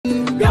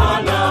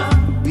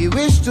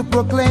to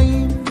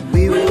proclaim.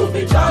 We will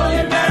be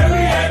jolly,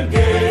 merry and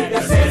gay.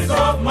 The saints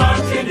of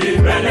Martin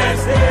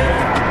Independence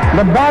Day.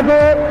 The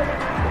battle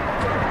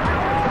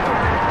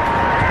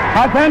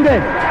has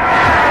ended.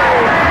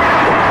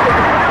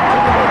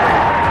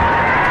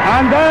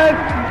 And thus,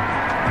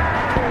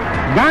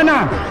 Ghana,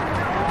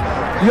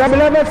 your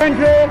beloved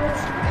country,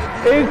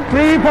 is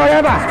free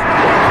forever.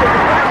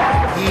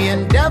 He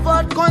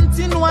endeavored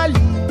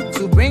continually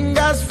to bring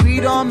us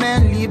freedom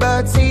and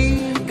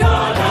liberty.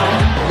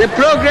 The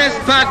Progress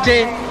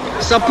Party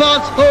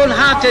supports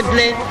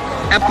wholeheartedly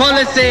a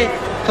policy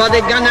for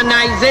the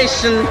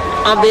Ghananization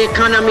of the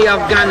economy of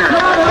Ghana.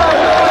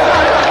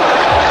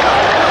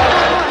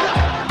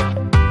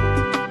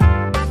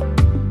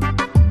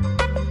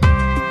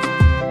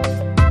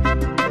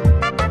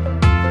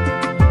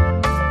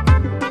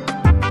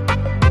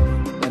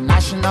 The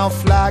national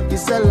flag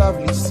is a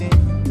lovely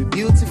scene with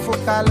beautiful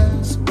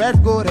colors,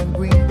 red, gold, and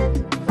green.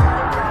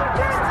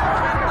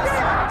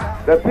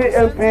 The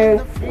PMP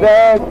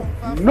says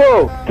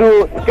no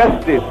to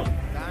scarcity.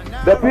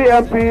 The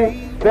PMP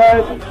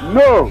says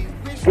no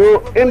to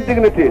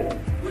indignities.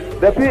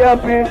 The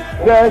PMP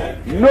says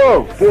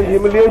no to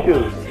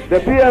humiliation. The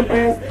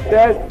PMP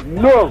says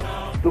no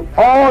to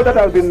all that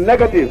has been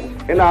negative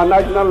in our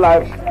national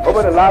life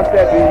over the last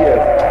 30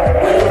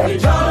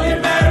 years. Jolly,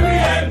 merry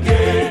and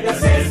gay, the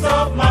saints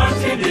of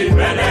Martin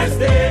Independence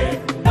Day.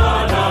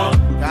 Ghana,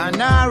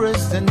 Ghana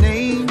is the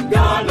name.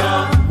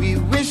 Ghana, we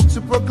wish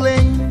to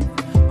proclaim.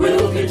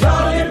 We'll be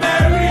jolly,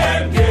 merry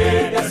and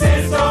gay, the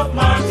saints of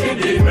Martin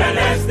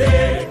Independence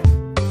Day.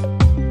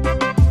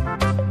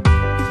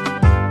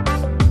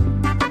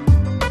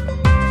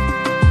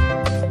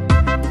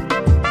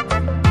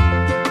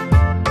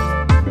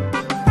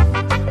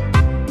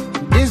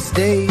 This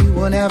day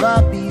will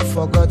never be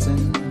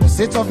forgotten. The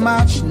 6th of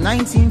March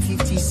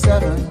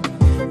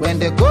 1957, when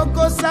the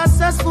Coco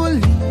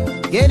successfully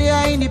get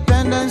their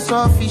independence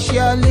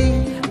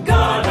officially.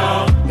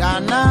 Ghana,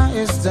 Ghana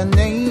is the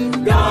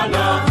name.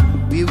 Ghana,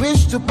 we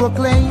wish to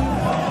proclaim.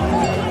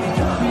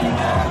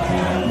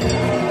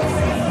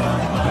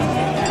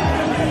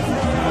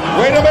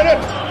 Wait a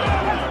minute.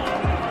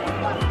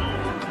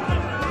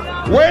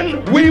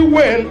 When we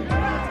win,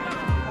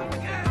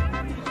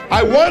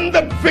 I want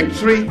the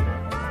victory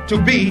to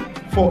be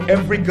for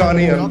every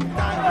Ghanaian,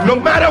 no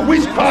matter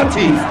which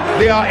party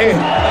they are in.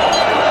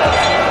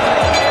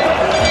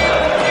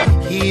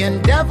 He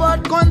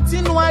endeavored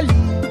continually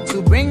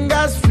to bring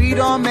us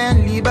freedom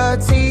and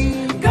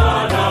liberty.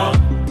 Ghana,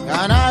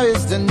 Ghana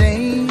is the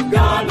name.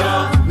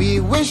 Ghana, we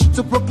wish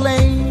to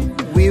proclaim.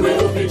 We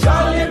will be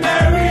jolly,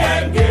 merry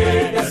and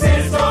gay, the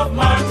saints of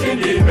Martin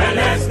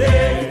Independence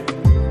Day.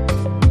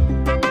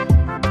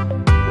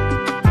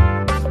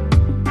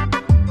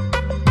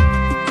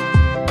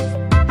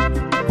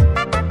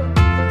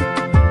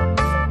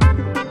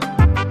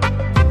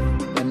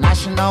 The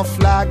national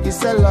flag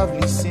is a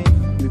lovely scene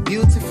with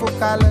beautiful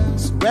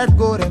colors, red,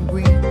 gold, and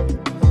green.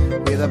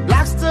 With a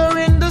black star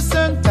in the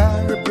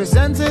center,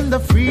 representing the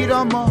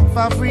freedom of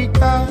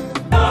Africa.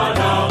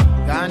 Ghana,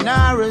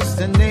 Ghana is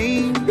the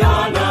name.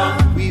 Ghana,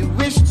 we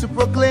wish to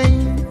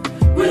proclaim.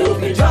 We'll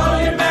be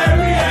jolly,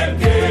 merry and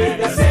gay,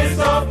 the saints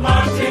of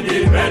Martin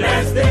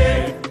Independence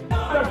Day.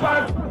 The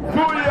past 2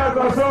 years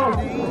or so,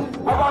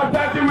 about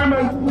 30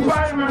 women,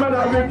 5 women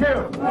have been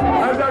killed,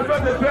 and that's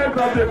what the trace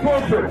of the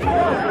country.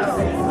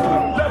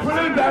 The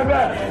police are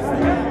there.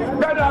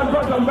 That has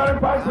got some very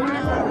bad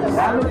police.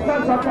 And the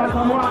sense of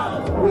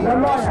someone is a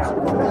lawyer,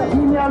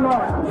 senior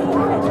lawyer.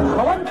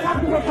 But when it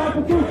comes to the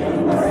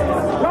Constitution, in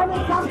the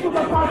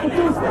Constitution,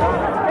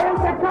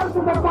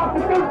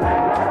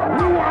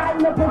 we are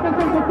in a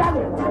position to tell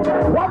it.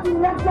 What the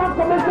Electoral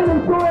Commission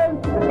is doing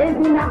is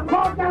in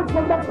accordance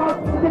with the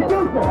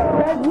Constitution.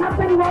 There's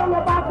nothing wrong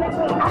about it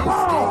at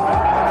all.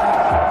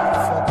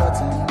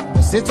 The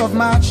 6th of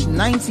March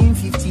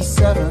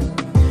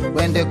 1957,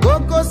 when the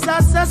Coco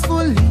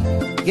successfully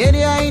get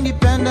their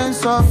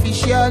independence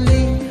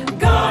officially.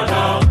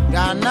 Ghana,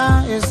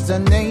 Ghana is the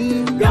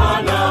name.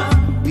 Ghana,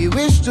 we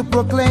wish to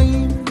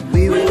proclaim.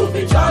 We will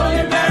be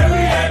jolly,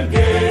 merry and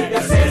gay,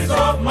 the saints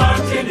of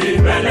Martin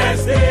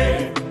Independence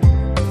Day.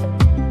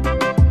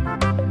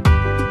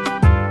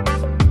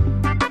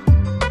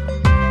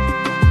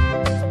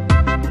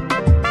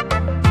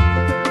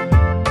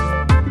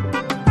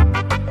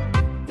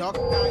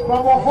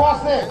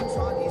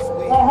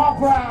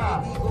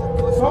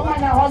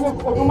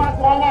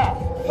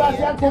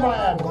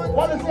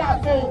 What is he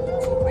saying?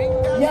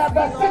 Yeah,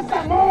 the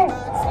sister, no.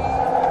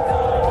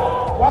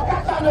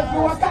 Wakata no you,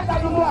 wakata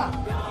no more.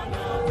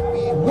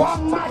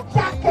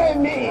 Wamachake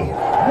me.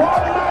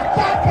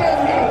 Wamachake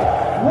me.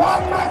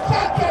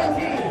 Wamachake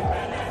me.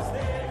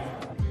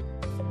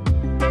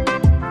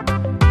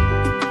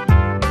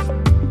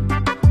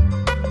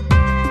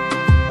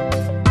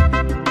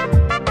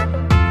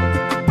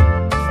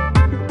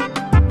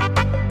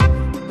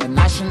 The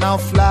national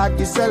flag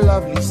is a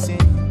lovely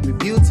scene with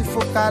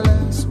beautiful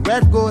colors,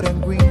 red, gold,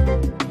 and green.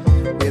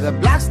 With a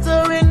black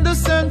star in the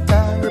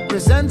center,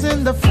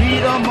 representing the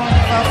freedom of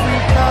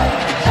Africa.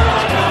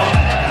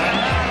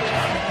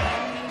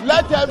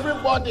 let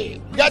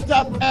everybody get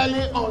up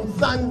early on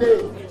Sunday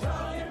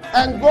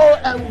and go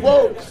and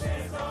vote.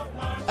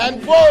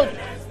 And vote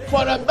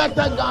for a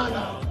better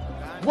Ghana.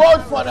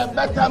 Vote for a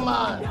better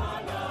man.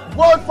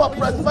 Vote for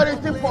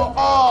prosperity for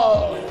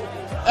all.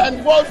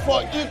 And vote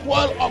for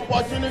equal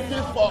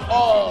opportunities for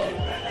all.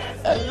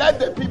 And let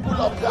the people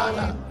of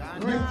Ghana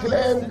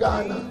reclaim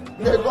Ghana.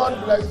 May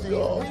God bless you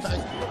all.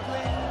 Thank you.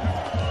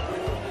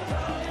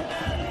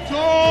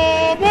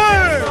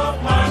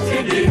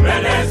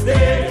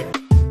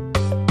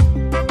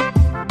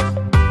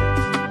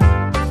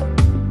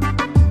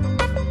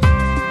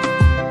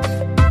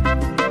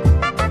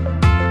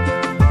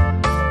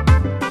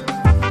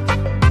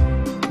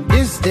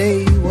 This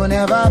day will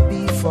never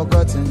be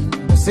forgotten.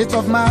 The 6th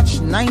of March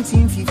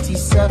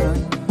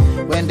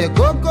 1957, when the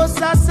Gogo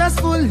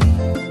successfully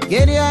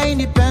get their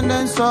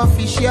independence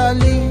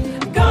officially.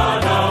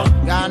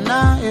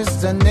 Ghana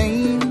is the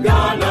name.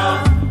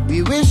 Ghana,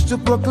 we wish to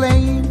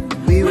proclaim.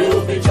 We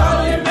will be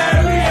jolly,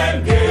 merry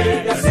and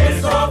gay. The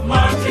 6th of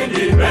March,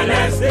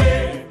 Independence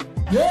Day.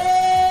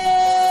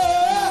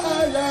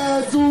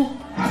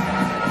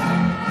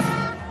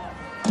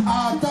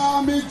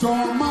 Atami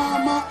John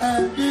Mama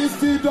and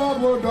DC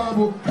double.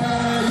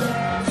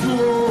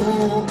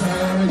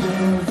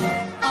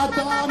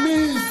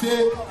 Atami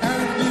say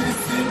and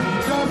DC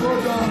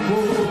double.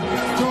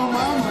 John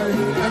Mama and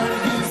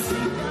DC.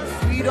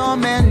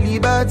 Freedom and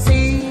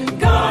liberty.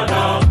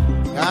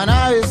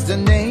 Ghana is the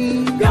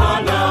name.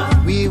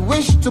 Ghana, we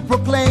wish to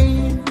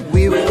proclaim.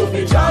 We will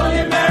be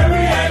jolly,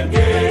 merry and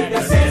gay. The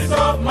 6th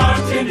of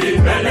March,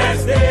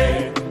 Independence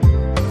Day.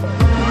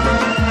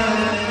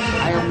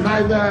 I am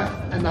neither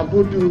an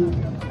Abudu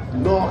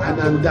nor an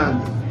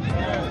Andani.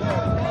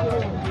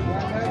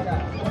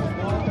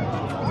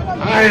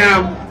 I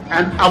am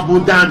an Abu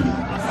Dhabi.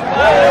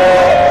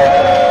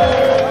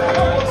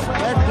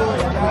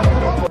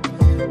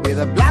 With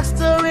a black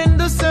star in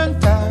the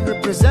center,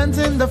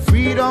 representing the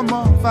freedom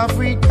of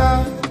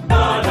Africa.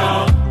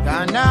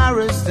 Ghana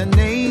is the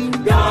name.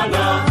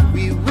 Ghana,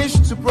 we wish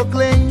to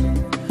proclaim.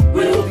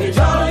 We'll be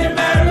jolly,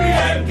 merry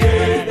and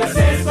gay. The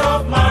 6th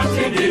of March,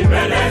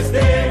 Independence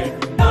Day.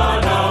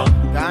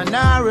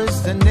 Ghana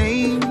is the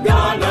name.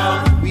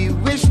 Ghana, we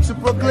wish to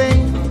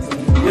proclaim. We'll be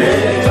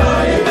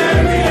jolly,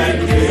 merry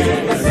and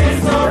gay. The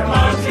 6th of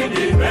March,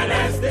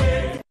 Independence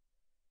Day.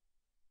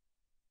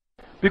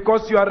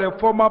 Because you are a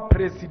former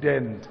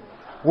president,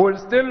 will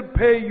still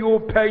pay you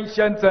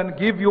pensions and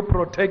give you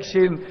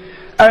protection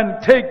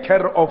and take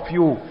care of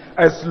you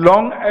as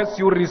long as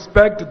you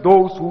respect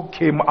those who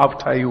came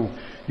after you.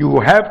 You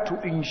have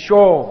to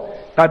ensure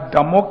that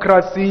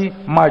democracy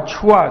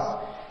matures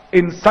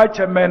in such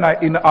a manner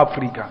in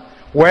Africa,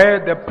 where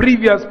the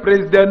previous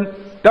president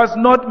does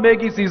not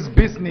make it his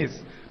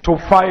business to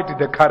fight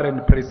the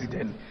current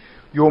president.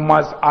 You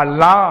must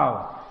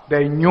allow the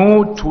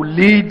new to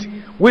lead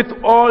with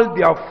all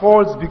their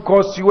faults,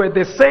 because you are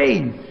the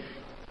same.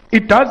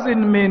 It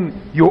doesn't mean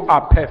you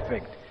are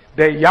perfect.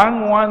 The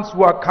young ones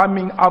who are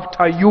coming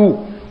after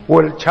you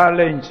will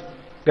challenge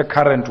the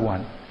current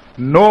one.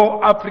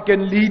 No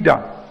African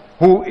leader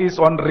who is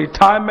on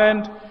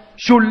retirement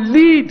should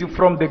lead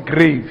from the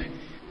grave.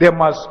 They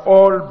must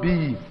all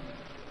be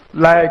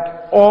like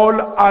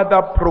all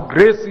other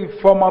progressive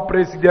former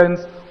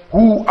presidents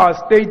who are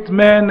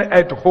statesmen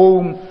at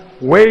home,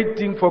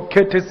 waiting for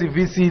courtesy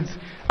visits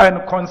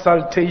and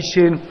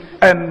consultation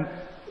and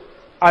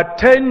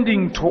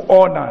attending to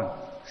honor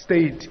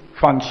state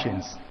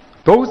functions.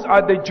 Those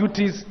are the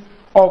duties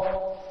of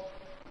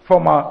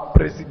former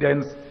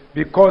presidents,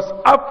 because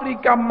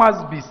Africa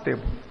must be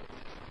stable.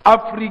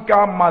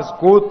 Africa must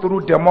go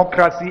through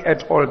democracy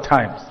at all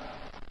times.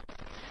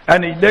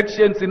 And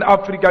elections in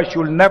Africa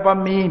should never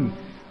mean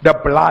the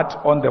blood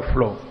on the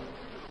floor.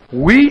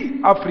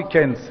 We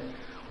Africans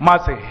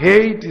must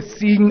hate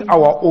seeing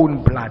our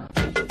own blood.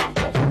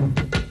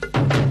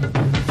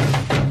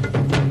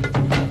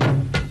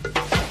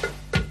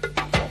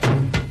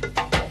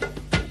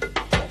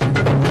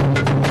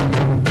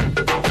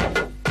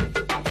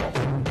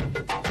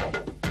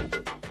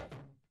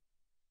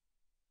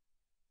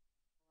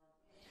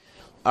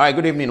 All right,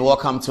 good evening.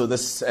 Welcome to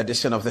this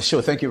edition of the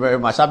show. Thank you very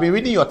much. I've been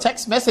reading your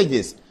text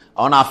messages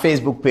on our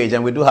Facebook page,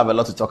 and we do have a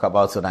lot to talk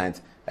about tonight.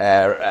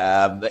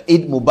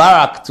 Eid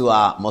Mubarak to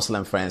our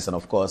Muslim friends, and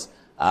of course,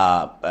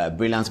 a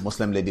brilliant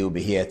Muslim lady will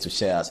be here to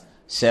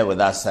share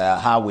with us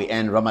how we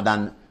end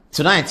Ramadan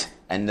tonight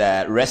and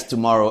rest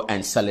tomorrow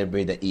and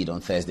celebrate the Eid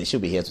on Thursday.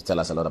 She'll be here to tell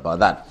us a lot about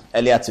that.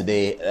 Earlier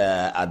today,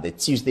 at the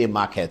Tuesday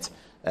market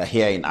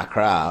here in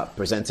Accra,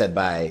 presented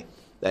by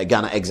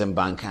Ghana Exim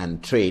Bank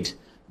and Trade,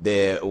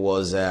 there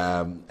was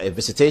a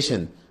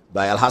visitation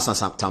by Al-Hassan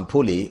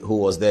Tampuli, who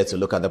was there to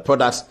look at the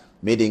products,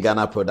 made in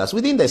Ghana products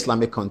within the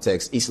Islamic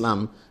context,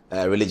 Islam,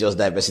 religious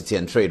diversity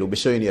and trade. We'll be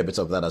showing you a bit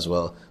of that as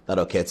well, that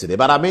occurred today.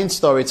 But our main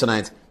story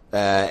tonight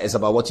is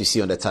about what you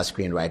see on the touch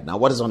screen right now.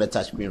 What is on the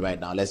touch screen right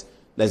now? Let's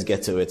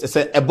get to it. It's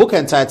a book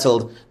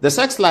entitled The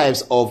Sex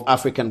Lives of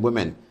African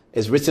Women.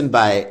 It's written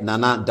by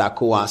Nana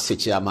Dakoa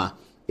Sichiama,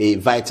 a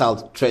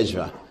vital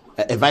treasure.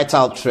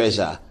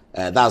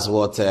 That's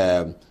what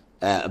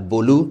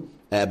Bolu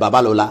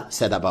Babalola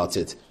said about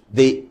it.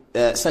 The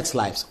sex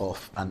lives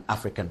of an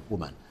African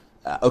woman.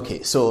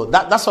 Okay, so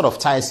that sort of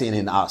ties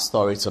in our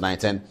story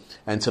tonight.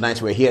 And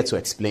tonight we're here to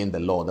explain the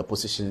law, the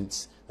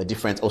positions, the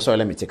different... Oh, sorry,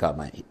 let me take out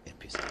my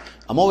earpiece.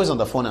 I'm always on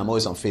the phone. I'm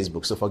always on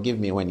Facebook. So forgive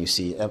me when you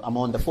see... I'm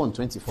on the phone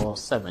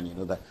 24/7. You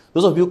know that.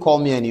 Those of you call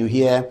me and you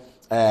hear...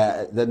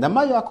 the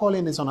number you are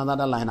calling is on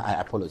another line.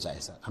 I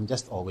apologize. I'm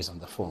just always on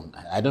the phone.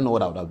 I don't know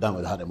what I would have done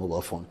without a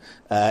mobile phone.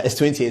 It's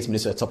 28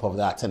 minutes to the top of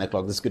that, 10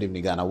 o'clock. This Good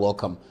Evening Ghana.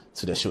 Welcome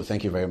to the show.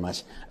 Thank you very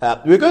much.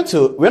 We're not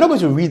going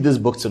to read this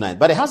book tonight,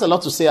 but it has a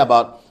lot to say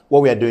about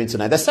what we are doing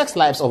tonight. The sex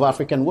lives of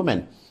African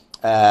women.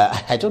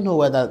 I don't know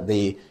whether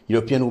the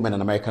European woman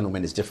and American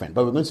woman is different,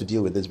 but we're going to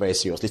deal with this very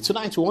seriously.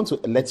 Tonight, we want to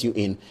let you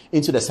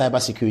into the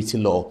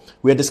cybersecurity law.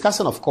 We are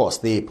discussing, of course,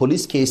 the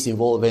police case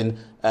involving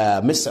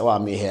Ms. Sewa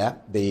Ameher,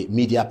 the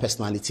media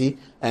personality,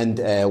 and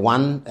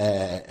one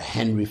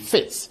Henry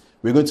Fitz.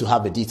 We're going to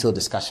have a detailed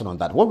discussion on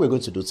that. What we're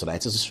going to do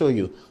tonight is to show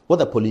you what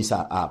the police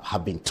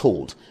have been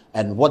told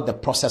and what the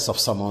process of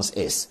summons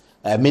is.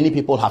 Many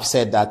people have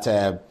said that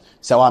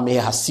Sewa Ameher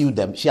has sued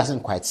them. She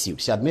hasn't quite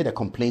sued. She had made a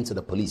complaint to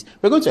the police.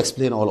 We're going to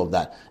explain all of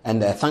that.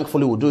 And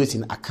thankfully, we'll do it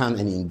in Akan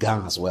and in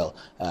Ghana as well,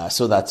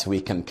 so that we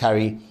can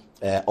carry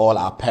all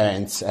our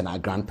parents and our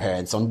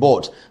grandparents on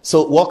board.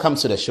 So welcome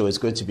to the show. It's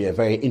going to be a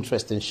very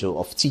interesting show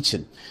of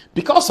teaching.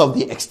 Because of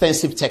the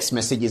extensive text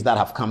messages that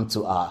have come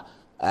to our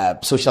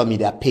social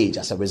media page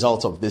as a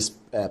result of this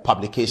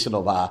publication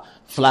of our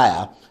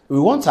flyer, we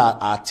want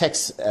our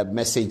text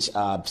message,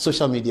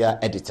 social media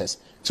editors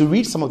to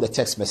read some of the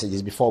text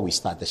messages before we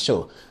start the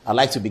show. I'd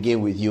like to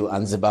begin with you,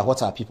 Anziba.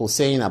 What are people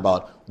saying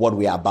about what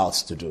we are about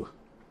to do?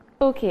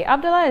 Okay,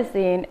 Abdullah is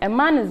saying a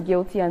man is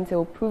guilty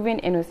until proven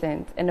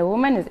innocent, and a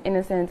woman is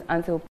innocent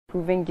until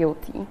proven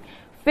guilty.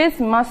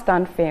 Faith must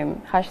stand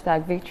firm.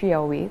 # victory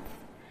awaits.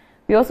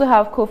 We also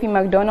have Kofi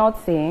McDonald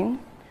saying,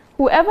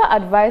 whoever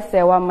advised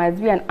Sewa might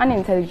be an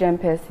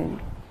unintelligent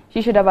person.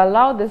 She should have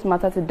allowed this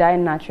matter to die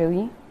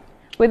naturally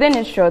within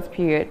a short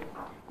period.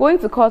 Going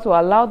to court will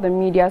allow the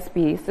media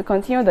space to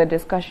continue the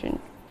discussion,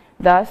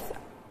 thus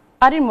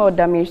adding more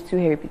damage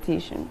to her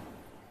reputation.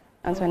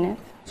 Antoinette?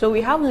 So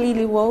we have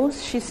Lily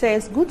Walls. She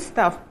says, good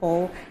stuff,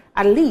 Paul.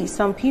 At least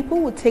some people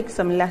will take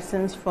some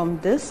lessons from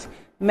this.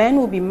 Men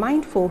will be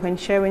mindful when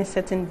sharing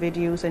certain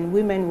videos, and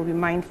women will be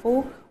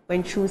mindful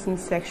when choosing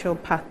sexual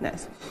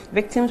partners.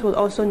 Victims will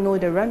also know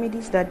the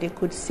remedies that they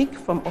could seek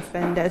from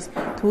offenders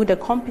through the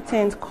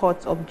competent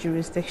courts of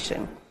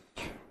jurisdiction.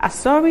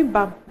 Asori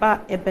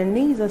Baba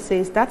Ebenezer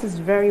says that is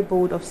very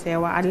bold of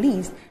Sewa. At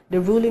least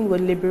the ruling will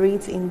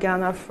liberate in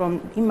Ghana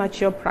from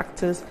immature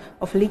practice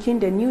of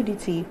leaking the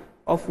nudity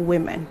of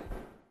women.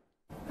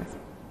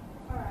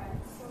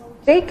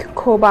 Jake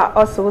Koba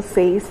also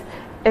says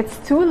it's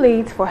too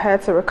late for her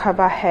to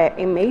recover her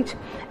image.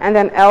 And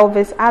then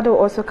Elvis Addo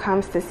also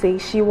comes to say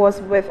she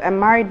was with a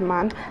married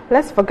man.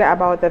 Let's forget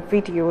about the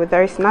video.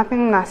 There is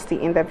nothing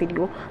nasty in the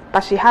video,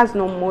 but she has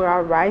no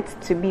moral right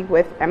to be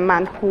with a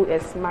man who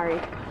is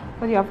married.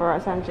 What do you have for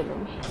us,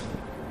 Angelo?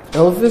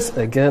 Elvis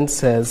again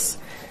says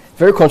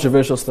very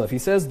controversial stuff. He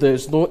says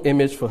there's no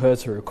image for her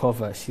to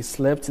recover. She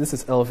slept, this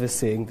is Elvis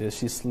saying this,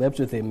 she slept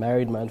with a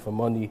married man for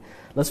money.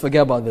 Let's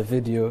forget about the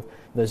video.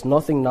 There's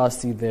nothing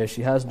nasty there.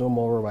 She has no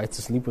moral right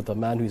to sleep with a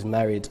man who's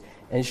married.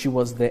 And she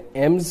was the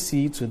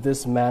MC to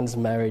this man's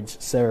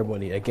marriage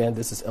ceremony. Again,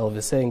 this is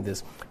Elvis saying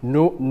this.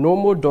 No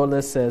More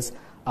Dollar says,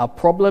 our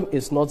problem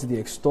is not the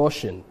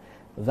extortion.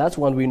 That's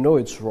when we know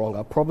it's wrong.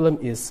 Our problem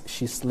is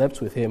she slept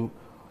with him.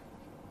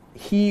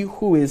 He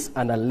who is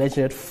an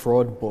alleged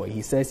fraud boy,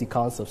 he says he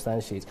can't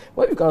substantiate.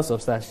 Why you can't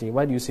substantiate?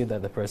 Why do you say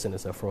that the person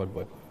is a fraud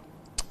boy?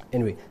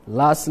 Anyway,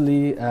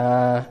 lastly,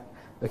 okay,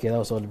 that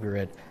was all to be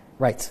read.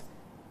 Right.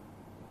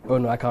 Oh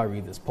no, I can't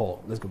read this.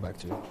 Paul, let's go back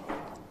to you.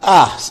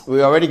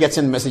 We're already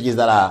getting messages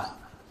that are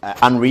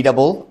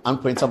unreadable,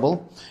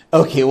 unprintable.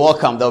 Okay,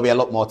 welcome. There'll be a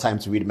lot more time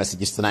to read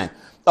messages tonight.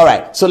 All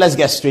right, so let's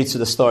get straight to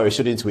the story,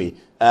 shouldn't we?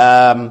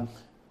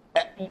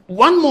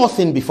 One more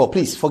thing before,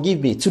 please forgive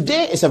me.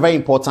 Today is a very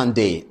important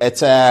day.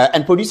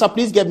 And producer,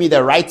 please get me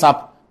the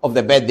write-up of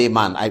the birthday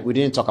man. We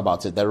didn't talk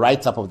about it. The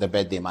write-up of the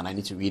birthday man. I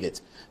need to read it.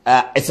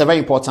 It's a very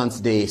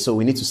important day, so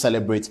we need to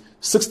celebrate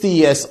 60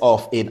 years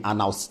of an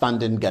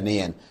outstanding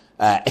Ghanaian,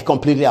 a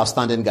completely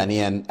outstanding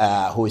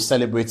Ghanaian who is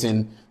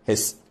celebrating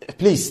his.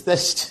 Please,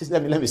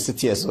 let me sit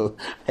here so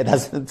it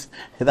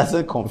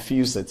doesn't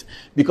confuse it.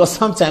 Because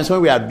sometimes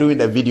when we are doing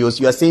the videos,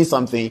 you are saying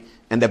something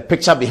and the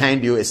picture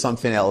behind you is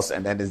something else,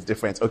 and then it's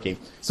different. Okay,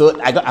 so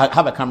I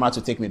have a camera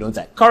to take me, don't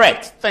I?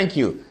 Correct. Thank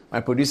you.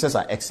 My producers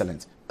are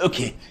excellent.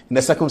 Okay, in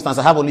the circumstance,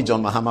 I have only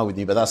John Mahama with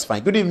me, but that's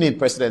fine. Good evening,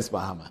 President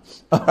Mahama.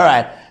 All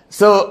right.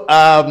 So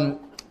I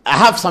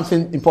have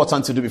something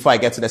important to do before I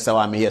get to the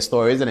Sewa Ameher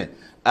story, isn't it?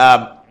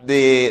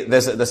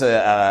 There's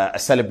a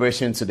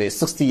celebration today,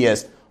 60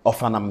 years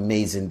of an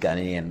amazing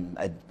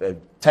Ghanaian, a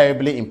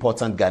terribly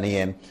important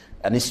Ghanaian,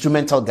 an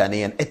instrumental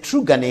Ghanaian, a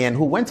true Ghanaian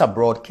who went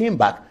abroad, came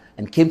back,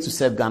 and came to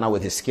serve Ghana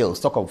with his skills.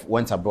 Talk of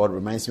went abroad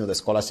reminds me of the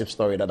scholarship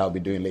story that I'll be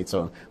doing later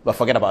on. But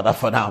forget about that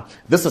for now.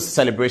 This is a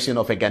celebration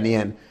of a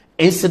Ghanaian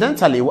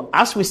Incidentally,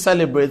 as we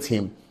celebrate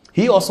him,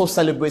 he also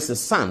celebrates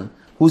his son,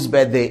 whose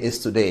birthday is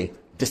today.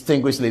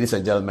 Distinguished ladies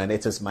and gentlemen,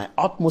 it is my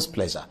utmost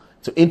pleasure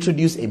to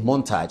introduce a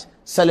montage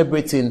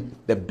celebrating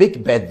the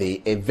big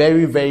birthday, a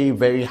very, very,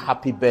 very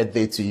happy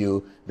birthday to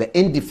you, the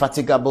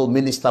indefatigable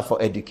Minister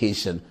for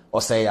Education,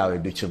 Osei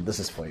Edu-Chum. This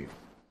is for you.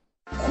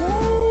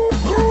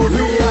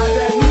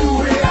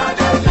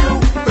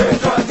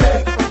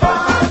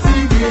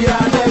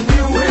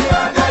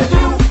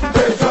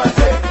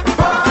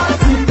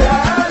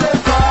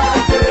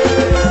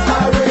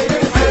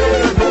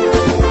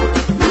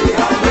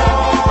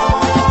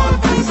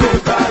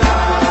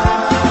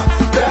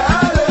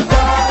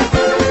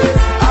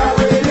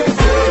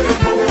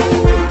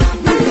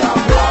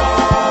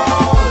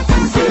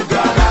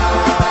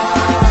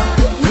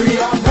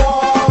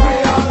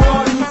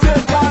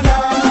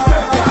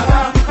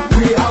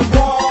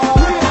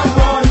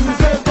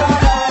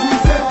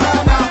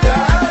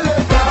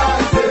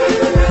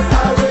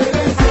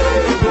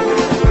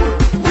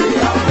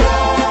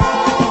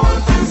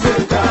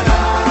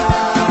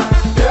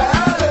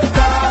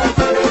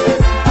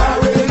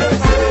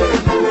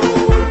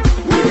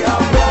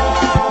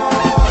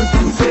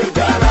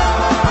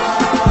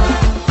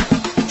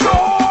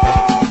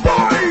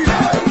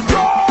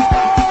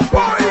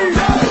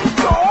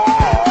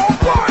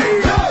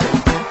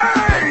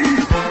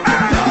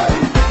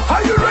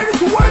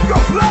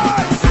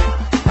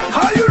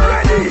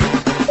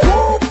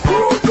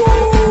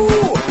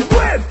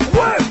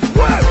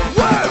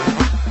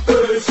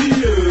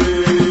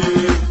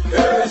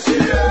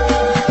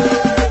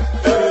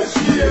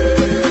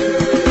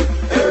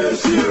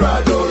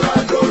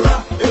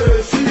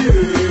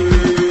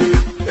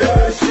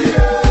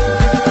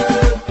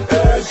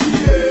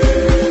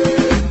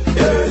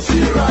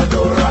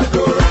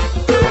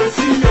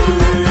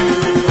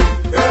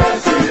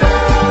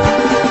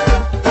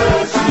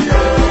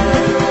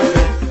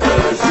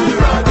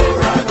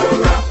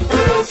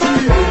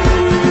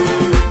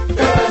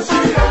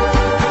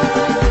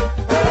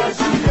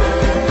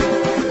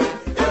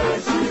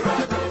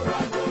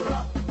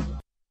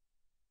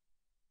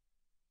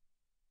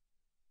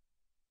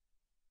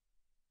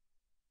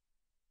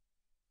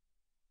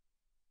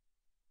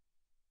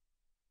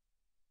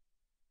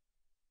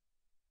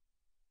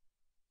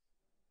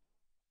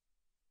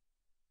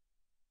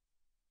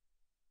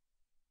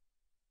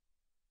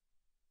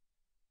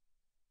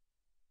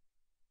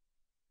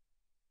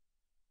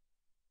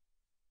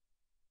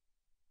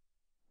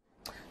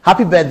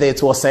 Happy birthday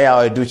to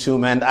Osei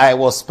Edu-Chum, and I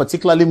was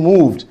particularly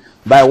moved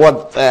by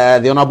what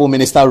the Honorable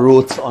Minister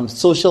wrote on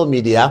social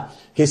media.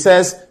 He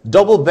says,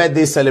 double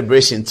birthday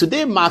celebration.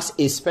 Today marks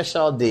a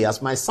special day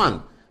as my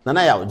son,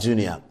 Nana Yaw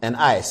Jr. and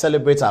I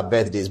celebrate our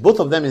birthdays.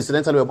 Both of them,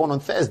 incidentally, were born on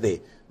Thursday.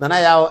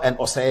 Nana Yaw and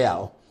Osei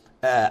Yaw.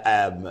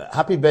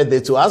 Happy birthday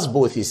to us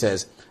both, he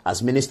says.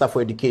 As Minister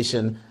for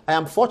Education, I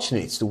am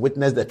fortunate to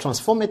witness the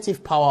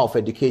transformative power of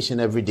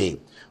education every day.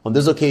 On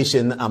this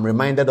occasion, I'm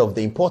reminded of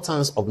the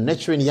importance of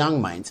nurturing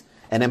young minds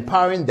and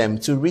empowering them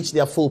to reach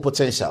their full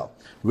potential.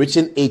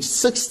 Reaching age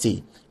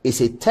 60 is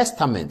a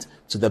testament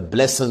to the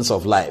blessings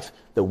of life,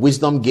 the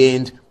wisdom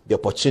gained, the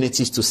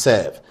opportunities to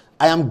serve.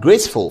 I am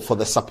grateful for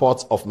the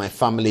support of my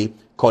family,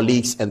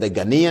 colleagues, and the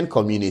Ghanaian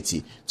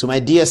community. To my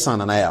dear son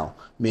Anayao,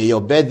 may your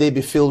birthday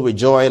be filled with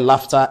joy,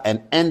 laughter,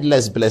 and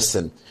endless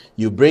blessing.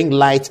 You bring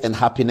light and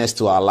happiness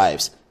to our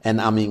lives, and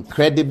I'm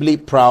incredibly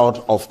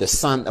proud of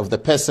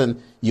the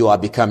person you are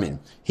becoming.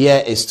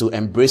 Here is to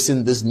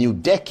embracing this new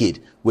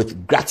decade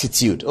with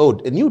gratitude. Oh,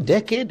 a new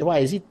decade? Why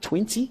is it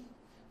 20?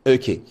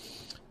 Okay.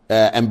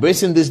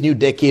 Embracing this new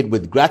decade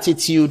with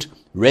gratitude,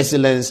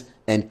 resilience,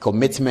 and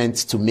commitment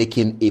to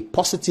making a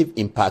positive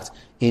impact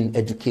in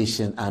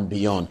education and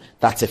beyond.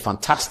 That's a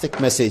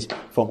fantastic message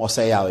from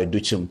Osei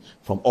Edu-Chum,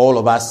 from all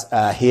of us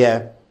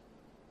here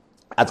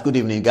at Good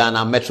Evening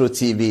Ghana, Metro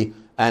TV,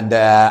 and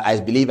I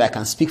believe I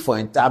can speak for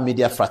entire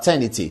media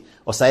fraternity.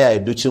 Osei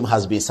Edu-Chum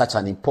has been such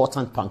an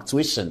important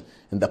punctuation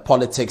in the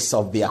politics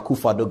of the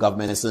Akufo-Addo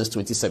government since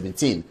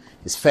 2017.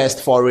 His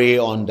first foray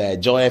on the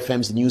Joy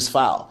FM's news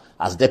file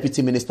as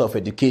Deputy Minister of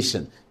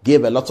Education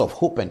gave a lot of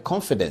hope and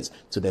confidence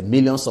to the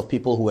millions of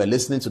people who were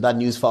listening to that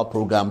news file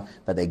program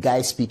that the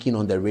guy speaking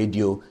on the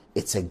radio,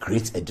 it's a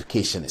great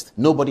educationist.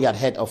 Nobody had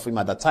heard of him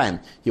at the time.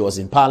 He was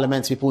in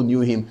Parliament, people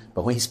knew him,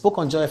 but when he spoke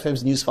on Joy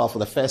FM's news file for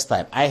the first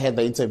time, I heard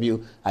the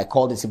interview, I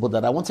called the people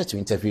that I wanted to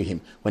interview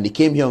him. When he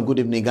came here on Good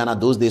Evening Ghana,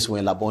 those days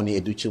when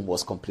Laboni Edu-Chum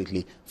was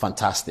completely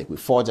fantastic. We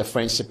forged a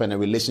friendship and a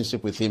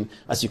relationship with him.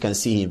 As you can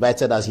see, he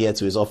invited us here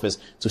to his office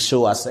to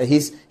show us.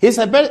 He's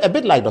a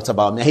bit like Dr.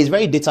 Bawumia. He's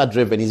very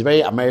data-driven. He's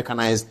very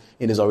Americanized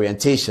in his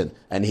orientation,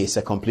 and he's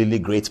a completely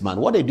great man.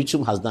 What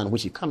Edu-Chum has done,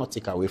 which you cannot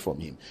take away from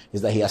him,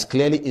 is that he has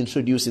clearly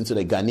introduced into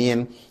the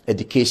Ghanaian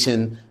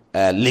education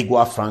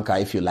lingua franca,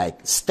 if you like,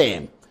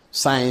 STEM.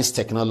 Science,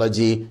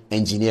 technology,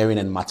 engineering,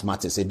 and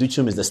mathematics.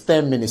 Edu-Chum is the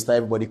STEM minister.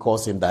 Everybody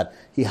calls him that.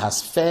 He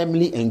has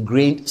firmly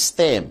ingrained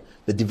STEM,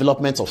 the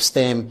development of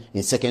STEM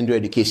in secondary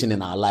education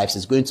in our lives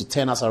is going to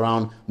turn us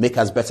around, make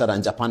us better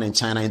than Japan and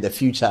China in the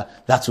future.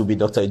 That will be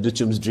Dr.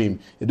 Educhum's dream.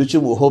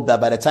 Educhum will hope that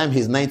by the time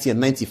he's 90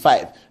 and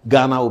 95,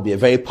 Ghana will be a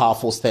very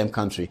powerful STEM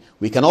country.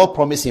 We can all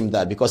promise him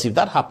that, because if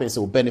that happens, it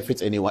will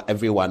benefit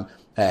everyone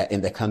in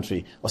the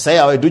country. Osei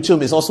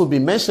Educhum is also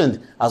being mentioned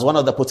as one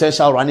of the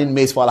potential running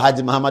mates for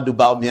Alhaji Muhammadu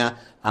Bawumia.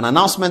 An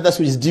announcement that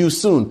is due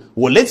soon.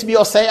 Will it be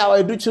Osei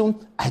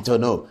Educhum? I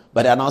don't know.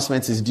 But the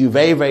announcement is due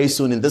very, very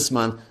soon in this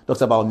month.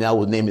 Dr. Bawumia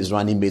will name his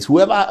running mates.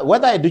 Whether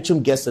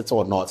Educhum gets it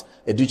or not,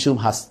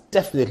 Educhum has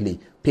definitely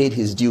paid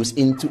his dues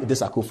into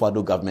this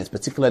Akufo-Addo government,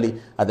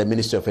 particularly at the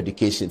Ministry of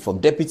Education. From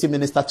deputy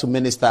minister to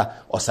minister,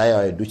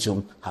 Osei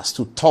Educhum has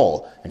stood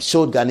tall and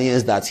showed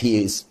Ghanaians that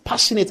he is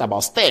passionate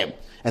about STEM.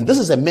 And this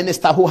is a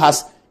minister who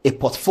has a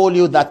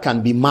portfolio that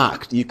can be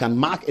marked. You can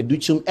mark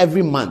Educhum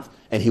every month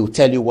and he will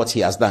tell you what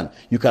he has done.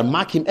 You can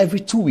mark him every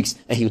 2 weeks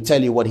and he will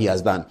tell you what he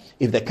has done.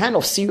 If the kind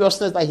of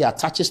seriousness that he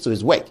attaches to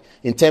his work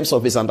in terms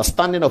of his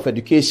understanding of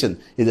education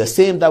is the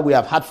same that we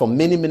have had from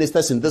many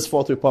ministers in this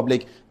Fourth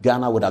Republic,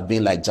 Ghana would have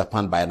been like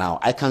Japan by now.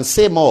 I can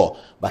say more,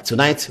 but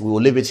tonight we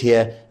will leave it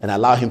here and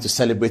allow him to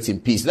celebrate in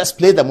peace. Let's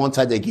play the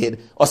montage again.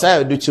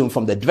 Osei Educhum,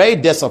 from the very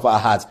depths of our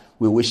hearts,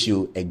 we wish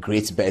you a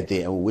great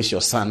birthday and we wish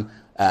your son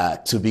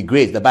to be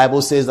great. The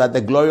Bible says that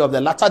the glory of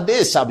the latter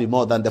days shall be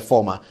more than the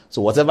former.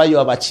 So whatever you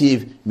have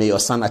achieved, may your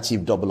son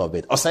achieve double of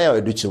it.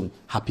 Osei Educhum,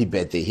 happy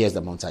birthday. Here's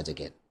the montage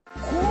again.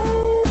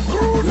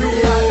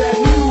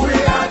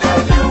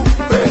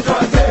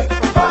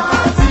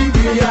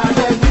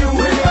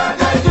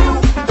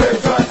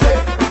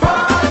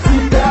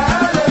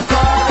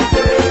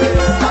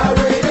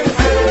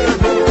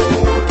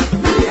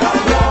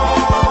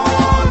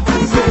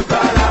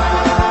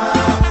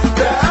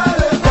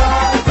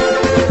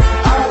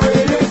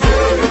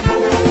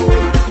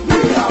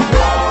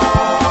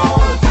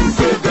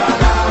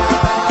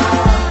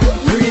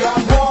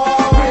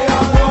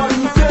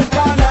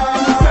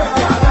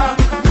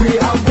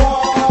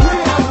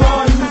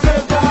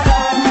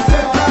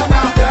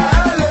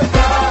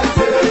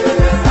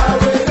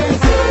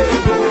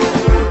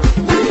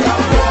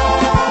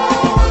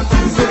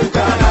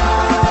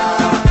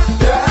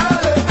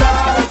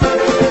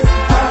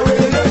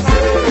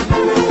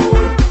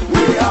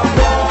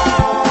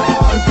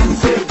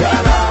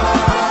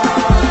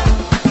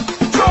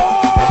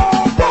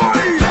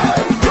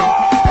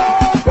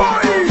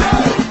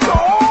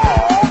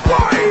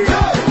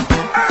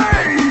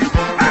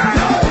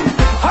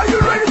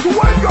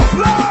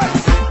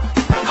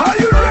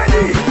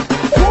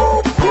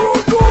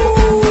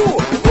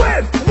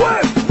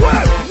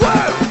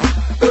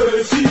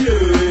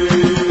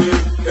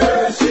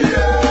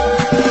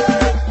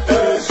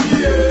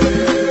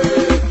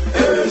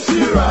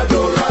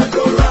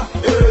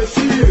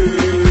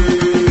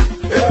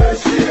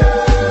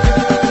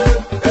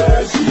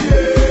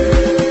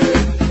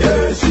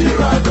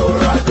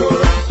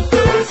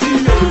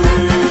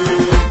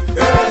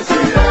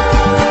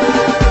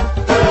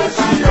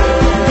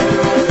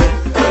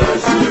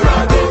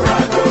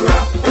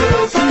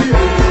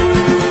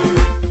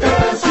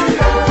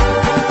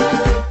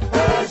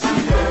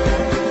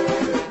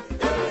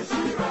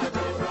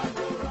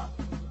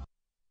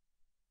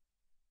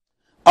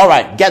 All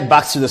right, get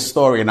back to the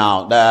story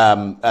now.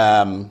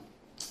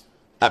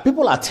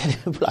 People are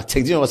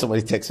texting. You know what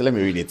somebody texted? Let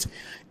me read it.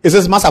 It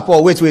says, Master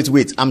Paul,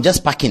 wait. I'm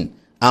just packing.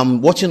 I'm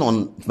watching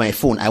on my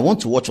phone. I want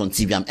to watch on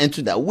TV. I'm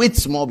entering that. Wait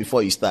small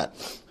before you start.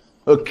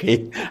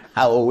 Okay,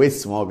 I will wait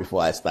small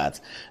before I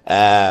start.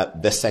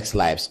 The sex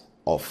lives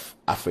of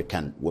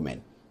African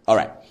women. All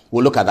right,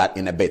 we'll look at that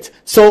in a bit.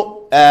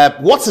 So,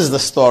 what is the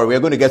story? We're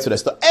going to get to the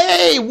story.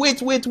 Hey,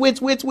 wait.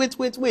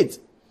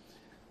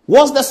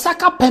 Was the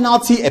Saka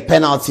penalty a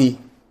penalty?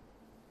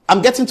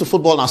 I'm getting to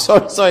football now.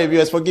 Sorry,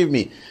 viewers, forgive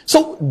me.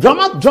 So,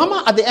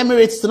 drama at the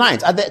Emirates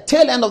tonight, at the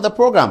tail end of the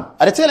program,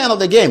 at the tail end of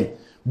the game.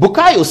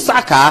 Bukayo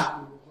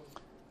Saka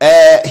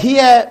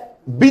here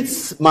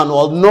beats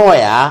Manuel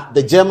Neuer,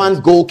 the German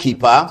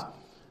goalkeeper.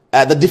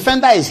 The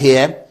defender is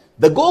here.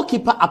 The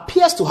goalkeeper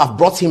appears to have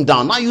brought him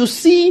down. Now, you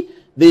see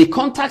the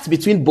contact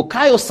between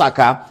Bukayo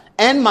Saka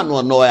and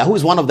Manuel Neuer, who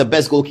is one of the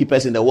best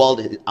goalkeepers in the world,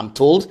 I'm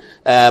told.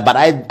 But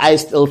I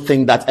still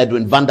think that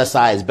Edwin van der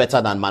Sar is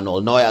better than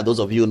Manuel Neuer. Those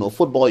of you who know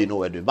football, you know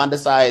who Edwin van der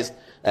Sar is.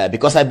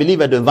 Because I believe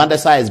Edwin van der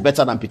Sar is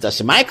better than Peter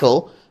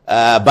Schmeichel.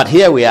 But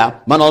here we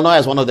are. Manuel Neuer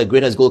is one of the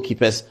greatest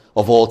goalkeepers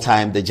of all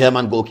time, the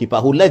German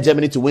goalkeeper who led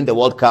Germany to win the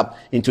World Cup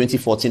in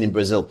 2014 in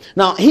Brazil.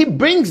 Now, he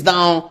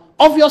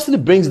obviously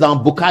brings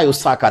down Bukayo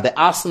Saka, the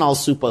Arsenal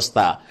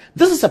superstar.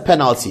 This is a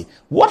penalty.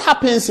 What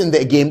happens in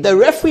the game? The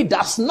referee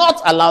does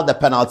not allow the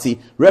penalty.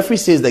 Referee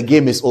says the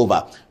game is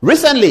over.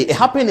 Recently, it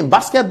happened in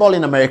basketball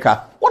in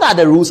America. What are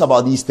the rules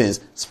about these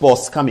things?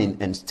 Sports, come in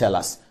and tell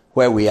us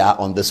where we are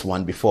on this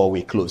one before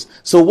we close.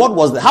 So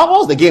how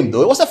was the game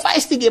though? It was a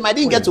feisty game. I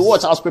didn't get to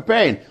watch. I was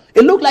preparing.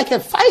 It looked like a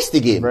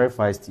feisty game. Very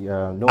feisty.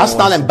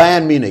 Arsenal and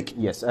Bayern Munich.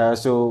 Yes.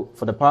 So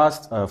for the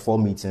past 4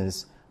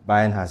 meetings,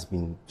 Bayern has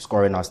been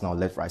scoring Arsenal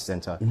left, right,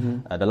 center.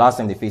 The last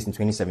time they faced in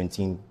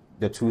 2017,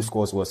 the two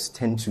scores was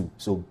 10-2.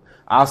 So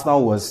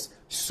Arsenal was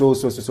so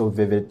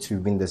vivid to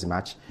win this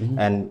match.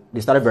 And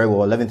they started very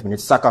well. 11th minute,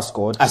 Saka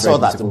scored. I saw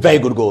that. Very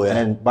good goal, yeah.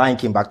 And then Bayern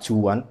came back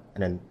 2-1.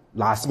 And then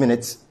last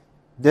minute,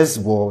 this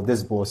ball.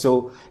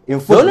 So in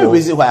football, the only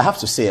reason why I have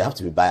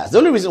to be biased. The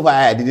only reason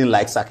why I didn't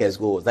like Saka's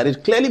goal was that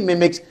it clearly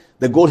mimics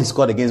the goal he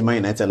scored against Man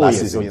United last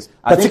season. Yes.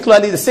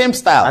 Particularly the same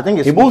style. I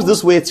think he moves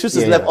this way, shoots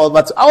his left,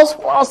 but I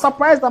was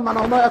surprised that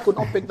Manuel Neuer could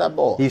not pick that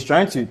ball. He's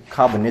trying to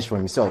carve a niche for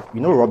himself.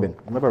 You know Robin.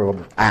 Remember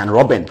Robin? And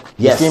Robin,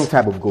 yes. The same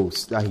type of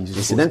goals that he's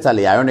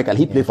incidentally, ironically,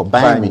 he played for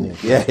Bayern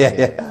Munich. Yeah.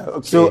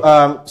 Okay.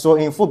 So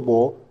in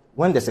football,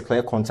 when there's a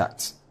clear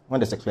contact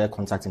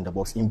in the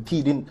box,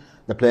 impeding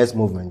the player's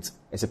movement,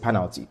 it's a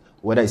penalty,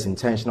 whether it's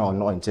intentional or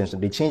not intentional.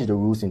 They changed the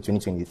rules in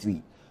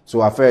 2023.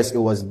 So at first, it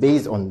was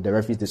based on the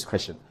referee's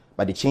discretion,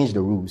 but they changed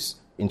the rules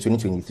in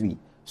 2023.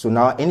 So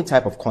now, any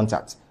type of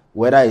contact,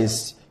 whether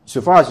it's,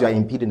 so far as you are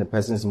impeding the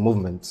person's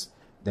movement,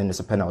 then it's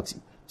a penalty.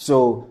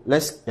 So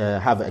let's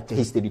have a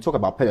case study. You talk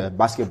about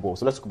basketball,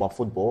 so let's talk about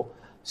football.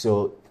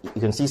 So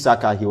you can see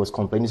Saka, he was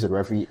complaining to the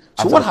referee.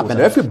 So what happened?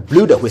 The referee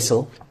blew the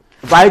whistle.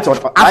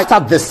 After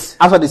this,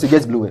 he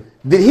just blew it.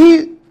 Did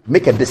he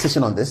make a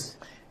decision on this?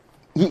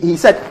 He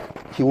said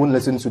he won't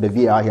listen to the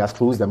VAR. He has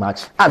closed the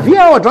match.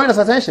 VAR drawing his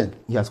attention.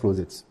 He has closed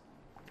it.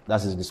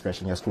 That's his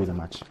discretion. He has closed the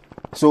match.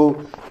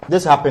 So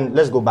this happened.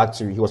 Let's go back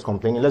to, he was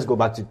complaining. Let's go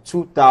back to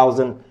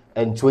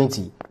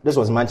 2020. This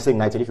was Manchester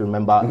United, if you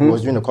remember. It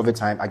was during the COVID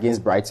time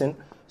against Brighton.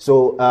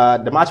 So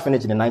the match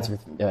finished in the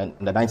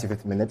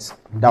 95th minute.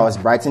 That was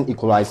Brighton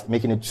equalized,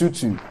 making it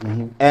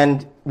 2-2.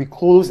 And we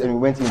closed and we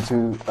went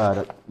into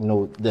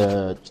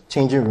the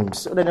changing rooms.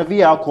 So then the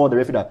VAR called the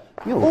referee that,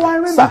 I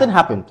remember. something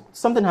happened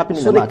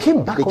in the match. So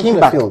they came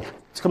back to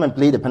come and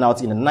play the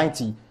penalty in the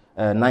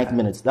 99th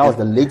minute. That was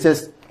the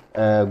latest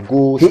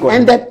goal. He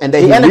ended and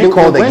then he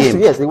recalled the game.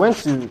 They went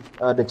to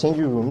the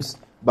changing rooms,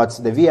 but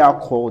the VAR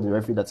called the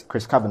referee, that's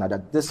Chris Kavanagh,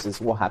 that this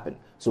is what happened.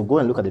 So go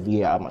and look at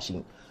the VAR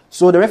machine.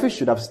 So the referee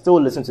should have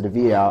still listened to the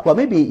VAR. Well,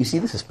 maybe, you see,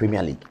 this is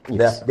Premier League.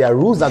 Yes. There are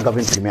rules that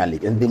govern Premier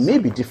League, and there may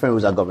be different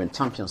rules that govern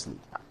Champions League.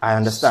 I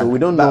understand. So we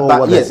don't know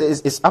but yes,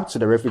 it's up to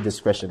the referee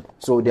discretion.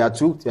 So there are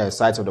two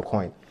sides of the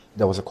coin.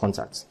 There was a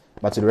contact.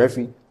 But to the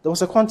referee, there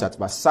was a contact.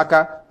 But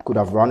Saka could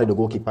have rounded the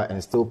goalkeeper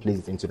and still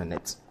placed it into the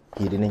net.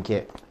 He didn't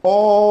care.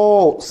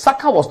 Oh,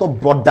 Saka was not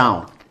brought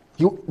down.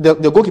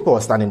 The goalkeeper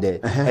was standing there,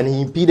 and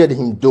he impeded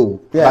him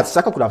though. Yes. But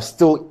Saka could have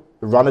still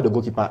rounded the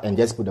goalkeeper and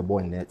just put the ball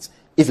in the net,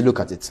 if you look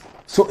at it.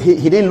 So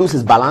he didn't lose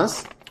his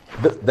balance?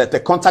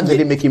 The contact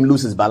didn't make him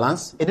lose his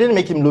balance? It didn't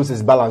make him lose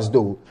his balance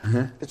though.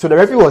 So the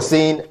referee was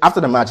saying after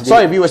the match...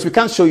 Sorry viewers, we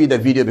can't show you the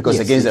video because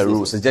against the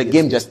rules. The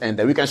game just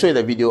ended. We can show you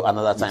the video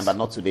another time, but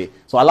not today.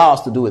 So allow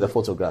us to do with the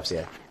photographs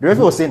here. The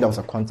referee was saying there was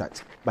a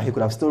contact, but he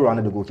could have still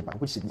rounded the goalkeeper,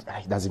 which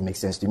doesn't make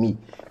sense to me.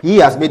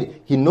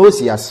 He knows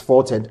he has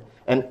faulted.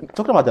 And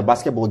talking about the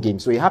basketball game,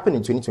 so it happened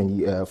in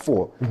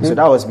 2024. So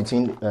that was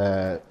between...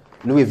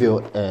 Louisville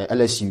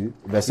LSU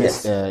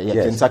versus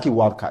Kentucky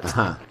Wildcats.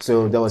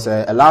 So there was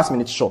a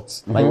last-minute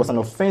shot, but it was an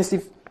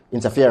offensive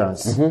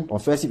interference,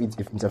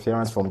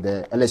 from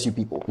the LSU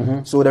people.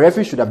 So the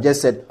referee should have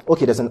just said,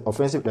 okay, there's an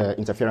offensive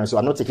interference, so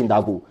I'm not taking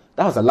that goal.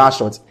 That was the last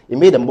shot. It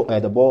made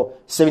the ball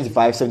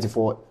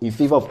 75-74 in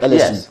favor of LSU.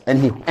 Yes,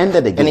 and he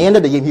ended the game.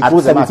 He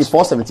closed the match.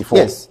 74-74.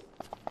 Yes.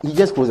 He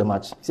just closed the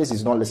match. He says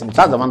he's not listening.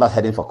 That's the one that's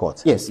heading for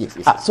court. Yes.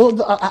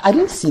 So I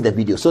didn't see the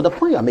video. So the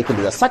point you're making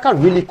is that Saka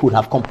really could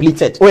have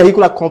completed. Oh, yeah, he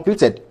could have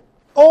completed.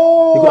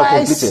 Oh,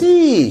 I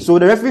see. So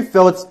the referee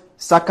felt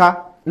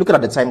Saka, looking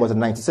at the time, was the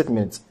 96th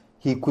minute.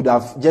 He could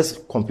have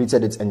just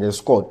completed it and then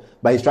scored.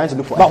 But he's trying to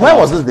look for... But where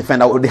was this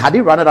defender? Had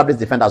he rounded up this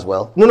defender as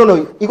well? No.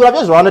 He could have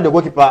just rounded the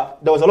goalkeeper.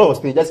 There was a lot of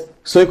space.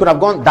 So he could have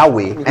gone that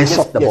way and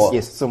shot the ball?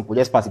 Yes, simple.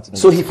 Just pass it to him.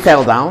 So he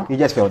fell down? He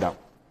just fell down.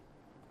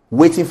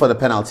 Waiting for the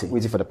penalty.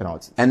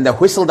 And the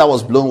whistle that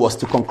was blown was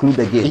to conclude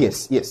the game.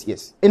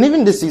 Yes. And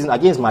even this season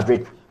against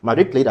Madrid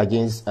played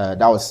against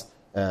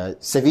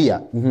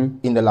Sevilla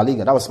in the La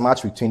Liga. That was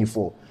March week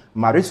 24.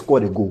 Madrid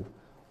scored a goal.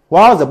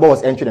 While the ball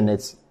was entering the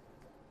net,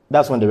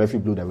 that's when the referee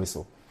blew the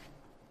whistle.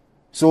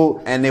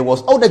 So, and it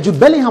was the Jude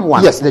Bellingham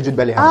one. Yes, the Jude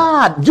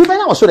Bellingham. Jude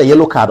Bellingham was shown a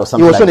yellow card or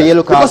something. He was shown a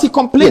yellow card because he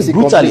complained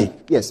brutally.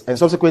 Yes, and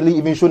subsequently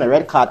even shown a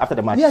red card after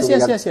the match. Yes.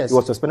 He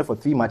was suspended for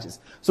 3 matches.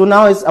 So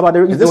now it's about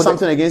the... Is this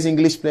something against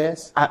English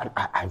players?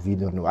 I really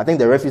don't know. I think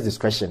the referee's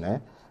discretion.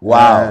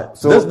 Wow.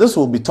 So this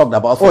will be talked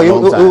about for a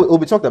long time. It will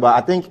be talked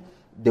about. I think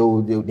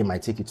they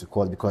might take it to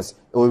court because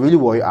it will really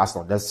worry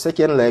Arsenal. The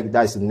second leg,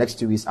 that is the next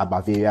 2 weeks at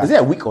Bavaria. Is it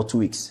a week or 2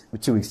 weeks?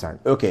 2 weeks time.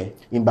 Okay.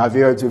 In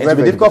Bavaria. It will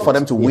be difficult for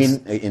them to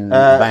win in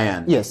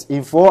Bayern. Yes.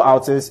 In 4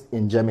 outings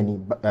in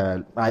Germany,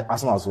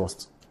 Arsenal has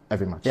lost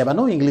every match. Yeah, but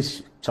no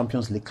English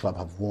Champions League club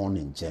have won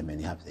in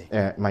Germany, have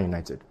they? Man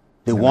United.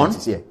 They won?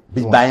 90s, yeah.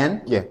 Beat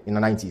Bayern? Yeah, in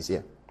the 90s, yeah.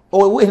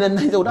 Oh, in the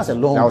 90s? Oh, that's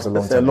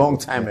a long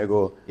time yeah.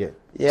 ago.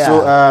 Yeah.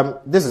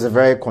 So this is a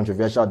very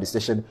controversial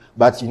decision,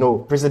 but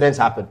precedents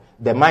happen.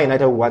 The Man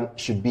United one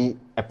should be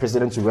a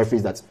precedent to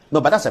referees that... No,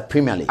 but that's a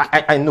Premier League.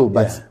 I know,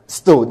 but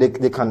still,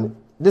 they can...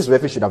 This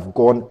referee should have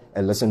gone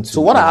and listened to...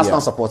 So what are Arsenal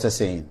supporters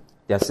saying?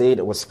 They're saying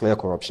it was clear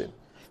corruption.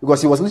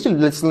 Because he was literally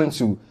listening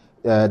to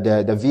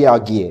the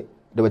VR gear,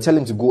 they were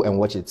telling him to go and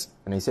watch it,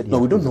 and he said, "No,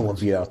 we don't know what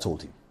VR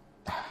told him.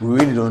 We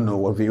really don't know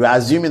what we're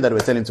assuming that they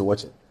were telling him to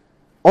watch it.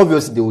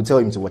 Obviously, they will tell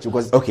him to watch it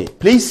because okay.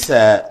 Please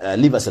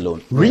leave us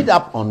alone. Read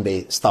up on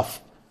the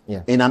stuff.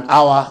 Yeah. In an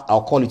hour,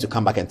 I'll call you to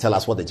come back and tell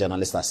us what the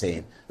journalists are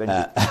saying.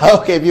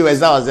 Okay, viewers,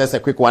 that was just a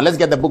quick one. Let's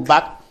get the book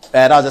back.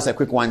 That was just a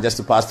quick one just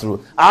to pass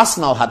through.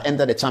 Arsenal had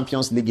entered the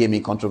Champions League game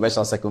in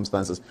controversial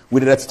circumstances. We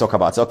needed to talk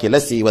about it. Okay,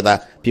 let's see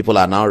whether people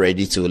are now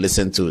ready to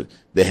listen to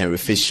the Henry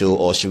Fish show,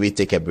 or should we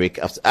take a break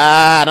after?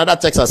 Another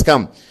text has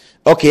come.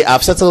 Okay,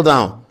 I've settled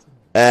down.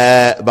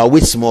 But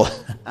which more?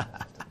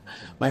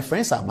 My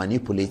friends are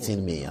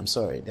manipulating me. I'm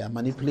sorry. They are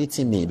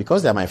manipulating me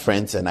because they are my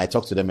friends and I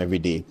talk to them every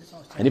day.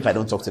 And if I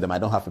don't talk to them, I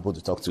don't have people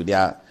to talk to. They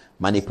are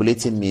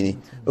manipulating me.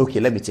 Okay,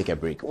 let me take a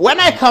break. When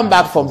I come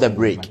back from the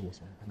break,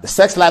 the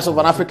sex lives of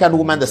an African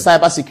woman, the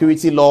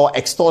cybersecurity law,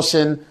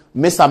 extortion,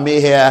 Mr.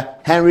 Mayher,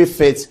 Henry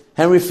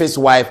Fitz's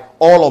wife,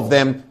 all of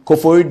them,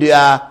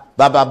 Koforidua,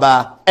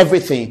 Bababa,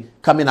 everything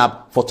coming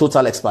up for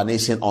total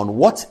explanation on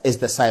what is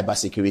the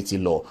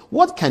cybersecurity law.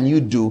 What can you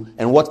do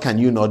and what can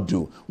you not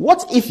do?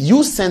 What if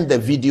you send the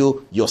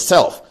video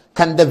yourself?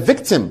 Can the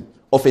victim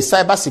of a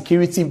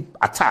cybersecurity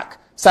attack,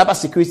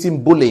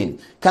 cybersecurity bullying,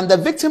 can the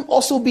victim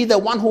also be the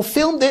one who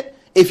filmed it?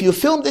 If you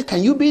filmed it,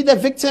 can you be the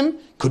victim?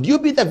 Could you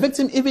be the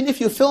victim even if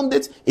you filmed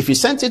it? If you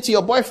sent it to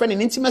your boyfriend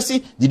in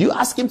intimacy, did you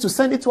ask him to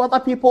send it to other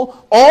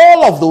people?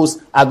 All of those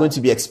are going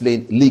to be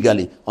explained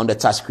legally on the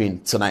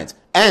touchscreen tonight.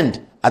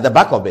 And at the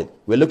back of it,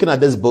 we're looking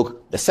at this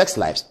book, The Sex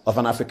Lives of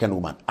an African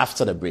Woman.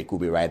 After the break, we'll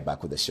be right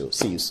back with the show.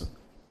 See you soon.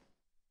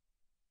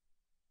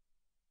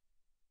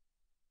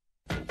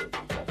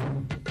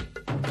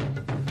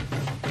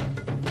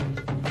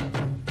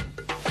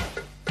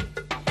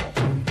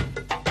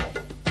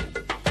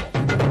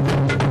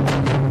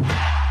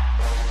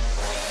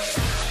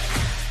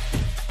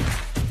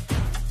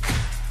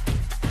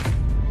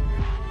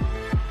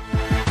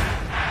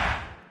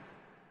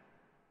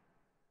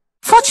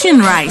 Fortune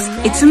Rice,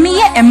 it's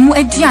me emu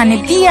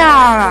ediane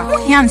biara.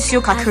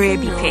 Yansio kakre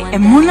bipe,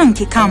 emu no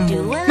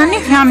nkikamu. Na ne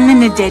hwam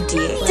ne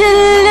dedie.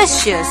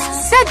 Delicious.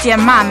 Said your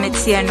mama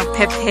tie no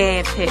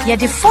pepepe. Ya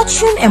the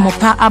Fortune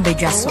emopa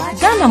abedwaso.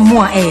 Dana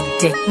mo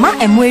ede. Ma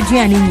emu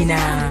ediane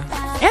nyina.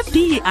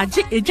 FDA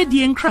aje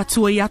ejedi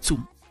enkrato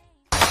yatum.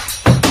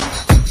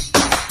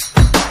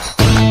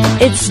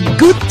 It's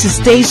good to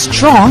stay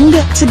strong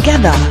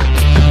together.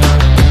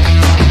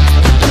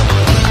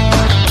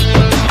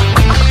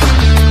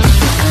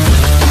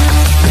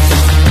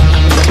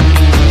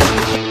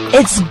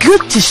 It's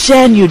good to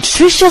share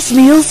nutritious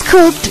meals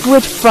cooked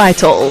with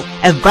Frytol,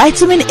 a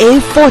vitamin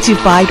A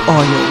fortified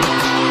oil.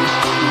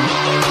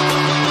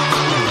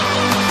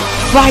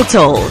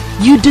 Frytol,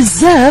 you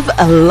deserve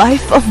a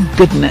life of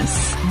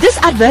goodness. This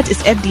advert is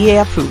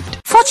FDA approved.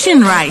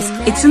 Fortune Rice,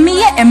 it's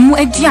me emu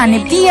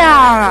ediane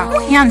biara.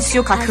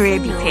 Yansio kakre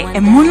bipe,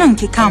 emu no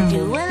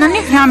nkikamu. Na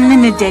ne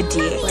hwam ne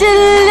dedie.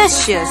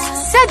 Delicious.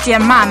 Said your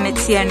mama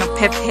tie no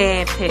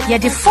pepepe. Ya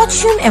the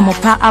Fortune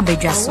emopa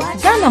abedwaso.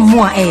 Dana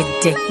mo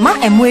ede. Ma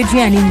emu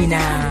ediane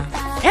nyina.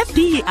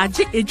 FDA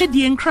aje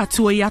ejedi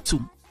enkrato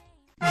yatum.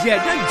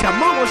 Yeda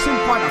jama washing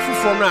powder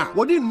fufo na.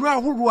 Wodi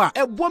nra horo a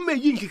ebo me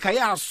yi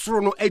nkikaya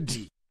asoro no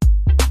adi.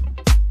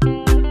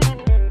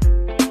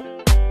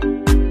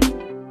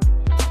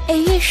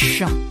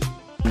 Eyesha.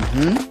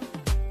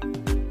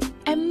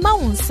 Emma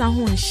wonsa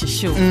ho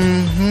nhihyew.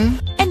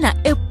 Ena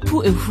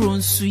epu ehuro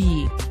nsu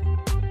yi.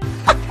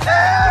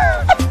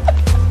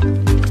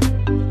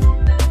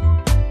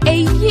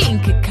 Eyi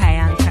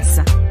nkikaya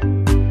nkasa.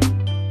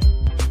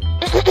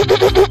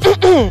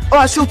 Oh,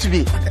 I should to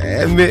be.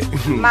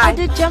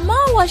 The Jamal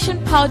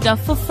washing powder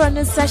for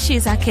furnace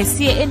sachets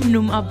akesi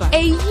enum aba.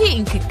 Eyi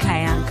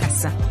nkikaya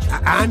nkasa.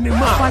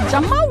 Anima. For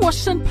Jamal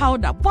washing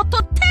powder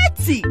bottle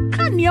 30.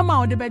 Can you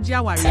ma ode beji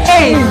aware?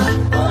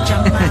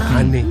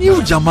 Jamal.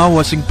 New Jamal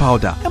washing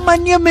powder.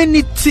 Emanya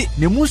meniti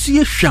ne musu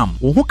ye hwam.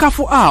 Wo ho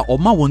kafo a o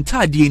ma won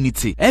taade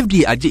niti.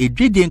 FDA aje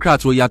edwede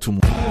nkrato yatum.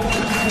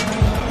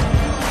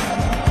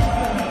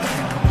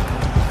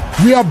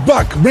 We are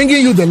back,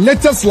 bringing you the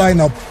latest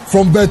lineup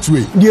from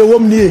Betway.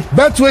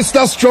 Betway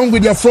starts strong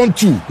with their front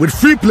two, with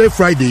Free Play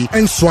Friday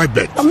and Swipe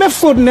Bet. In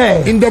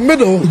the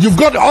middle, you've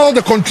got all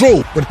the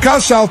control with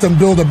Cash Out and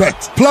Build a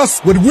Bet.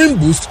 Plus, with Win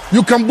Boost,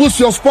 you can boost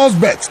your sports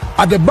bet.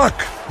 At the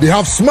back, they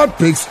have Smart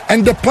Picks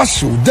and the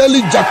Partial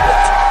Daily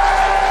Jackpot.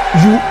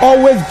 You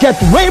always get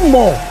way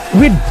more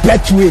with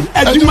Betway.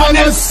 These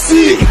adverts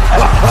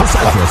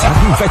have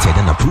been vetted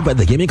and approved by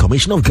the Gaming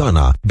Commission of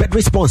Ghana. Bet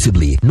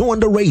responsibly. No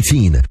under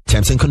 18.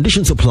 Terms and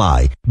conditions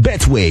apply.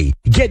 Betway.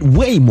 Get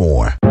way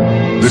more.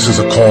 This is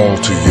a call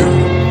to you.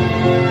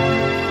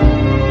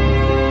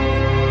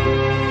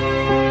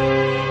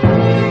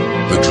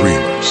 The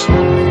dreamers.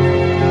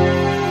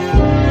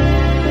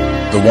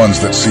 The ones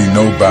that see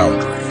no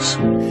boundaries.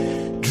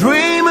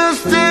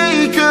 Dreamers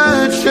take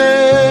a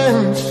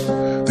chance.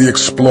 The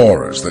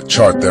explorers that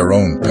chart their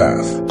own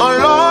path.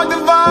 Unlock the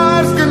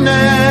vibes,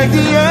 connect the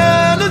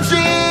energy.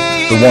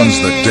 The ones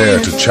that dare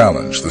to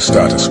challenge the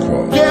status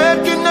quo. Get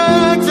connected.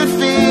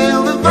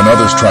 When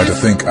others try to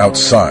think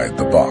outside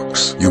the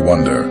box, you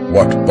wonder,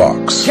 what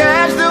box?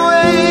 Catch the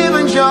wave,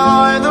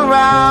 enjoy the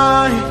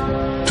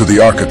ride. To the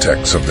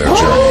architects of their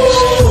journeys,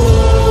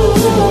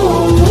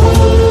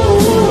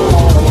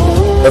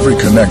 every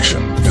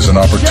connection is an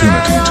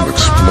opportunity to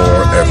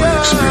explore every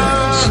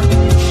experience.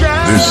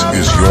 This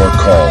is your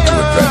call to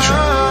adventure.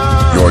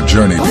 Your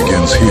journey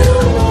begins here.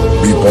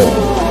 Be bold,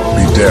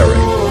 be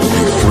daring,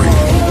 be free.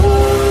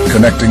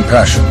 Connecting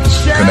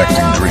passions,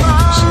 connecting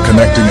dreams,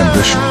 connecting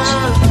ambitions.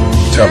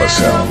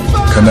 Telecel,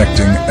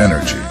 connecting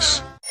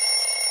energies.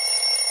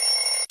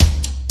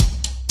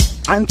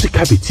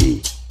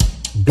 Anti-cavity,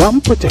 gum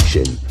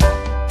protection,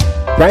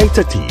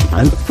 brighter teeth,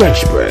 and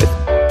fresh breath.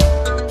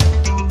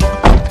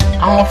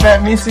 I'm a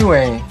fat missy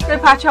way. The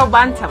patch of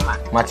bantama.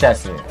 My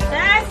chest.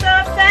 That's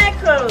a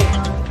cycle.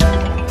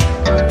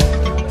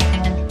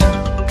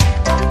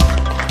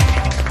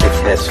 It's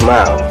her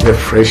smile, the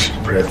fresh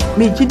breath.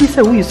 Me, Jiddy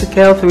said we use the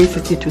Cal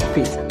 360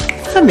 toothpaste.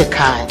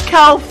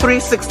 Cal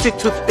 360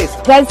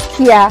 toothpaste.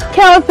 Gaskia,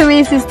 Cal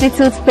 360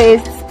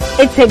 toothpaste.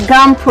 It's a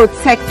gum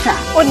protector.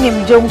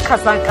 Onim jom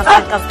kasa.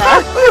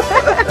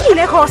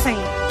 Ile kosen.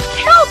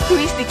 Cal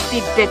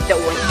 360 did the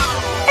one.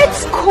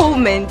 It's cool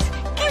mint.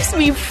 Gives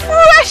me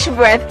fresh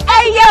breath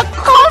and your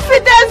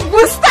confidence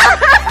booster.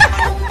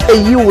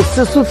 You will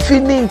see so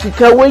feeling to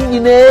when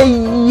you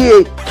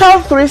know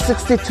Cal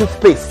 360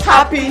 toothpaste.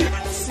 Happy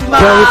smile.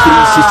 Cal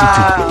 360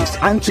 toothpaste,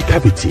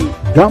 anti-cavity,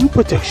 gum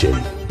protection,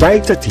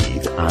 brighter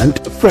teeth, and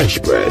fresh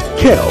breath.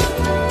 Kel,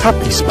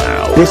 happy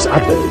smile. This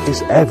advert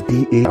is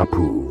FDA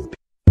approved.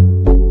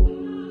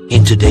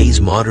 In today's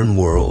modern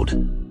world,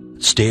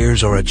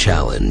 stairs are a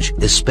challenge,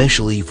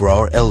 especially for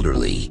our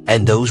elderly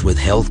and those with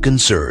health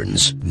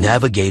concerns.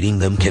 Navigating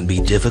them can be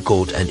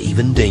difficult and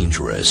even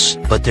dangerous,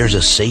 but there's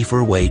a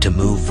safer way to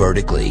move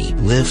vertically.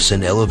 Lifts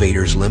and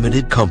Elevators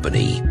Limited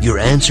Company, your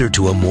answer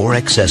to a more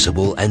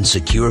accessible and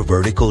secure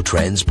vertical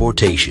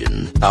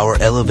transportation. Our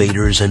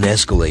elevators and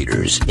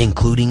escalators,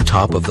 including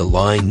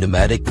top-of-the-line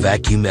pneumatic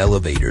vacuum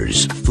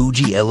elevators,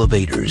 Fuji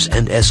elevators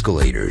and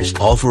escalators,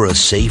 offer a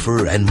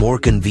safer and more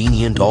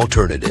convenient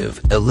alternative,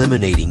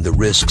 eliminating the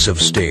risks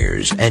of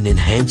stairs and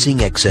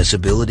enhancing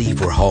accessibility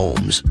for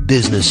homes,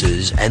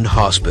 businesses, and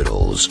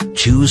hospitals.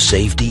 Choose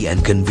safety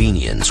and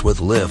convenience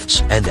with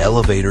Lifts and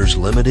Elevators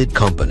Limited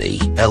Company.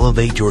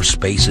 Elevate your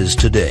spaces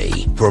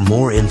today. For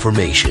more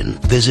information,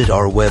 visit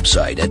our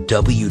website at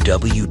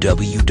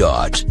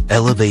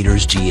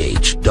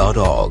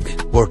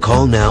www.elevatorsgh.org or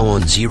call now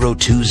on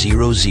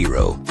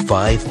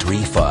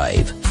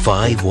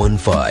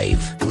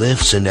 0200-535-515.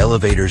 Lifts and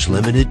Elevators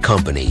Limited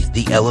Company,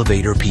 the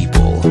elevator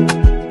people.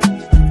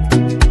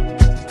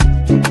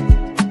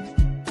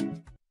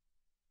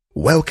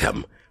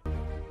 Welcome.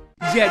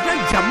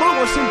 Jeda Jamal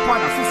washing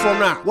powder for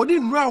na. Wodi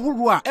nra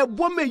horo a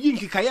ebo me yi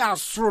nkikaya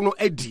asoro no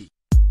adi.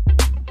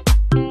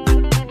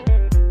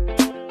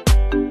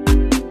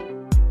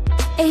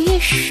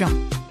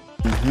 Eyesham.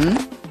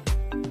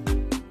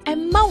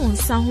 Emma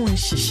wonsa ho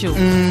nhihyew.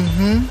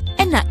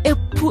 Ena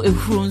epu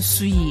ehuro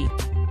nsu yi.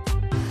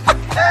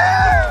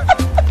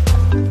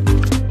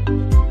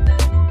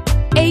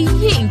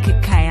 Eyi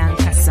nkikaya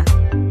nkasa.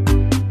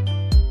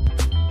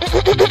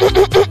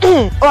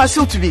 Oh,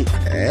 still to be.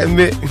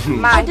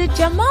 The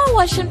Jamal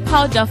washing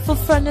powder for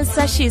furnace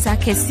sachets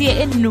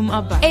akesie enum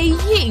aba.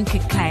 Eyi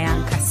nkikaya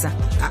nkasa.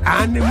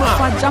 Anima.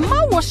 For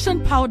Jamal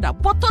washing powder,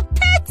 bottle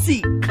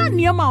 30. Can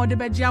you ma ode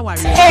beji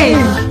awari?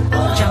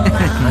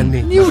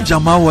 New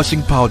Jamal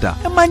washing powder.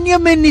 Emanya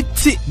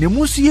meniti ne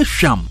musu ye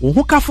hwam. Wo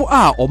ho kafo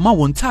a oma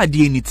won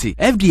taade niti.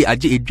 FDA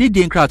age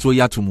edwedien krato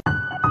yato mu.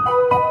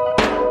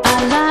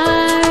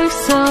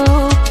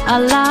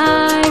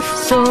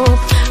 Alive soap.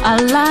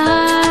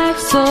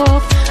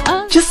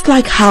 Just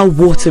like how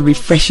water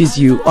refreshes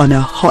you on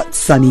a hot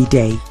sunny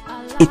day,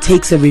 it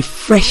takes a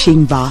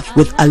refreshing bath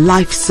with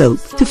Alive soap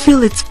to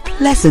feel its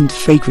pleasant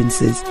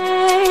fragrances.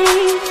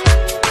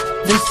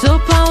 The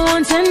soap I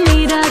want and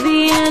need at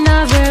the end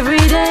of every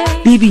day.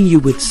 Leaving you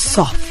with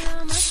soft,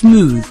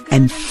 smooth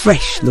and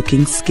fresh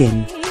looking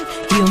skin.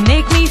 You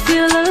make me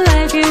feel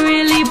alive, you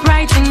really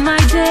brighten my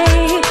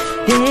day,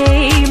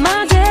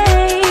 my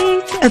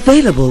day.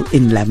 Available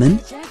in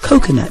lemon,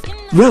 coconut,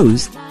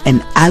 rose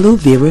and aloe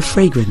vera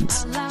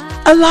fragrance.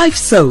 Alive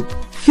soap.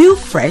 Feel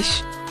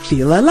fresh,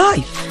 feel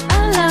alive.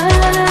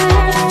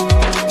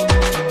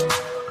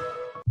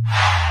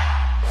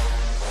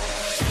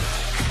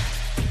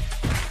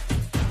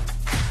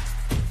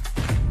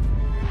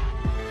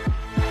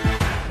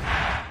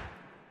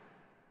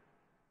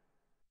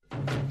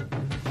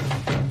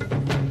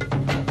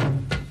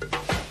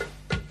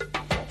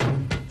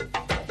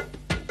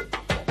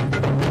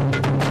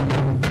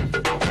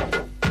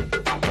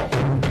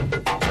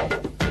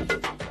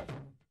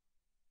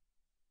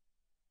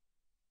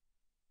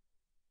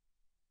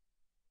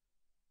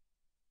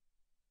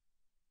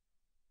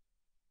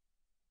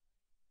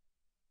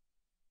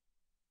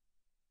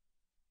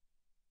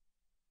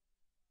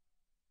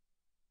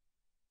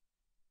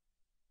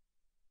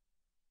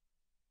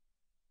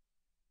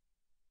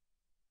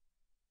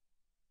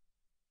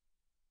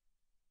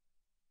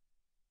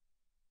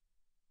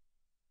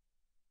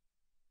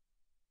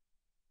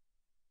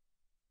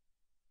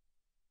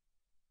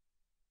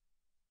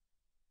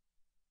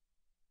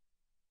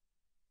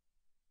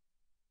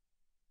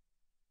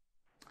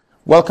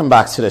 Welcome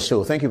back to the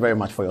show. Thank you very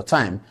much for your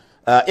time.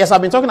 Yes,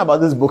 I've been talking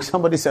about this book.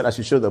 Somebody said I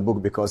should show the book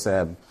because...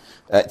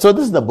 so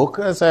this is the book.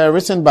 It's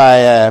written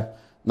by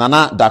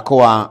Nana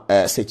Dakoa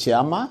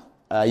Sechiama.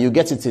 You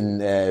get it in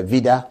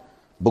Vida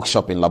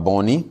Bookshop in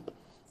Laboni.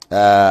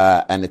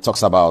 And it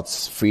talks about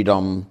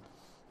freedom.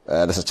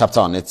 There's a chapter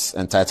on it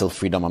entitled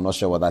Freedom. I'm not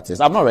sure what that is.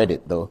 I've not read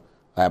it, though.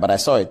 But I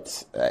saw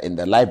it in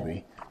the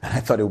library. And I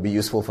thought it would be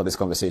useful for this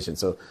conversation.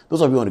 So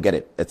those of you who want to get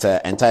it, it's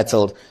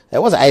entitled,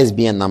 what's the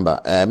ISBN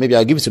number? Maybe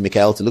I'll give it to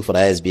Mikael to look for the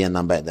ISBN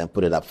number and then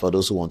put it up for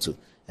those who want to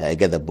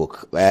get the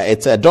book.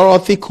 It's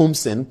Dorothy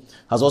Coomson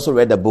has also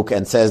read the book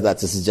and says that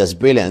this is just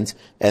brilliant.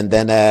 And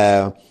then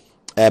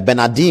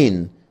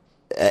Bernardine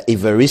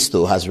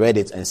Evaristo has read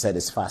it and said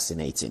it's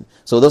fascinating.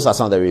 So those are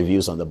some of the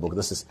reviews on the book.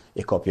 This is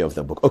a copy of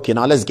the book. Okay,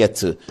 now let's get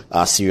to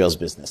our serious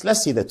business.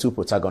 Let's see the two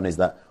protagonists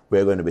that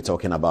we're going to be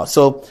talking about.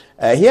 So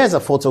here's a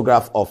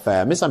photograph of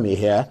Mr.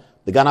 Meher,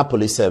 the Ghana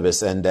Police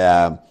Service, and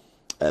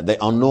the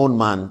unknown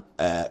man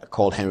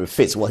called Henry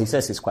Fitz. Well, he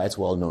says he's quite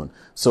well known.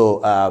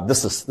 So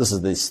this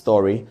is the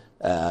story.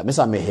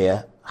 Mr.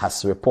 Meher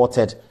has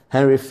reported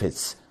Henry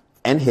Fitz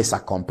and his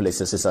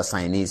accomplices, his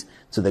assignees,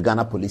 to the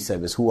Ghana Police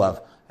Service, who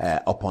have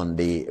upon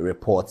the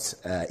report,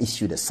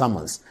 issued a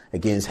summons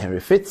against Henry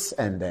Fitz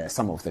and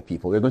some of the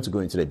people. We're going to go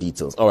into the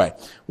details. All right.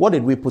 What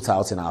did we put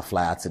out in our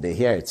flyer today?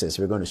 Here it is.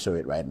 We're going to show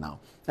it right now.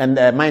 And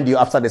mind you,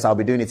 after this, I'll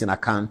be doing it in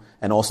Akan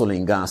and also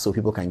Lingala so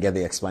people can get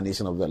the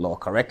explanation of the law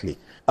correctly.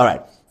 All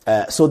right.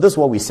 So this is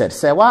what we said.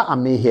 Sewa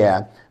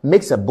Ameher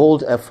makes a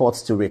bold effort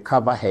to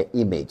recover her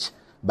image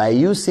by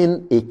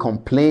issuing a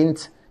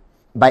complaint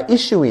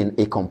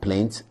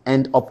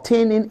and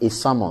obtaining a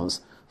summons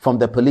from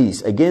the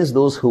police against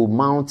those who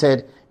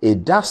mounted a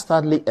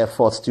dastardly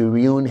effort to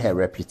ruin her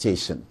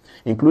reputation,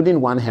 including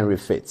one Henry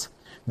Fitz.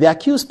 The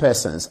accused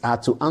persons are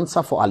to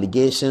answer for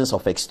allegations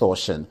of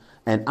extortion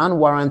and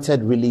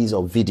unwarranted release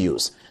of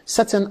videos,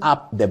 setting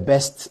up the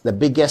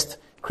biggest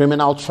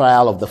criminal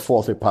trial of the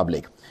Fourth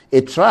Republic,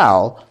 a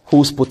trial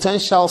whose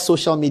potential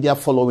social media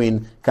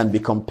following can be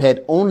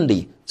compared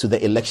only to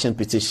the election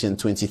petition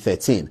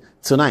 2013.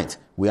 Tonight,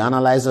 we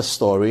analyze the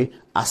story,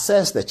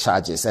 assess the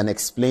charges, and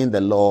explain the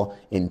law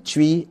in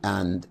Twi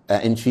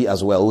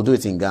as well. We'll do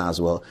it in Ghana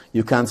as well.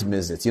 You can't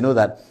miss it. You know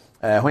that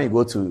when you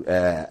go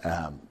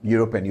to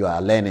Europe and you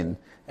are learning,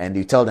 and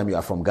you tell them you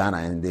are from Ghana,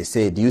 and they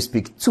say, "Do you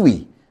speak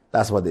Twi?"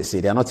 That's what they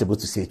say. They are not able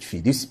to say Twi.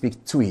 Do you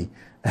speak Twi?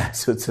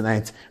 So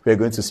tonight we're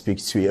going to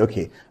speak Twi.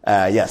 Okay.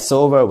 Yes.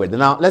 So over with.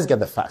 Now let's get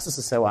the facts. This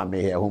is Sewa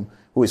Ameher,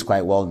 who is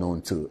quite well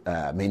known to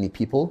many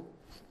people.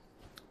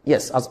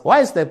 Yes.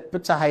 Why is the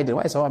picture hiding?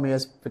 Why is Sewa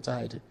Ameher's picture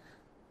hiding?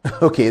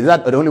 Okay, is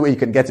that the only way you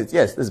can get it?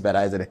 Yes, this is better,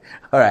 isn't it?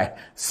 All right.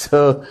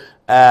 So,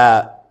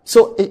 I've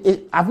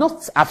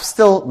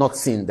still not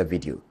seen the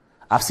video.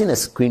 I've seen a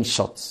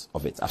screenshot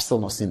of it. I've still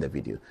not seen the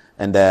video.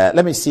 And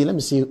let me see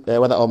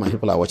whether all my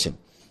people are watching.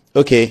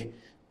 Okay.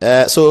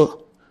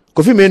 So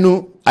Kofi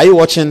Menu, are you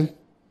watching?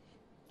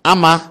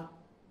 Ama,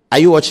 are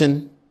you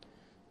watching?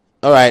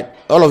 All right.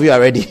 All of you are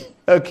ready.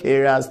 Okay,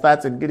 we are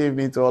starting. Good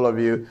evening to all of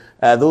you.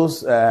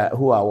 Those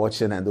who are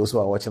watching and those who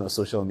are watching on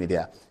social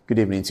media, good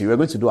evening to you. We're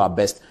going to do our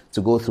best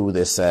to go through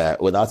this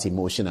without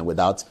emotion and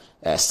without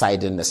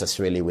siding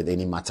necessarily with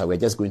any matter. We're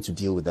just going to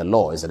deal with the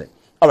law, isn't it?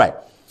 All right.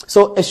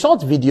 So a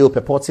short video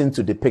purporting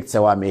to depict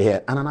Sewa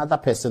Ameher and another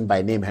person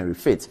by name Henry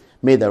Fitz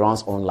made the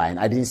rounds online.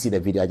 I didn't see the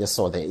video. I just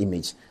saw the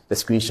image, the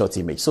screenshot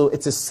image. So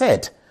it is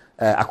said,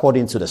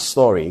 according to the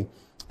story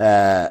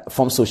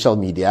from social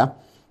media,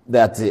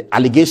 that the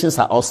allegations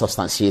are all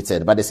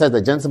substantiated, but they said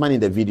the gentleman in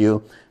the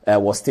video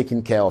was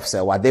taking care of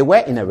Sewa. They were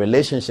in a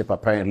relationship,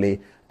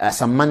 apparently.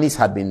 Some monies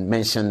had been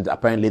mentioned,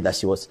 apparently, that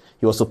he was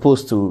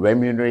supposed to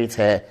remunerate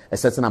her a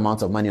certain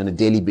amount of money on a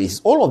daily basis.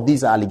 All of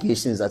these are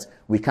allegations that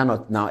we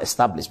cannot now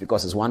establish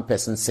because it's one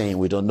person saying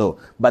we don't know.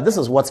 But this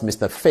is what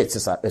Mr. Fitz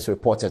is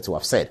reported to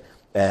have said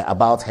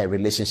about her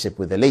relationship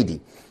with the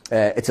lady.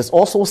 It is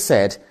also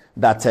said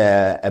that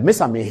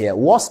Ms. Ameher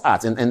was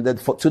at,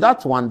 to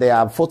that one, there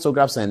are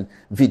photographs and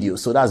videos,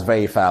 so that's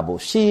verifiable.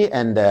 She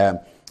and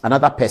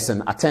another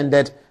person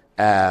attended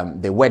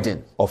the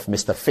wedding of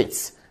Mr.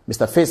 Fitz.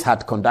 Mr. Fitz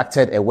had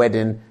conducted a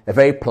wedding, a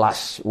very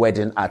plush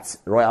wedding at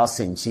Royal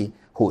Senchi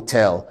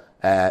Hotel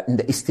in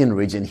the Eastern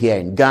region here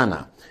in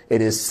Ghana.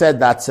 It is said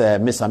that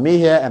Ms.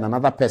 Ameher and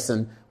another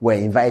person were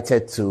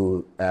invited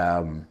to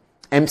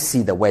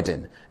MC the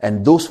wedding.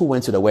 And those who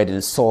went to the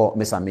wedding saw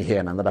Ms.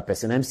 Ameher and another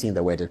person emceeing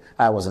the wedding.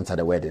 I wasn't at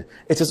the wedding.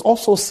 It is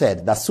also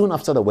said that soon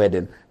after the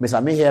wedding, Ms.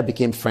 Ameher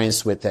became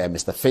friends with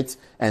Mr. Fitz,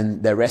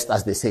 and the rest,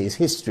 as they say, is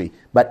history.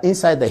 But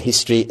inside the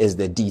history is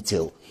the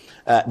detail.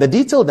 The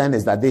detail then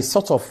is that they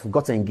sort of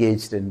got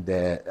engaged in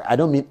I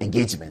don't mean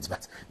engagement,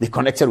 but they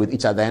connected with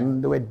each other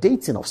and they were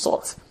dating of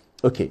sorts.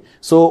 Okay.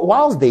 So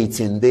whilst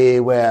dating, they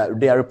are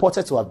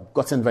reported to have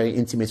gotten very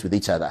intimate with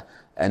each other.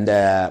 And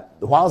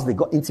whilst they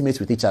got intimate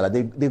with each other,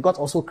 they got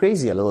also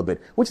crazy a little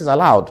bit, which is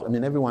allowed. I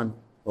mean, everyone,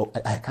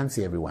 I can't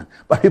say everyone,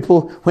 but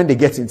people, when they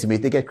get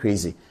intimate, they get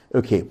crazy.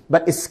 Okay.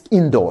 But it's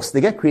indoors.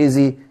 They get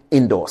crazy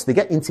indoors. They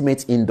get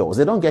intimate indoors.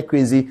 They don't get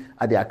crazy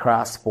at the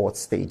Accra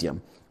Sports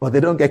Stadium. but they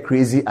don't get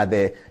crazy at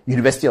the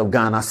University of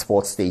Ghana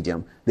Sports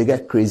Stadium. They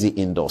get crazy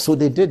indoors. So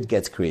they did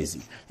get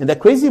crazy. In the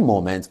crazy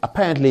moment,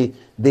 apparently,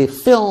 they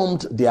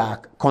filmed their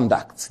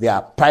conduct.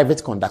 Their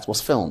private conduct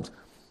was filmed.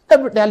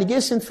 The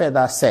allegation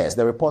further says,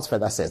 the report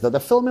further says, that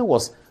the filming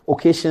was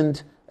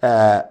occasioned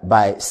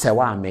by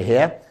Sewa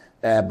Meher,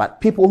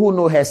 but people who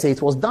know her say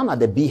it was done at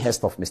the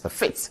behest of Mr.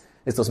 Fitz.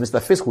 It was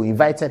Mr. Fitz who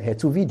invited her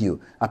to video.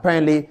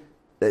 Apparently,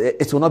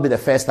 it will not be the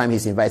first time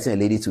he's inviting a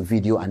lady to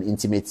video an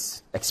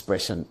intimate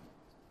expression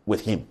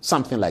with him.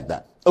 Something like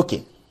that.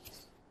 Okay.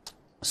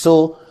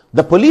 So,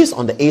 the police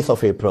on the 8th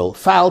of April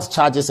filed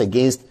charges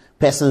against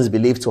persons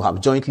believed to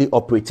have jointly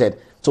operated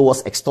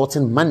towards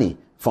extorting money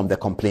from the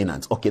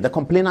complainant. Okay, the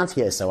complainant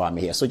here is Sewa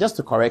Meher. So just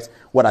to correct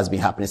what has been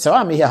happening,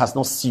 Sewa Meher has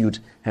not sued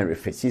Henry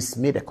Fitz. He's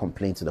made a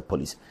complaint to the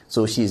police.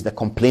 So she is the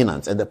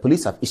complainant, and the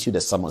police have issued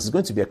a summons. It's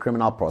going to be a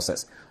criminal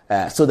process.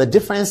 So the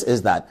difference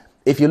is that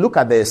if you look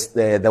at this,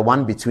 the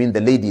one between the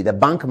lady, the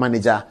bank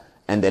manager,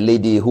 and the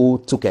lady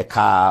who took a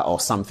car or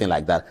something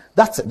like that,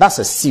 that's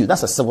a suit.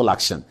 That's a civil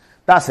action.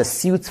 That's a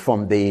suit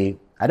from the,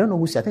 I don't know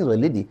who sued. I think it was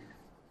a lady.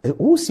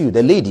 Who sued?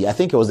 The lady. I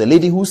think it was the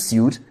lady who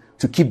sued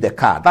to keep the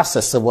car. That's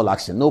a civil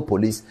action. No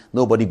police,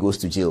 nobody goes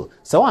to jail.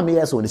 So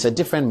it's a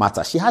different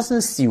matter. She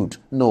hasn't sued.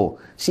 No.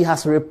 She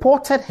has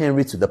reported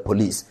Henry to the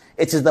police.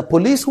 It is the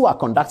police who are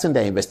conducting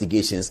their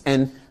investigations,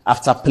 and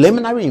after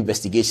preliminary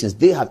investigations,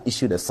 they have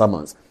issued a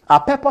summons. Our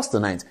purpose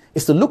tonight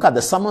is to look at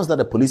the summons that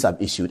the police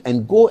have issued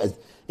and go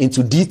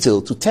into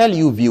detail to tell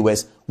you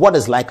viewers what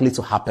is likely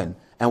to happen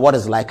and what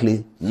is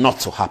likely not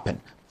to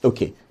happen.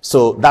 Okay,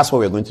 so that's what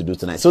we're going to do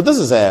tonight. So this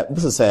is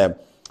the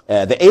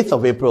 8th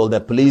of April. The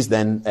police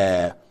then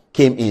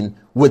came in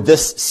with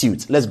this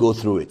suit. Let's go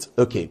through it.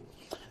 Okay.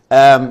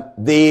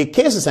 The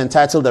case is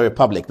entitled The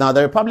Republic. Now,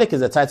 The Republic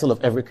is the title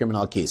of every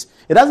criminal case.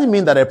 It doesn't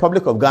mean that the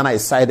Republic of Ghana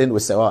is siding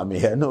with Sewa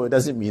Meher. No, it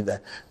doesn't mean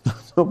that.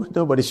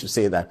 Nobody should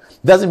say that.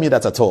 It doesn't mean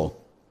that at all.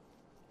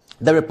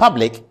 The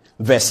Republic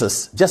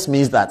versus just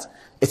means that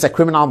it's a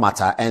criminal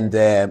matter, and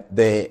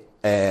the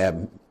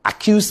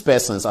accused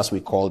persons, as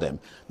we call them,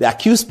 the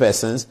accused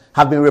persons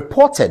have been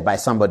reported by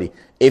somebody.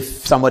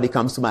 If somebody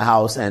comes to my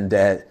house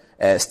and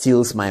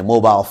steals my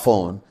mobile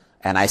phone,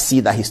 and I see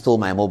that he stole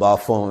my mobile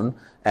phone,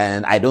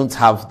 and I don't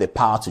have the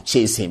power to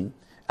chase him,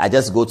 I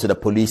just go to the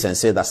police and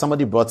say that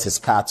somebody brought his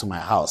car to my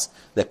house.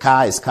 The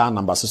car is car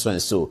number so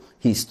and so.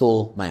 He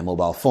stole my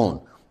mobile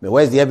phone. But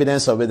where's the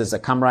evidence of it? There's a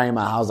camera in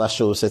my house that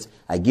shows it.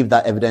 I give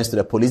that evidence to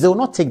the police. They will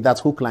not take that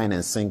hook, line,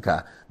 and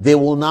sinker. They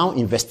will now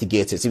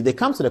investigate it. If they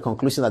come to the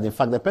conclusion that, in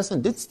fact, the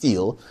person did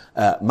steal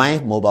my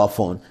mobile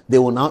phone, they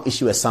will now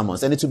issue a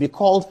summons. And it will be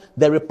called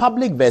the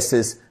Republic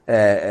versus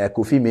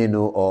Kofi Menu,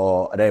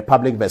 or the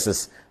Republic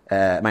versus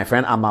my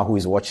friend Amma, who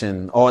is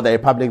watching, or the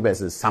Republic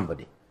versus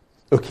somebody.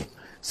 Okay.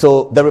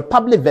 So the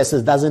Republic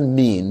versus doesn't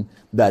mean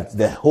that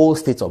the whole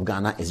state of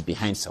Ghana is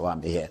behind Sewa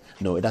Meher.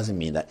 No, it doesn't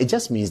mean that. It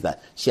just means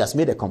that she has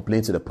made a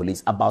complaint to the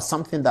police about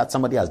something that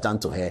somebody has done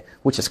to her,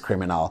 which is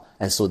criminal,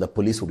 and so the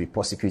police will be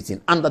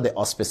prosecuting under the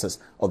auspices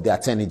of the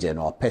Attorney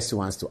General,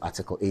 pursuant to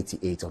Article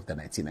 88 of the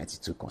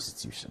 1992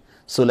 Constitution.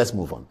 So let's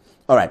move on.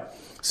 All right.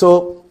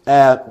 So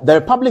the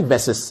Republic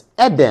versus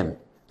Edem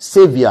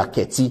Xavier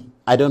Keti.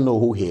 I don't know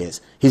who he is.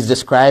 He's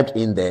described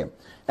in there.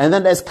 And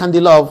then there's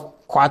Kandilov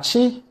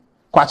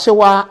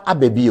Kwachewa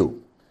Abebio.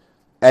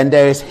 And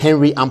there is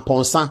Henry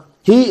Amponsa.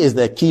 He is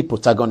the key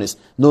protagonist,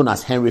 known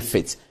as Henry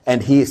Fitz,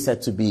 and he is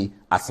said to be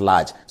at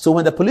large. So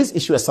when the police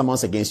issue a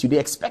summons against you, they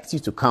expect you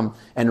to come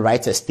and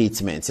write a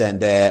statement.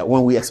 And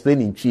when we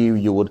explain in Chief,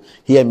 you would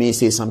hear me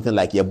say something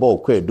like, yeah, blah,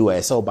 blah,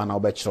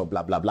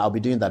 blah. I'll be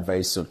doing that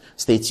very soon.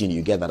 Stay tuned,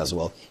 you get that as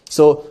well.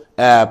 So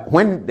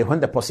when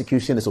the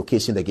prosecution is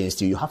occasioned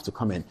against you, you have to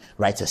come and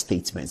write a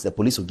statement. The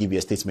police will give you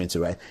a statement to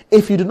write.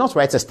 If you do not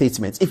write a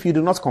statement, if you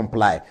do not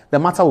comply, the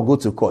matter will go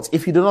to court.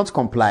 If you do not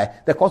comply,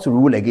 the court will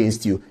rule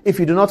against you. If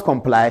you do not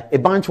comply, a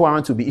bench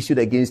warrant will be issued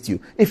against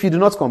you. If you do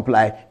not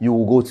comply, you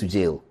will go to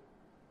jail.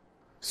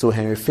 So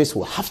Henry Fitz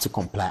will have to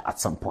comply at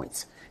some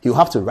point. He'll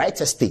have to write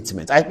a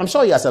statement. I'm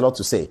sure he has a lot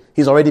to say.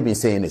 He's already been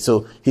saying it.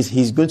 So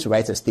he's going to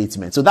write a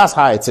statement. So that's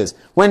how it is.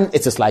 When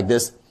it is like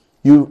this,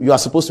 you are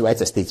supposed to write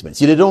a statement.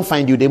 If they don't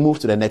find you, they move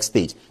to the next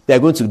stage.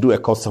 They're going to do a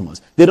court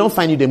summons. They don't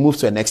find you, they move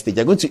to the next stage.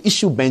 They're going to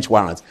issue bench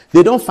warrants.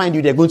 They don't find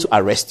you, they're going to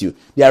arrest you.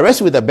 They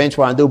arrest you with a bench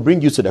warrant, they'll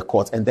bring you to the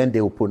court, and then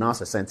they will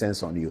pronounce a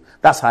sentence on you.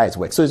 That's how it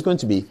works. So it's going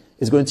to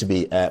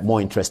be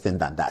more interesting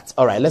than that.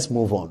 All right, let's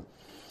move on.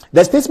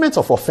 The statement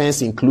of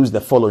offense includes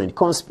the following: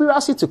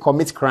 conspiracy to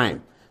commit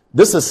crime.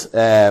 This is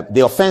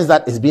the offense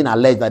that is being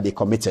alleged that they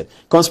committed.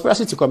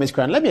 Conspiracy to commit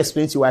crime. Let me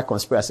explain to you why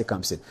conspiracy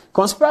comes in.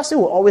 Conspiracy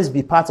will always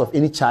be part of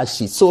any charge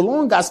sheet, so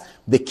long as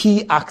the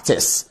key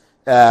actors,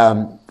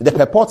 the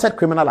purported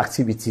criminal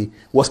activity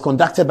was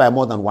conducted by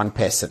more than one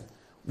person.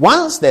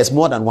 Once there's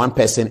more than one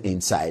person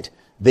inside,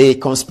 the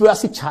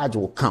conspiracy charge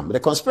will come. The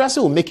conspiracy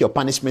will make your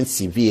punishment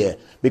severe,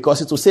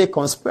 because it will say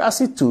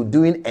conspiracy to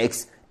doing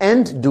X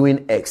and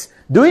doing X.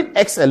 Doing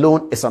X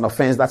alone is an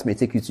offense that may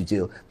take you to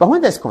jail. But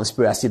when there's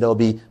conspiracy, there will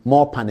be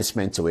more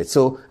punishment to it.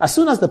 So as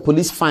soon as the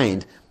police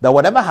find that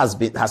whatever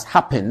has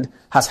happened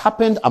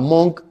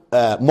among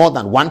more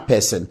than one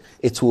person,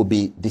 it will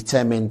be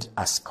determined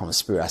as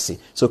conspiracy.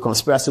 So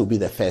conspiracy will be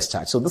the first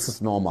charge. So this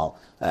is normal.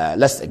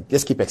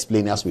 Let's keep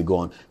explaining as we go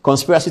on.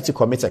 Conspiracy to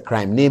commit a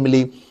crime,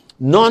 namely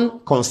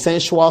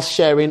non-consensual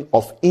sharing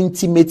of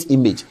intimate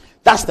image.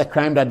 That's the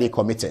crime that they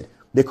committed.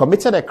 They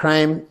committed a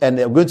crime, and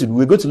we're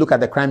going to look at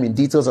the crime in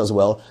details as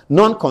well.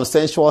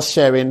 Non-consensual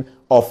sharing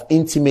of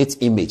intimate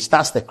image.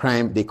 That's the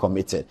crime they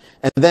committed.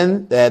 And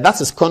then that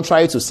is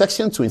contrary to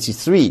Section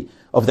 23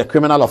 of the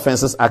Criminal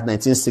Offences Act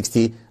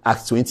 1960,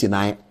 Act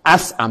 29,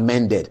 as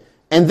amended.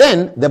 And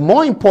then the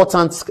more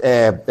important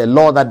the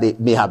law that they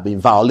may have been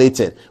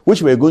violated,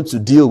 which we're going to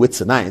deal with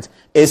tonight,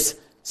 is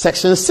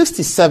Section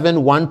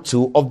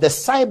 67(1)(2) of the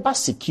Cyber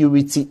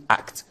Security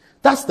Act.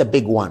 That's the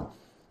big one.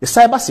 The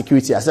Cyber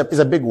Security Act is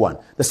a big one.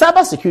 The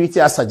Cyber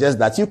Security Act suggests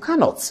that you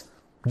cannot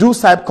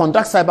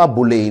conduct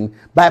cyberbullying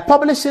by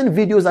publishing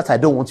videos that I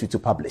don't want you to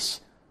publish.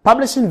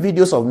 Publishing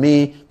videos of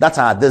me that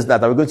are this,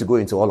 that. We're going to go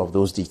into all of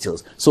those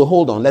details. So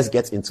hold on, let's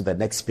get into the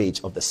next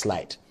page of the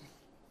slide.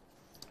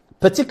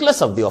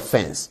 Particulars of the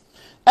offense.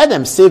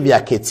 Adam Xavier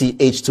Keti,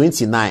 age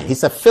 29.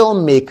 He's a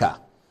filmmaker.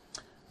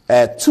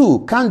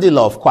 2,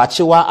 Candilov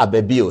Kwachiwa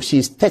Abebio.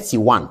 She's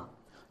 31.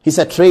 He's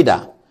a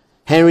trader.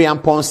 Henry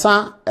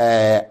Amponsa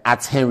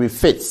at Henry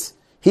Fitz.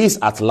 He's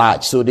at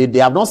large. So they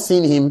have not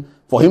seen him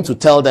for him to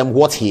tell them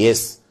what he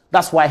is.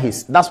 That's why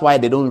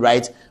they don't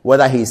write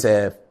whether he's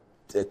a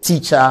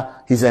teacher,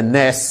 he's a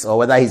nurse, or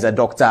whether he's a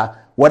doctor.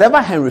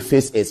 Whatever Henry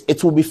Fitz is,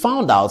 it will be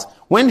found out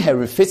when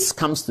Henry Fitz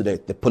comes to the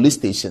police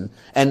station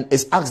and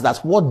is asked that,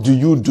 what do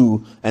you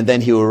do? And then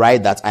he will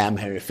write that, I am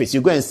Henry Fitz.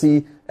 You go and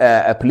see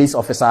a police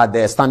officer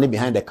there standing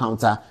behind the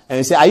counter and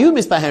you say, are you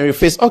Mr. Henry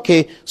Fitz?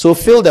 Okay, so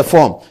fill the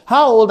form.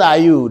 How old are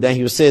you? Then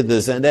he'll say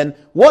this. And then,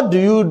 what do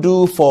you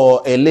do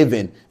for a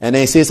living? And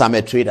then he says, I'm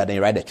a trader. Then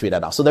you write the trader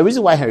down. So the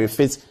reason why Henry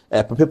Fitz,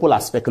 people are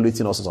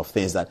speculating all sorts of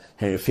things that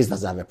Henry Fitz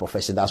doesn't have a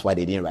profession. That's why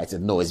they didn't write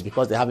it. No, it's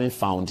because they haven't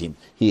found him.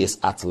 He is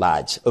at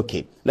large.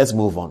 Okay, let's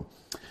move on.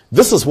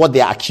 This is what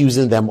they are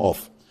accusing them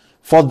of.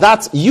 For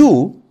that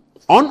you,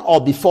 on or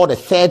before the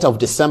 3rd of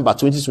December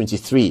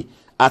 2023,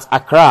 at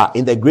Accra,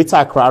 in the Greater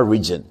Accra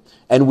region,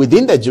 and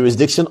within the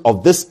jurisdiction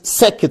of this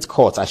circuit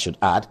court, I should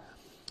add,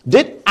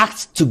 did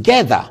act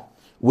together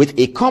with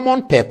a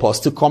common purpose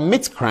to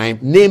commit crime,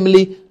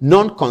 namely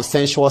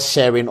non-consensual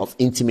sharing of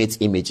intimate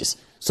images.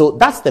 So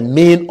that's the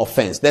main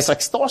offense. There's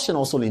extortion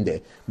also in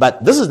there,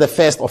 but this is the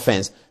first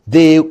offense.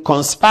 They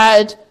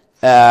conspired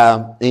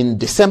in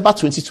December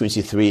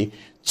 2023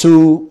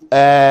 to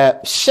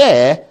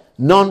share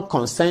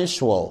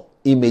non-consensual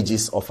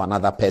images of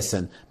another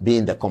person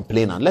being the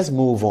complainant. Let's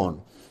move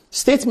on.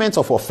 Statement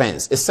of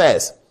offense. It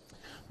says,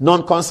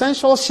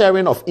 non-consensual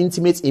sharing of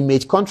intimate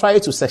image contrary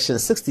to Section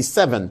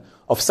 67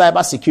 of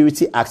Cyber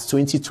Security Act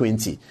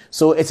 2020.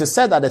 So it is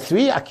said that the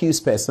 3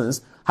 accused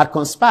persons had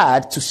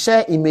conspired to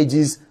share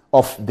images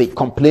of the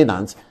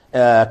complainant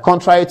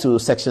contrary to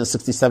Section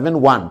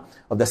 67(1)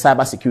 of the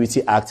Cyber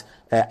Security Act,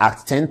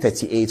 Act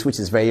 1038, which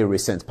is very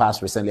recent,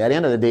 passed recently. At the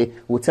end of the day,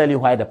 we'll tell you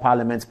why the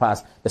Parliament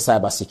passed the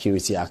Cyber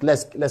Security Act.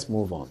 Let's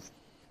move on.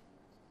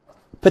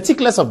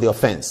 Particulars of the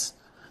offense.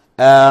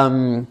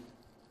 That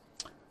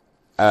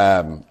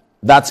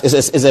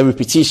is a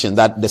repetition,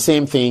 that the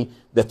same thing,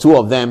 the 2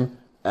 of them.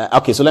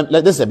 Okay, so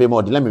this is a bit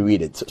more. Let me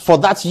read it. For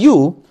that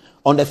you,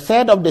 on the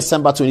 3rd of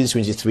December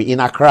 2023 in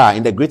Accra,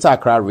 in the Greater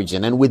Accra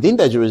region, and within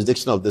the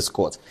jurisdiction of this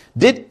court,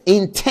 did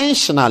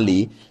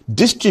intentionally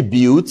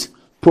distribute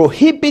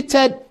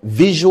prohibited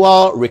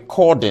visual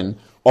recording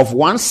of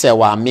one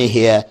Sewa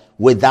Mehir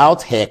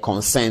without her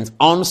consent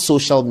on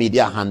social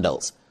media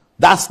handles.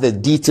 That's the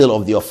detail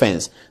of the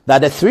offense. That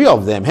the 3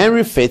 of them,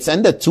 Henry Fitz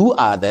and the 2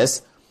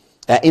 others,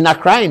 in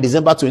Accra in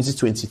December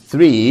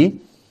 2023,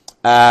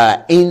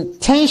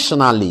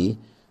 intentionally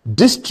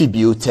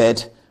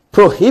distributed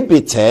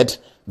prohibited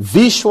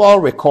visual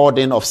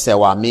recording of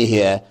Sewa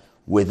Mehir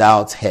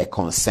without her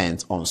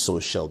consent on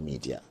social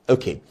media.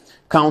 Okay.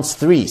 Counts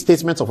 3,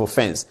 statement of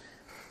offense.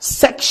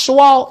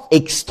 Sexual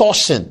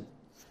extortion,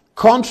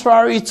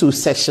 contrary to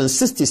Section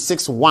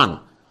 66(1)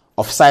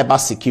 of Cyber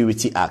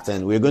Security Act.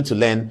 And we're going to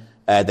learn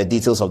the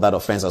details of that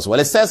offense as well.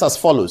 It says as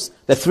follows,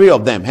 the 3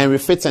 of them, Henry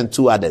Fitz and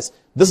 2 others.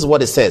 This is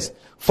what it says.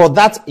 For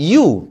that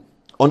you,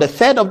 on the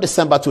 3rd of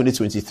December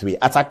 2023,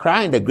 at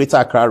Accra in the Greater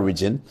Accra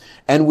region,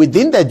 and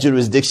within the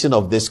jurisdiction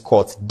of this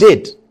court,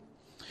 did,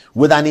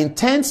 with an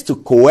intent to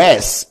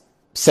coerce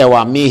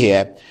Sewa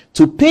Mehir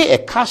to pay a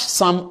cash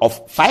sum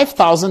of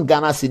 5,000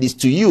 Ghana cedis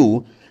to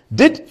you,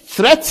 did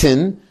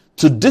threaten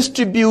to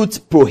distribute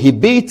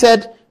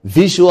prohibited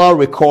visual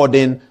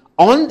recording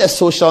on the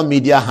social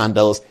media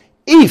handles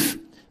if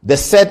the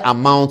said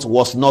amount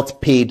was not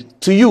paid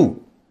to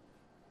you.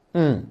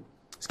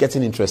 It's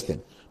getting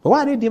interesting. But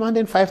why are they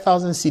demanding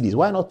 5,000 cedis?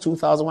 Why not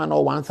 2,000? Why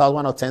not 1,000?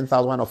 Why not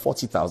 10,000? Why not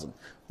 40,000?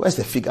 Where's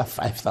the figure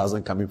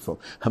 5,000 coming from?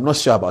 I'm not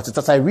sure about it.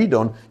 As I read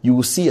on, you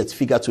will see a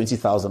figure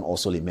 20,000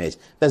 also emerge.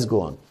 Let's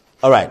go on.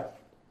 All right.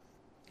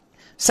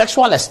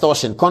 Sexual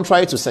extortion,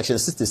 contrary to Section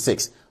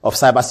 66 of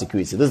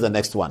cybersecurity. This is the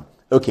next one.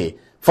 Okay.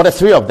 For the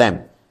three of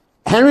them,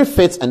 Henry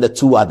Fitz and the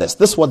two others,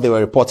 this is what they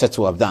were reported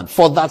to have done.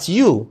 For that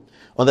you,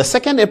 on the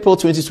 2nd April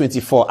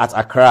 2024 at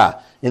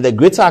Accra, in the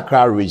Greater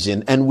Accra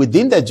region and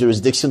within the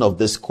jurisdiction of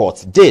this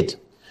court, did,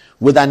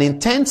 with an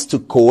intent to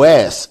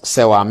coerce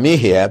Sewa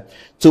Mehia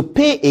to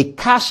pay a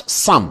cash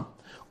sum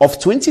of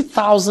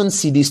 20,000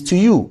 cedis to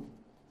you.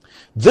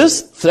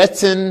 This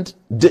threatened,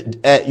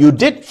 you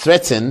did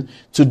threaten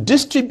to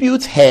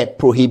distribute her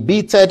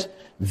prohibited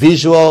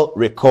visual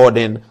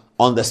recording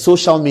on the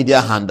social media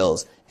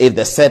handles if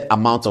the said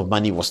amount of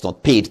money was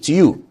not paid to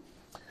you.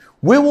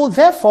 We will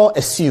therefore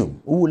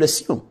assume,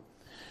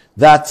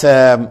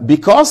 that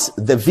because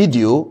the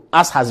video,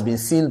 as has been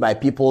seen by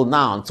people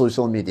now on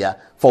social media,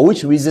 for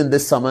which reason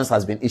this summons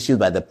has been issued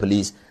by the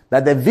police,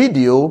 that the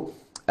video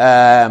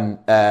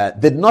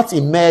did not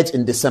emerge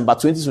in December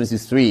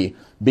 2023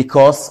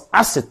 because,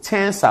 as it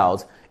turns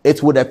out,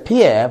 it would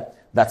appear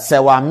that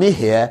Sewa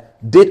Mehia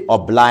did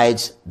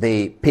oblige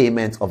the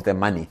payment of the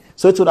money.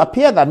 So it would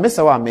appear that Ms.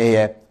 Sewa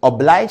Mehia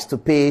obliged to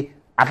pay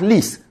at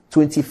least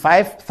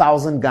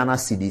 25,000 Ghana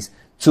cedis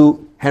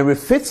to Henry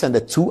Fitz and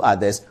the two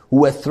others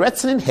who were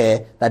threatening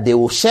her that they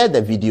will share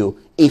the video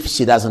if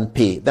she doesn't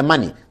pay the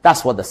money.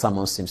 That's what the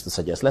summons seems to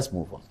suggest. Let's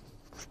move on.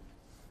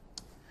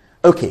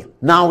 Okay,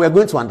 now we're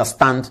going to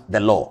understand the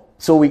law.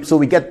 So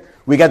we get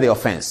the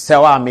offense.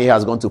 Sewa Mehia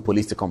has gone to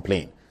police to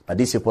complain that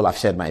these people have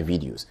shared my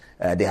videos.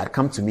 They had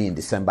come to me in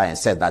December and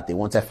said that they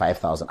wanted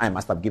 5,000. I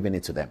must have given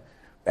it to them.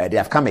 They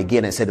have come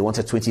again and said they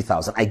wanted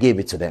 20,000. I gave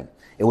it to them.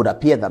 It would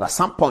appear that at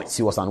some point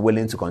she was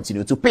unwilling to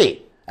continue to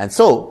pay. And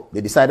so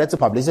they decided to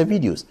publish the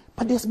videos.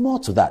 But there's more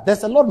to that.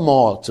 There's a lot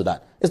more to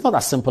that. It's not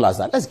as simple as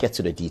that. Let's get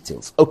to the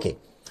details. Okay.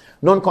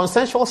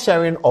 Non-consensual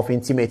sharing of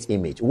intimate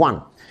image.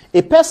 1.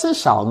 A person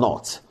shall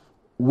not,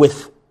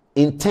 with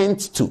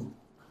intent to,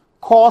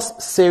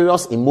 cause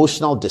serious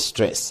emotional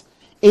distress,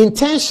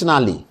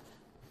 intentionally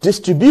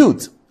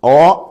distribute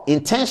or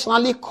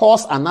intentionally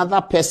cause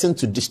another person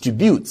to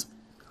distribute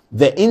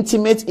the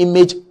intimate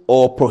image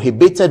or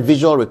prohibited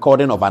visual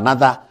recording of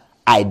another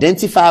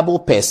identifiable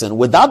person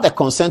without the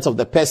consent of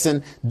the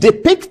person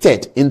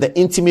depicted in the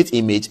intimate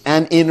image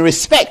and in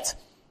respect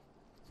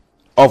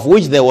of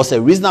which there was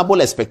a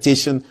reasonable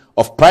expectation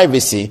of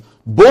privacy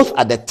both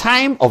at the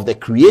time of the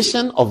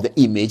creation of the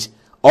image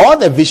or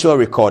the visual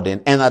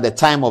recording and at the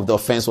time of the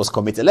offense was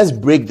committed. Let's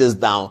break this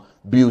down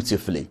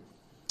beautifully.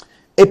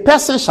 A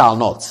person shall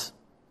not.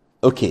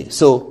 Okay,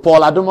 so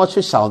Paul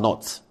Adomochi shall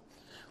not,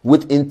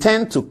 with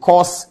intent to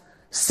cause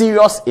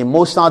serious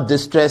emotional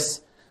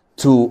distress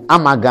to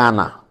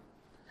Amagana,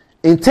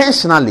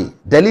 intentionally,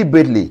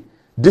 deliberately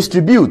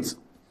distribute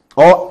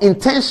or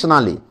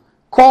intentionally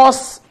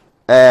cause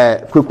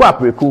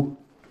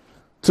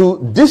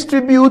to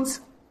distribute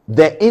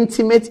the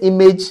intimate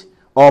image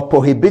or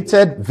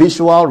prohibited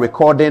visual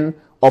recording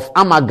of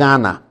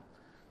Amagana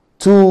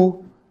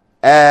to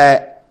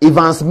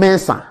Evans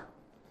Mensah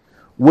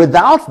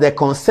without the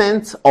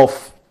consent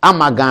of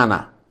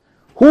Amagana,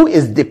 who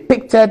is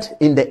depicted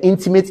in the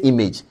intimate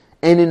image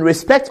and in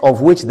respect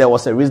of which there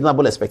was a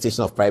reasonable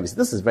expectation of privacy.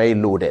 This is very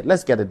loaded.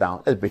 Let's get it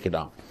down. Let's break it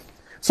down.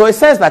 So it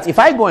says that if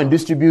I go and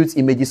distribute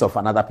images of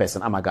another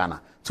person, Amagana,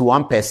 to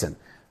one person,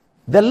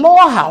 the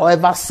law,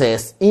 however,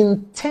 says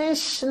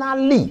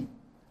intentionally,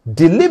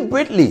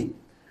 deliberately,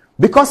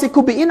 because it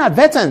could be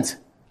inadvertent.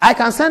 I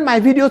can send my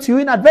video to you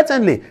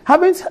inadvertently.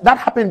 Haven't that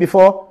happened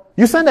before?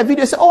 You send a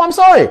video, say, oh, I'm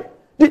sorry.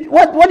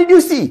 What did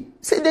you see?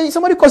 Say, then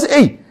somebody calls,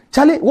 hey,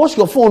 Charlie, watch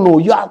your phone. Oh,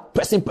 you are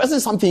pressing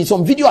something.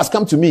 Some video has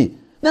come to me.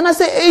 Then I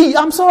say, hey,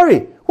 I'm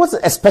sorry.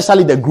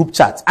 Especially the group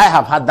chat. I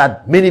have had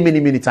that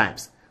many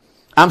times.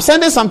 I'm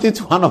sending something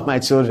to one of my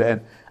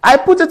children. I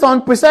put it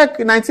on Presec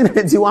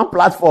 1991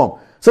 platform.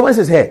 Someone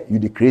says, hey, you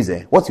the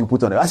crazy. What you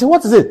put on there? I say,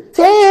 what is it?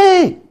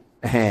 Say,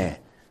 hey.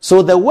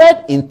 So the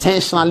word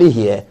intentionally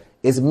here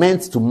is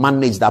meant to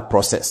manage that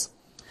process.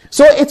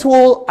 So it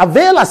will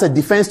avail as a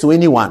defense to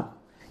anyone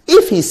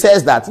if he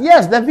says that,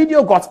 yes, the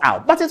video got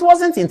out, but it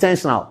wasn't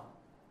intentional.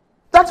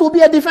 That will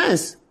be a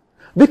defense.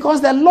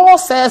 Because the law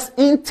says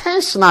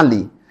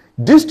intentionally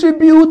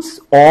distribute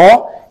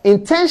or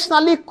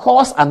intentionally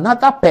cause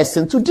another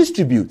person to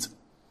distribute.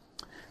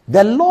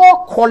 The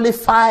law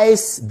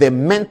qualifies the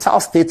mental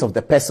state of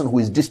the person who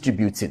is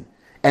distributing,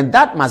 and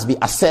that must be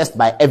assessed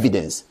by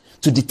evidence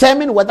to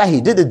determine whether he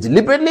did it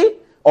deliberately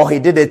or he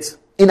did it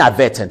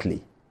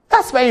inadvertently.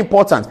 That's very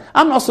important.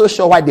 I'm not so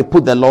sure why they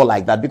put the law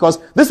like that, because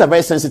this is a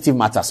very sensitive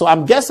matter. So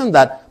I'm guessing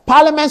that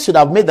Parliament should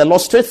have made the law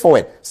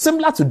straightforward,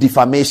 similar to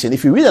defamation.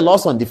 If you read the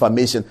laws on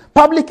defamation,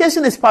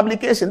 publication is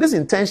publication. This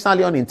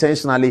intentionally,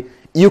 unintentionally,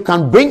 you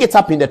can bring it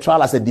up in the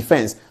trial as a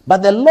defense.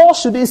 But the law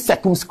shouldn't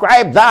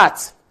circumscribe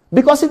that.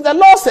 Because if the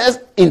law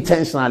says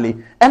intentionally,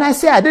 and I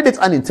say I did it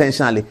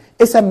unintentionally,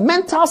 it's a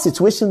mental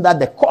situation that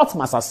the court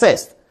must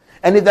assess.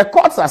 And if the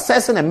courts are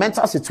assessing a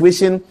mental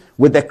situation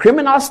with the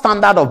criminal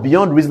standard of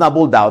beyond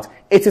reasonable doubt,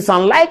 it is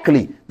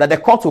unlikely that the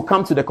court will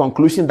come to the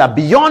conclusion that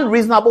beyond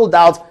reasonable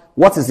doubt,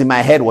 what is in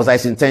my head was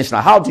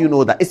intentional. How do you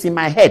know that? It's in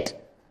my head.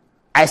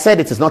 I said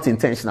it is not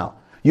intentional.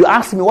 You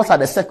ask me what are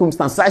the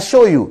circumstances. I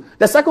show you.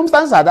 The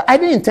circumstances are that I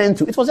didn't intend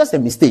to. It was just a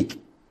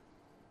mistake.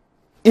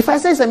 If I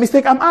say it's a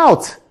mistake, I'm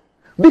out.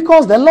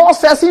 Because the law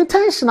says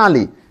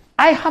intentionally.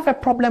 I have a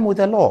problem with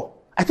the law.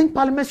 I think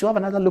Parliament should have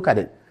another look at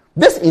it.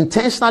 This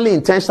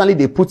intentionally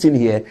they put in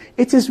here,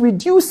 it is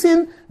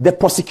reducing the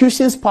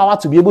prosecution's power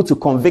to be able to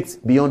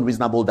convict beyond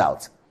reasonable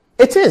doubt.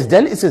 It is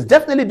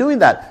definitely doing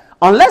that.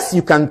 Unless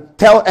you can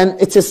tell,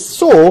 and it is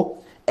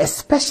so,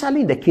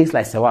 especially in the case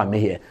like Sewa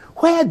Amehe,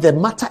 where the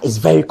matter is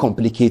very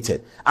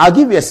complicated. I'll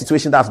give you a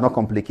situation that's not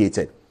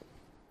complicated.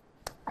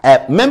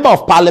 A member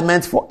of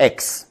Parliament for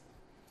X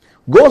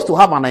goes to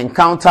have an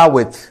encounter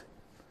with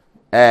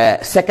a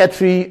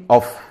secretary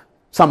of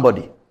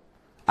somebody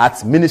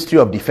at Ministry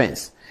of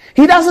Defense.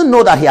 He doesn't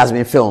know that he has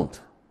been filmed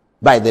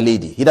by the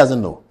lady. He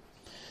doesn't know.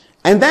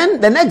 And then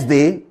the next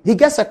day, he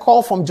gets a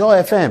call from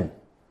Joy FM.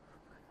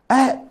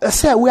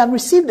 Sir, we have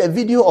received a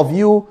video of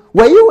you.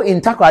 Were you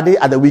in Takoradi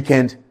at the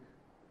weekend?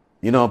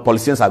 You know,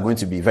 politicians are going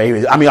to be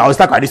very... I was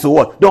Takoradi, so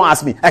what? Don't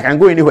ask me. I can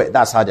go anywhere.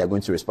 That's how they're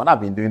going to respond. I've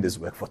been doing this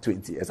work for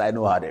 20 years. I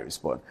know how they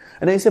respond.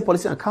 And then he said,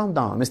 politician, calm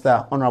down.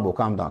 Mr. Honorable,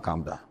 calm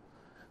down.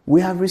 We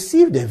have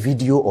received a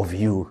video of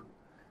you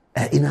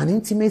in an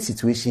intimate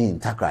situation in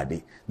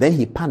Takoradi. Then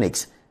he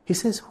panics. He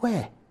says,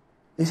 where?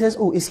 He says,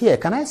 oh, it's here.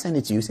 Can I send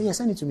it to you? He says, yeah,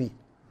 send it to me.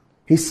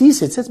 He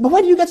sees it, says, but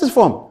where do you get this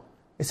from?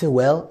 He said,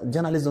 well,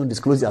 journalists don't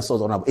disclose their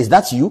source. Is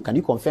that you? Can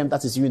you confirm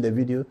that is you in the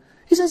video?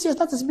 He says, yes,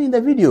 that is me in the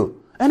video.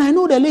 And I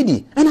know the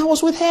lady. And I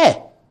was with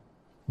her.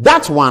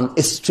 That one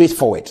is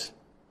straightforward.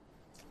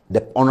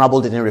 The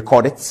Honorable didn't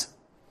record it.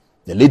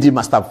 The lady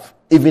must have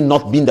even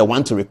not been the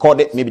one to record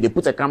it. Maybe they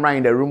put a camera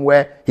in the room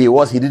where he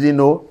was. He didn't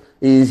know.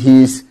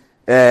 He's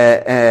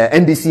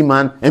NDC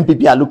man.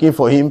 MPP are looking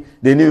for him.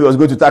 They knew he was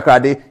going to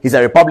Takoradi. He's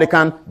a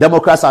Republican.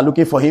 Democrats are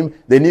looking for him.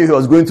 They knew he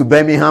was going to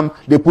Birmingham.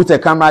 They put a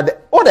camera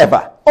there.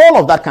 Whatever. All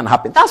of that can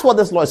happen. That's what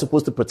this law is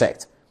supposed to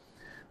protect.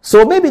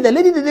 So maybe the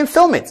lady didn't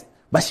film it,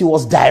 but she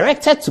was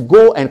directed to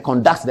go and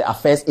conduct the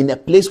affairs in a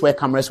place where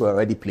cameras were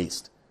already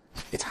placed.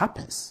 It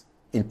happens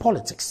in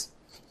politics.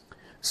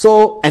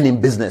 So, and in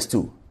business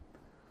too.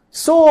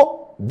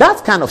 So,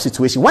 that kind of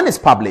situation, when it's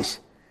published,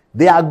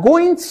 they are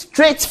going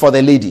straight for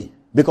the lady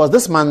because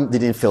this man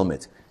didn't film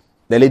it.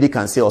 The lady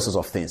can say all sorts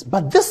of things.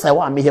 But this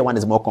Sewa Amehe one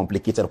is more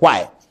complicated.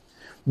 Why?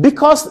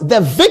 Because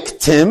the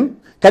victim...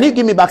 Can you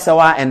give me back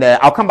Sewa and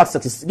I'll come back to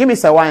statistics. Give me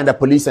Sewa and the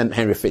police and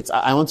Henry Fitz.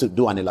 I want to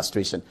do an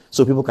illustration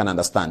so people can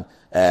understand.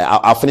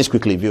 I'll finish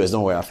quickly, viewers.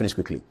 Don't worry, I'll finish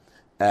quickly.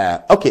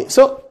 Okay,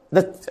 so,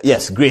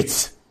 yes,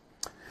 great.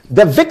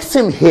 The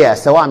victim here,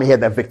 Sewa Amehe,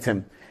 the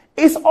victim,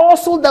 is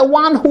also the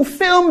one who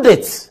filmed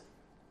it.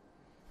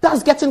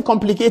 That's getting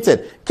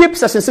complicated. Keep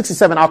section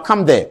 67, I'll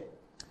come there.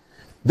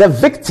 The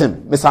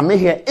victim, Ms.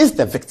 Amehe, is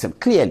the victim,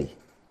 clearly.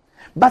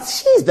 But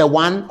she's the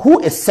one who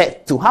is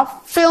said to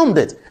have filmed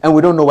it. And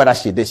we don't know whether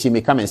she did. She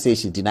may come and say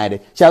she denied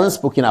it. She hasn't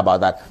spoken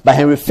about that. But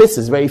Henry Fitz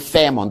is very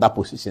firm on that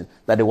position,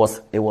 that it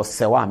was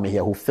Sewa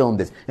Amehe who filmed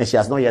it. And she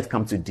has not yet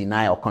come to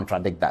deny or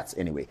contradict that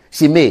anyway.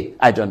 She may,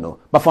 I don't know.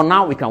 But for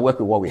now, we can work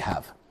with what we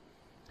have.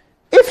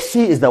 If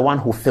she is the one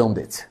who filmed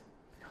it,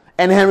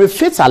 and Henry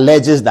Fitz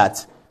alleges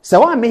that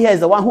Sewa Amehe is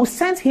the one who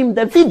sent him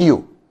the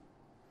video,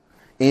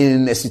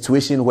 in a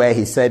situation where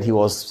he said he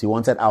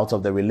wanted out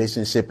of the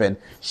relationship and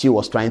she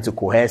was trying to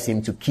coerce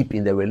him to keep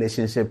in the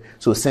relationship.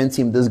 So sent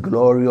him this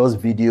glorious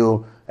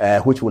video,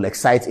 which will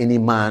excite any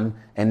man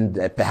and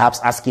perhaps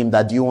ask him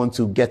that, do you want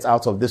to get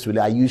out of this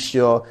relationship? Are you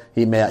sure?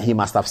 He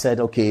must have said,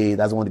 okay, he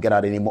doesn't want to get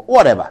out anymore,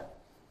 whatever.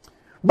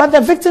 But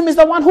the victim is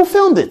the one who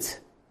filmed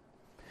it.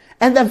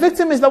 And the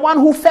victim is the one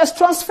who first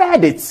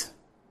transferred it.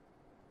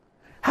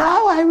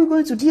 How are we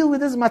going to deal with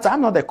this matter?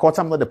 I'm not the court,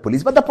 I'm not the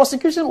police, but the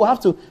prosecution will have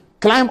to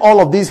climb all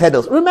of these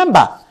hurdles.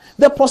 Remember,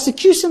 the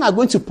prosecution are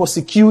going to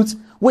prosecute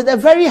with a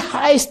very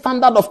high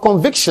standard of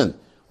conviction,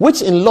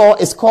 which in law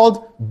is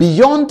called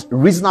beyond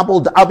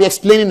reasonable doubt. I'll be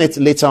explaining it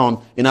later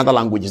on in other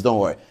languages, don't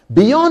worry.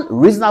 Beyond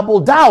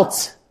reasonable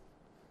doubt.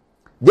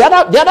 The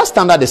other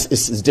standard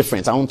is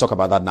different. I won't talk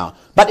about that now.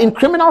 But in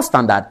criminal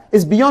standard,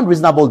 it's beyond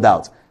reasonable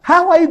doubt.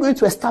 How are you going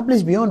to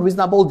establish beyond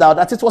reasonable doubt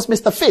that it was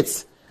Mr.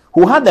 Fitz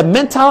who had the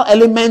mental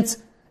element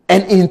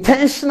and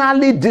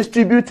intentionally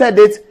distributed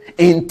it,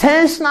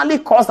 intentionally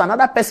caused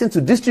another person to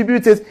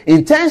distribute it,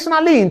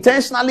 intentionally?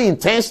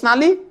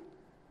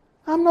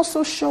 I'm not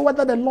so sure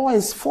whether the law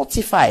is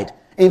fortified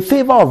in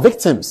favor of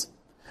victims.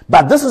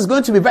 But this is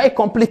going to be very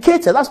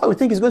complicated. That's why we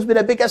think it's going to be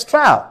the biggest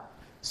trial.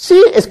 She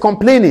is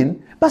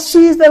complaining, but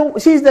she is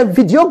the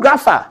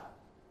videographer.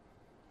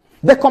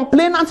 The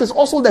complainant is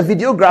also the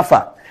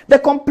videographer. The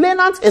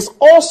complainant is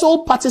also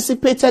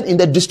participated in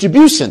the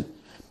distribution.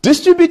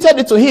 Distributed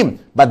it to him.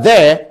 But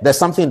there's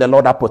something in the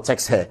law that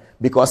protects her.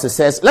 Because it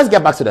says, let's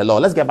get back to the law.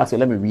 Let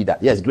me read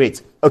that. Yes,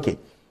 great. Okay.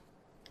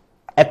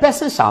 A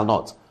person shall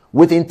not,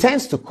 with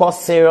intent to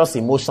cause serious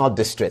emotional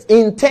distress,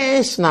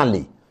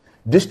 intentionally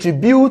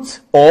distribute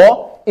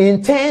or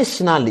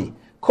intentionally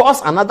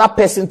cause another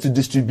person to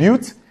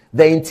distribute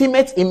the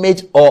intimate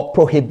image or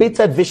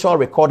prohibited visual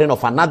recording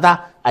of another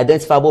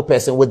identifiable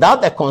person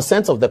without the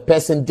consent of the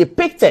person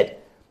depicted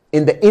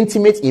in the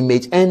intimate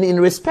image, and in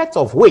respect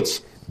of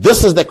which,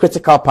 this is the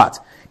critical part,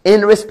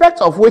 in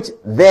respect of which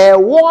there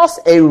was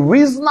a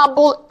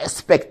reasonable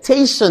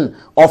expectation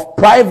of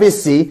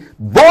privacy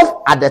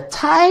both at the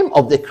time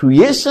of the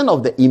creation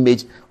of the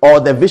image or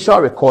the visual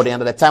recording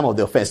and at the time of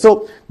the offense.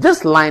 So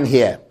this line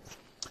here,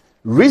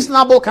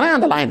 reasonable, can I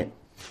underline it?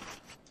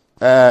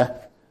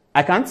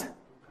 I can't?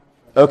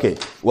 Okay,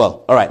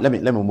 well, all right, let me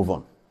move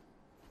on.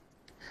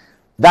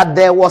 That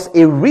there was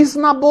a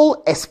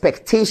reasonable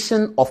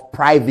expectation of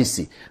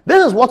privacy.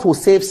 This is what will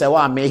save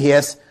Sewa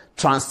Amehir's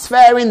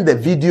transferring the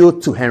video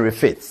to Henry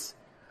Fitz.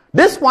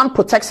 This one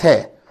protects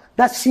her.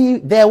 That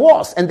there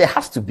was, and there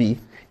has to be,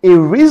 a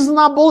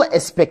reasonable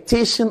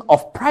expectation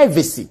of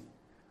privacy.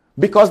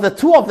 Because the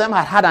two of them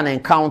had an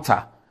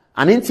encounter,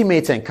 an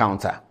intimate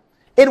encounter.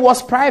 It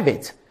was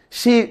private.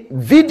 She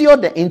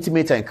videoed the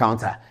intimate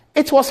encounter.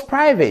 It was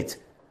private.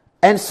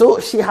 And so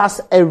she has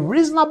a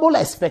reasonable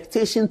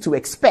expectation to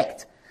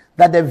expect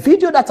that the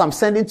video that I'm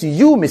sending to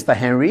you, Mr.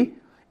 Henry,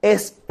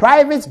 is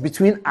private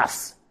between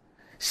us.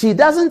 She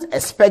doesn't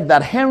expect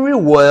that Henry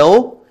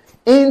will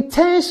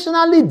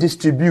intentionally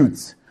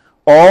distribute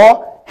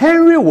or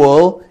Henry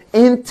will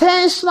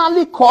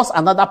intentionally cause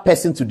another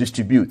person to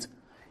distribute.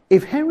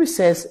 If Henry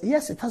says,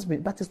 yes, it has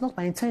been, but it's not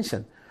my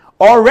intention.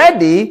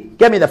 Already,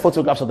 get me the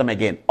photographs of them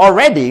again.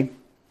 Already,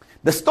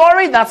 the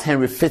story that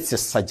Henry Fitz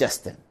is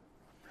suggesting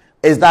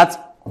is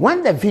that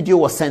when the video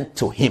was sent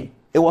to him,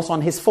 it was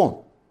on his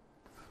phone.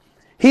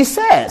 He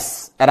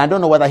says, and I don't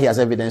know whether he has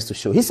evidence to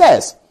show, he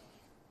says,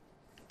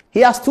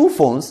 he has two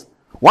phones,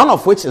 one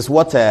of which is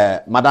what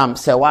Madame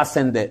Sewa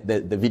sent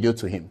the video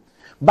to him.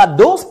 But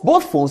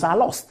both phones are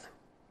lost.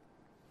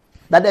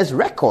 That there's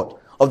record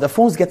of the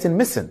phones getting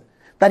missing.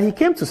 That he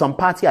came to some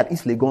party at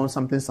East Legon,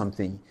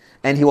 something,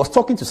 and he was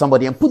talking to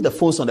somebody and put the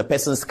phones on the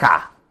person's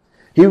car.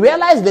 He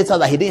realized later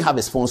that he didn't have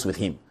his phones with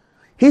him.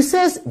 He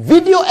says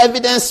video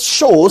evidence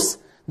shows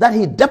that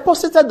he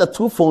deposited the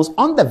two phones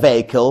on the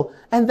vehicle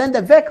and then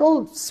the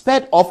vehicle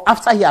sped off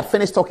after he had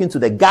finished talking to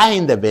the guy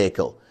in the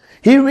vehicle.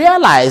 He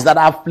realized that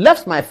I've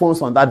left my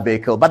phones on that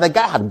vehicle, but the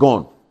guy had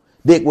gone.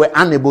 They were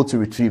unable to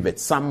retrieve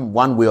it,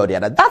 one way or the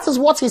other. That is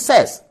what he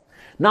says.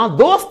 Now,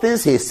 those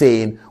things he's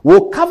saying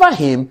will cover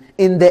him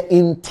in the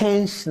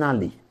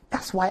intentionally.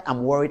 That's why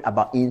I'm worried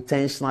about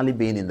intentionally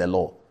being in the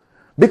law.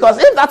 Because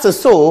if that is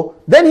so,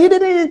 then he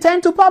didn't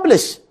intend to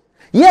publish.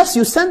 Yes,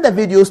 you sent the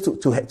videos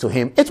to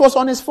him. It was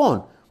on his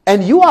phone.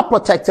 And you are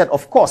protected,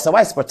 of course. Why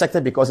is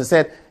protected? Because he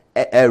said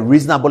a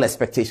reasonable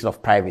expectation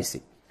of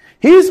privacy.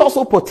 He is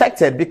also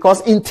protected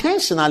because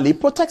intentionally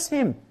protects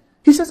him.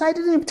 He says, I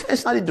didn't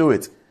intentionally do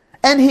it.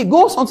 And he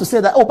goes on to say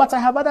that, oh, but I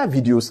have other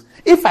videos.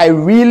 If I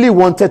really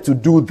wanted to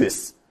do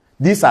this,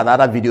 these are the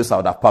other videos I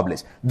would have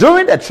published.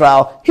 During the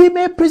trial, he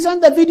may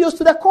present the videos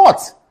to the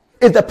court.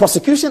 If the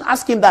prosecution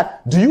asks him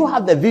that, do you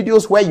have the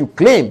videos where you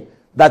claim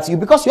that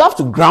because you have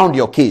to ground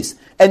your case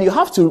and you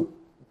have to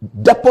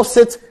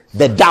deposit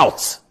the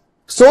doubt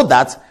so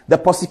that the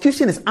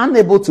prosecution is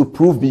unable to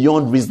prove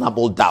beyond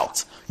reasonable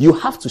doubt. You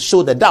have to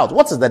show the doubt.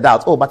 What is the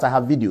doubt? Oh, but I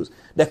have videos.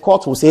 The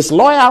court will say, his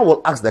lawyer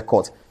will ask the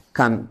court,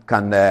 can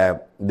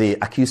the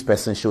accused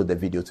person show the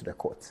video to the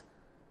court?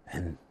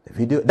 And the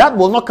video, that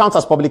will not count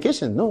as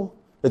publication. No,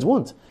 it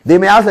won't. They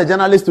may ask the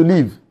journalist to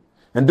leave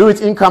and do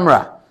it in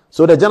camera.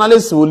 So the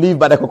journalists will leave,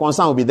 but the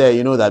concern will be there.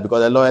 You know that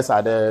because the lawyers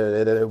are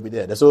there, they'll be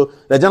there. So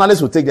the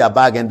journalists will take their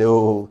bag and they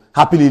will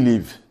happily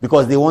leave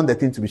because they want the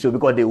thing to be shown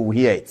because they will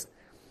hear it.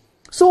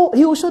 So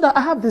he will show that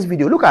I have this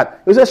video. Look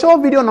at, it's a show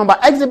video number,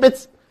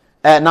 exhibit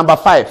number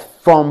 5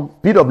 from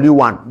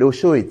PW1. They will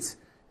show it.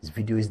 This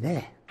video is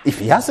there. If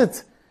he has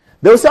it,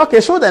 they will say, okay,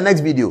 show the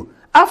next video.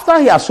 After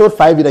he has showed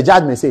 5 videos, the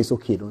judge may say, it's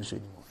okay, don't show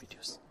any more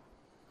videos.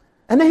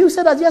 And then he will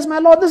say that, yes, my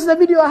lord, this is the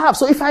video I have.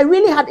 So if I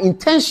really had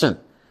intention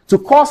to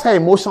cause her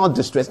emotional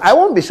distress, I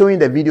won't be showing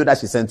the video that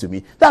she sent to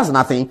me. That's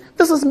nothing.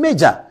 This is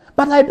major.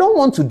 But I don't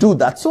want to do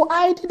that. So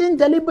I didn't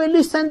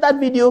deliberately send that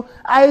video.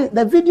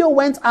 The video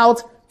went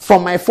out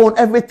from my phone,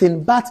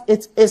 everything, but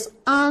it is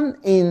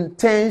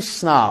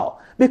unintentional.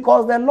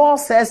 Because the law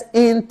says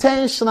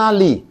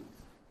intentionally.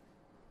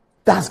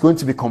 That's going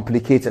to be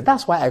complicated.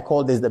 That's why I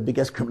call this the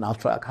biggest criminal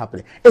trial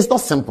happening. It's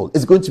not simple.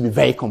 It's going to be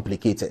very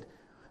complicated.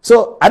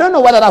 So I don't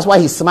know whether that's why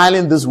he's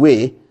smiling this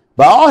way,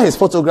 but all his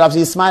photographs,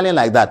 he's smiling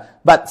like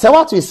that. But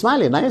Sewatu is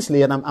smiling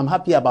nicely, and I'm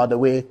happy about the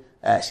way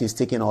she's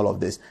taking all of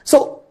this.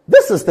 So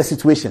this is the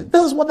situation.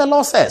 This is what the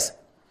law says.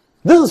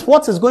 This is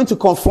what is going to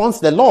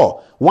confront the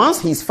law. Once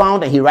he's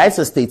found and he writes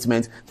a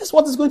statement, this is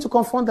what is going to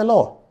confront the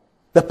law.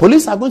 The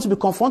police are going to be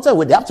confronted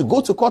with, they have to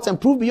go to court and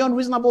prove beyond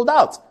reasonable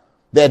doubt.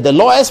 The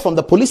lawyers from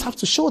the police have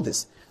to show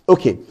this.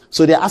 Okay,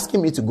 so they're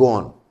asking me to go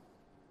on.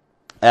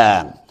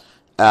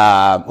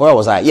 Where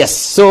was I? Yes,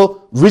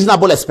 so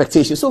reasonable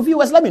expectation. So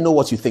viewers, let me know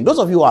what you think. Those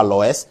of you who are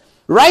lawyers,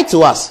 write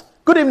to us.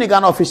 Good evening,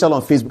 Ghana Official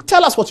on Facebook.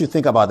 Tell us what you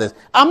think about this.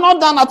 I'm not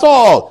done at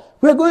all.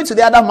 We're going to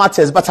the other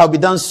matters, but I'll be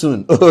done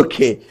soon.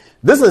 Okay.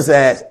 This is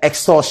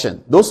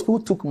extortion. Those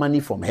who took money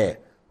from her.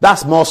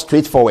 That's more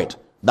straightforward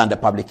than the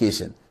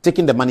publication.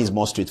 Taking the money is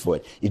more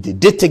straightforward. If they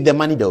did take the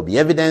money, there will be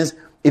evidence.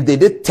 If they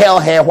did tell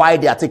her why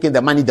they are taking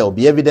the money, there will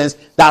be evidence.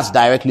 That's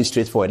directly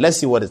straightforward. Let's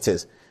see what it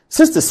is.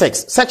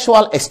 66.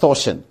 Sexual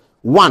extortion.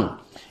 1.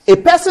 A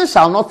person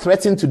shall not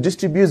threaten to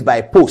distribute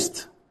by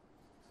post,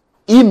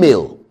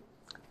 email,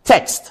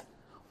 text,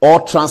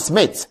 or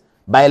transmit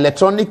by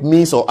electronic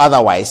means or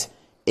otherwise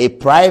a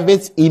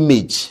private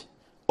image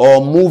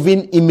or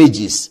moving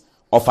images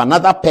of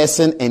another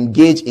person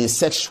engaged in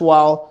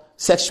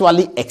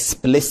sexually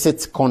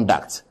explicit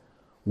conduct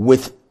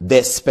with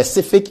the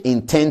specific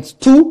intent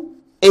to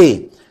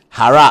A.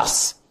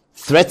 Harass,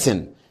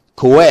 threaten,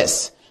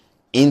 coerce,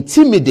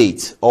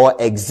 intimidate, or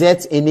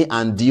exert any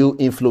undue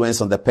influence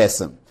on the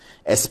person,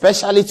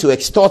 especially to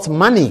extort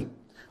money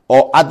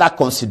or other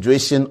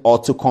consideration, or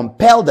to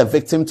compel the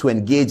victim to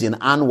engage in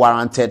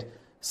unwarranted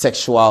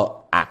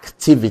sexual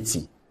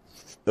activity.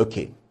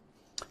 Okay.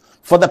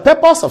 For the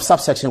purpose of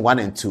subsection 1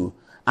 and 2,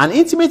 an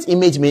intimate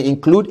image may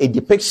include a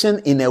depiction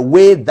in a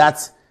way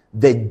that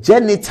the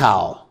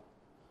genital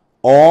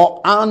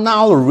or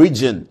anal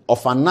region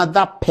of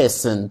another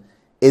person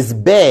is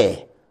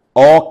bare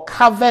or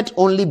covered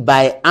only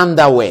by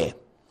underwear,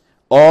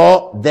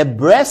 or the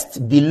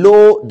breast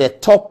below the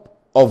top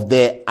of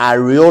the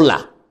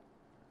areola,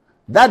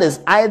 that is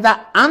either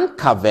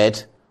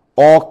uncovered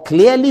or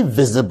clearly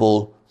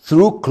visible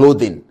through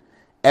clothing.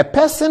 A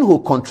person who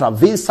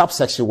contravenes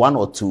subsection 1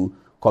 or 2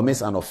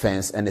 commits an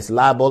offense and is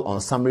liable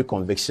on summary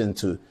conviction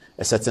to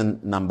a certain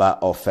number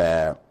of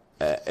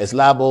is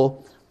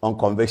liable on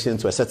conviction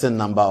to a certain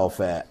number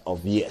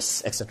of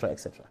years, etc.,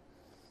 etc.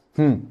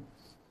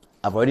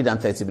 I've already done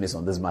 30 minutes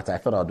on this matter. I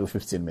thought I'll do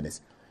 15 minutes.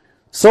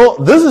 So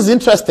this is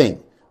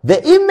interesting.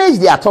 The image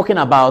they are talking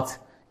about,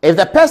 if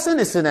the person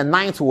is in a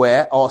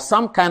nightwear or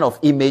some kind of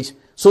image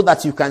so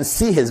that you can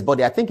see his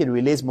body, I think it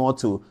relates more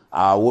to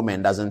our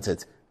women, doesn't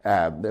it?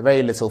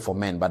 Very little for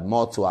men, but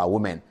more to our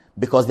women,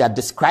 because they are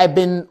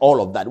describing all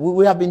of that.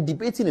 We have been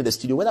debating in the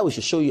studio whether we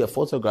should show you a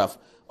photograph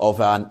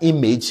of an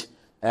image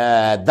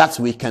that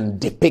we can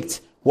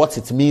depict what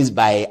it means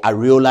by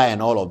areola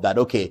and all of that.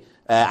 Okay,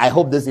 I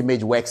hope this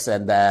image works,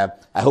 and I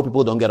hope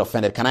people don't get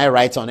offended. Can I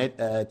write on it?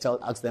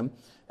 Ask them.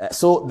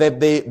 So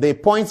the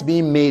point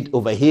being made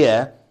over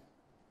here,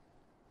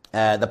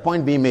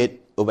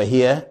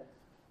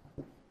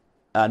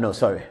 no,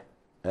 sorry.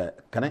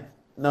 Can I?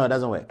 No, it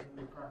doesn't work.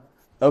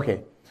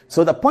 Okay.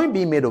 So the point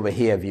being made over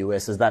here,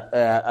 viewers, is that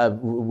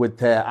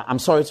I'm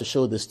sorry to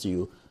show this to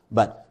you,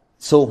 but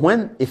so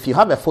if you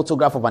have a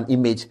photograph of an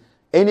image,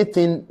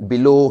 anything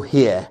below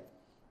here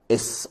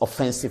is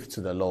offensive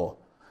to the law.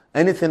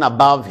 Anything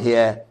above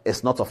here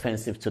is not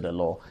offensive to the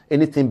law.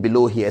 Anything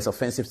below here is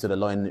offensive to the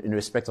law in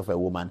respect of a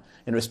woman.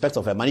 In respect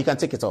of a man, you can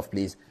take it off,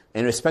 please.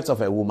 In respect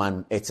of a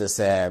woman, it is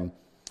in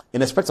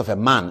respect of a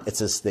man,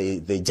 it is the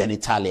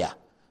genitalia.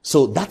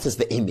 So that is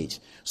the image.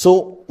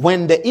 So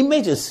when the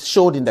image is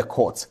showed in the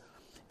court,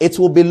 it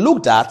will be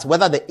looked at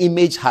whether the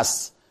image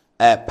has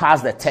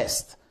passed the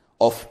test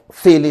of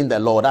failing the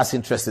law. That's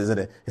interesting, isn't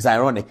it? It's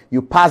ironic.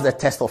 You pass the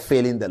test of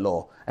failing the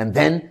law, and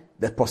then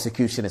the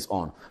prosecution is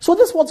on. So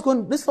this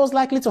was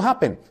likely to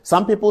happen.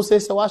 Some people say,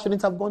 so I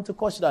shouldn't have gone to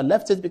court, should have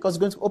left it because it's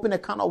going to open a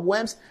can of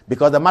worms.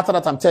 Because the matter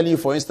that I'm telling you,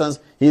 for instance,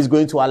 he's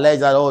going to allege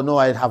that, oh no,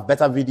 I have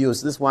better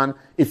videos. This one,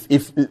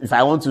 if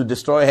I want to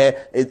destroy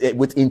her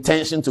with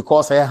intention to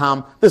cause her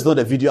harm, this is not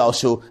the video I'll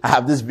show. I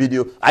have this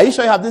video. Are you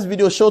sure you have this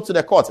video? Show to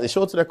the court. They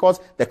showed to the court.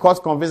 The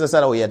court convinced and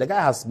said, oh yeah, the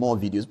guy has more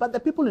videos. But the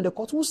people in the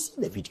court will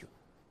see the video.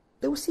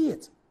 They will see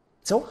it.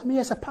 So I mean,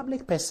 as a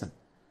public person,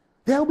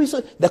 there will be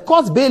the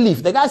court's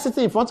bailiff, the guy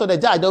sitting in front of the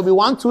judge, there will be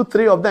 1, 2,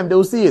 3 of them, they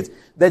will see it.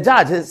 The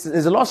judge,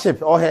 his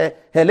lordship or her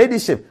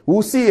ladyship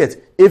will see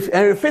it. If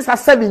Henry Face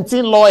has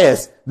 17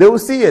 lawyers, they will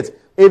see it.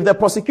 If the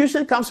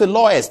prosecution comes with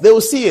lawyers, they will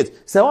see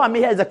it. So, I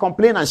mean, here is a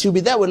complaint and she'll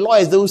be there with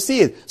lawyers, they will see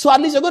it. So at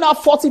least you're going to have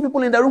 40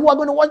 people in the room who are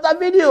going to watch that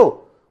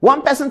video.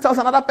 One person tells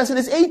another person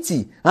is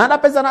 80. Another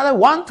person, another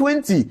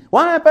 120.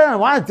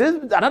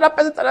 Another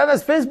person, another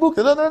is Facebook.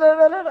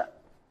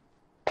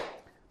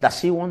 Does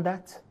she want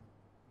that?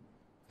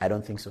 I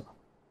don't think so.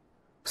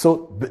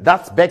 So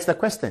that begs the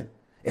question.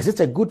 Is it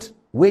a good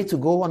way to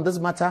go on this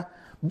matter?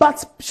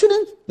 But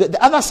shouldn't,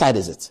 the other side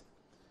is it?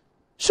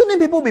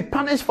 Shouldn't people be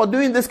punished for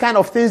doing this kind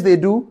of things they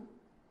do?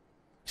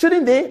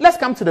 Shouldn't they? Let's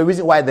come to the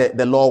reason why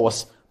the law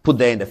was put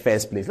there in the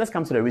first place. Let's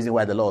come to the reason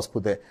why the law was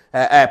put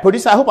there.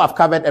 Producer, I hope I've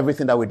covered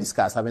everything that we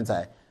discussed, haven't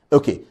I?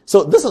 Okay.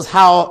 So this is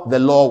how the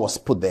law was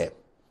put there.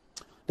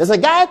 There's a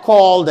guy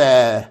called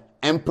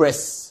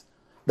Empress.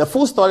 The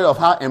full story of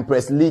how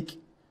Empress Leak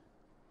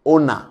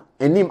owner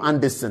Enim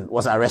Anderson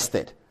was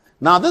arrested.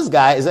 Now this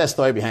guy, is there a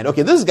story behind?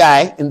 Okay, this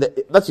guy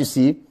that you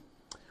see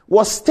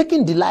was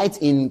taking delight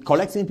in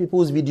collecting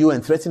people's video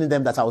and threatening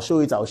them that I'll show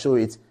it,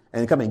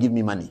 and come and give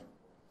me money.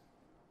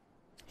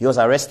 He was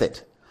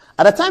arrested.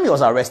 At the time he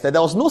was arrested,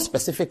 there was no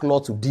specific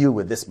law to deal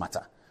with this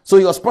matter. So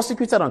he was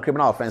prosecuted on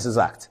Criminal Offences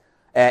Act.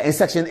 In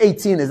section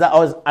 18, is that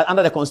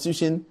under the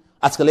Constitution?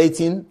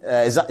 escalating.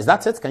 Is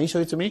that it? Can you show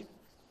it to me?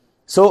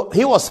 So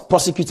he was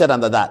prosecuted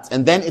under that.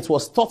 And then it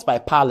was thought by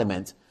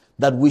Parliament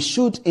that we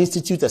should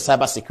institute a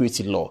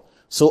cybersecurity law.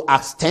 So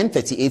Act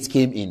 1038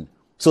 came in.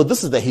 So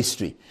this is the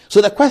history.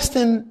 So the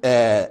question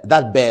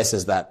that bears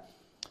is that,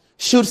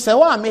 should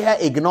Sewa Ameha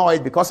ignore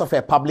it because of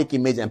her public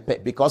image and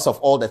because of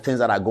all the things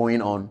that are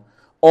going on?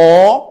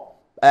 Or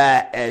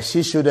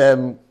he should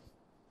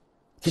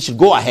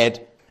go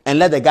ahead and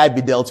let the guy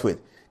be dealt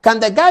with? Can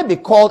the guy be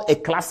called a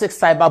classic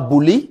cyber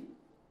bully?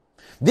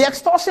 The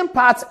extortion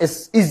part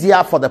is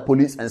easier for the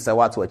police and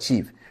Sewa to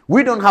achieve.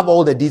 We don't have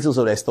all the details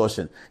of the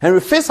extortion. Henry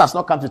Face has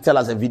not come to tell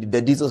us the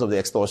details of the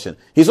extortion.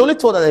 He's only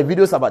told us the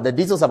details about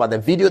the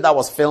video that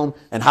was filmed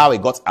and how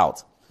it got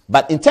out.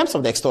 But in terms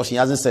of the extortion, he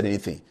hasn't said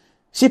anything.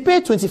 She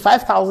paid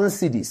 25,000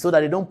 cedis so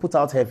that they don't put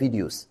out her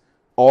videos.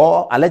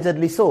 Or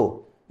allegedly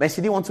so. But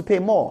she didn't want to pay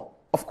more.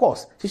 Of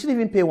course, she shouldn't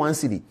even pay 1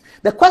 cedi.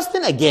 The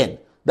question again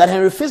that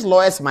Henry Face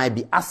lawyers might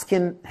be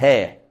asking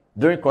her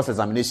during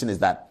cross-examination is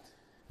that,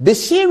 did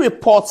she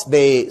report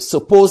the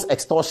supposed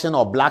extortion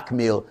or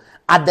blackmail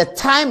at the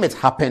time it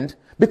happened?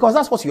 Because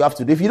that's what you have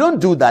to do. If you don't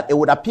do that, it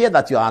would appear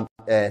that you are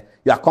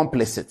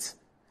complicit.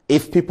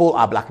 If people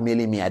are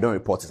blackmailing me, I don't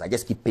report it. I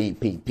just keep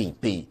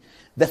paying.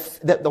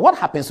 What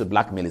happens with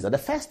blackmail is that the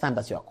first time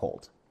that you are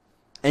called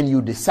and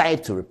you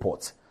decide to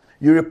report,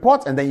 you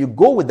report and then you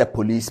go with the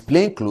police,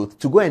 plain clothes,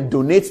 to go and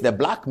donate the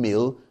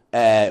blackmail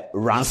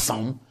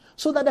ransom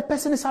so that the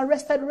person is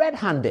arrested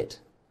red-handed.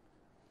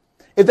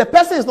 If the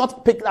person is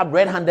not picked up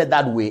red-handed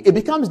that way, it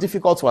becomes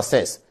difficult to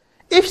assess.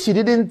 If she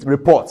didn't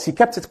report, she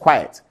kept it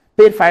quiet,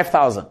 paid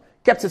 5,000,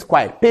 kept it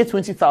quiet, paid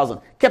 20,000,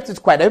 kept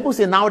it quiet. People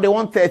say now they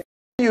want 30.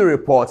 You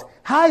report,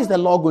 how is the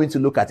law going to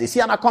look at it? Is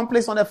she an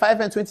accomplice on the 5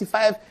 and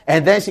 25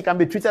 and then she can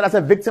be treated as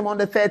a victim on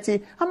the 30?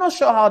 I'm not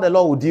sure how the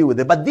law will deal with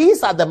it, but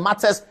these are the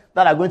matters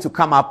that are going to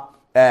come up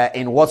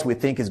in what we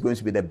think is going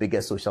to be the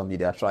biggest social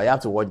media trial. You have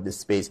to watch this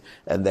space,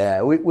 and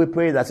we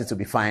pray that it will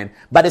be fine.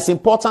 But it's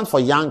important for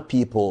young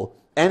people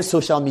and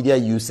social media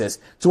users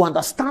to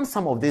understand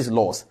some of these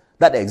laws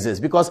that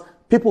exist, because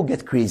people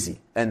get crazy,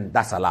 and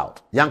that's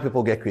allowed. Young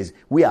people get crazy.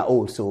 We are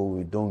old, so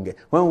we don't get.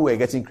 When we were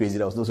getting crazy,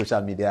 there was no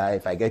social media.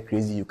 If I get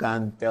crazy, you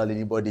can't tell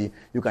anybody.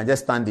 You can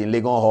just stand in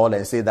Legon Hall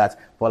and say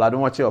that Paul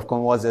Adumachi of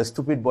Congo was a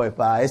stupid boy.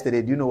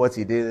 Yesterday, do you know what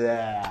he did?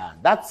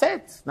 That's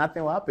it.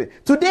 Nothing will happen.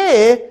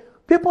 Today,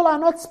 people are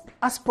not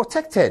as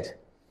protected,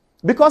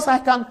 because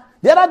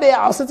the other day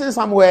I was sitting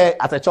somewhere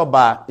at a chop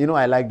bar. You know,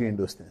 I like doing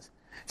those things.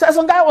 So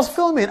some guy was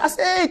filming. I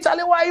said, "Hey,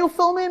 Charlie, why are you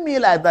filming me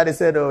like that?" He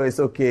said, "Oh, it's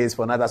okay. It's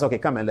for another." I said, "Okay,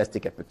 come and let's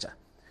take a picture."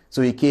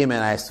 So he came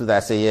and I stood there. I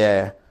said,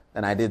 "Yeah."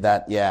 And I did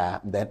that. Yeah.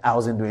 Then I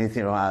wasn't doing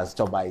anything wrong. I was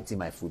chop bar eating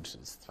my food. So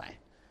it's fine.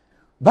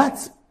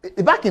 But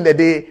back in the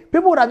day,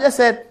 people would have just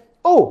said,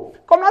 "Oh,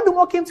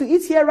 Comrade came to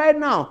eat here right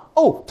now.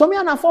 Oh, Tommy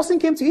and Forson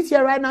came to eat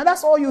here right now."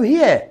 That's all you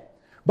hear.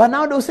 But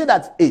now they'll say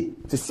that, "Hey,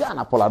 to see an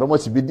Apollo, I don't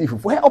want to be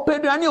different. For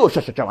open I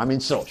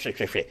mean, so,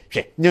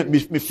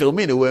 me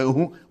filming the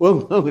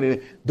way.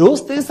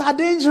 Those things are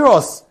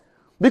dangerous.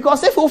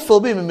 Because if you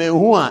film me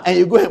and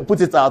you go and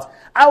put it out,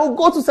 I will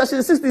go to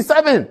section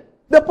 67.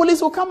 The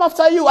police will come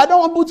after you. I don't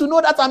want people to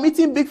know that I'm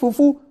eating big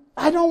fufu.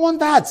 I don't want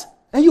that.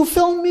 And you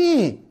film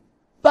me.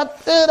 But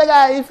the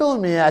guy, he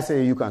filmed me. I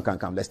say, "You can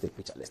come. Let's take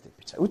picture.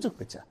 We took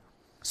picture."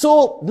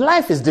 So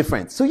life is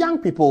different. So young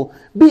people,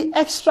 be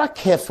extra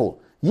careful.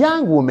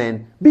 Young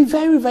women, be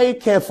very, very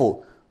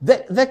careful.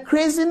 The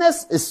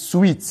craziness is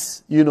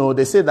sweet. You know,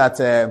 they say that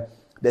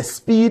the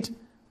speed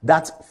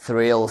that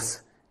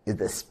thrills is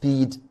the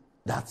speed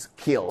that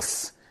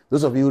kills.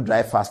 Those of you who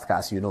drive fast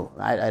cars, you know.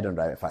 I don't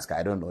drive a fast car.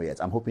 I don't know yet.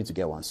 I'm hoping to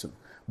get one soon.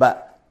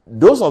 But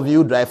those of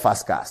you who drive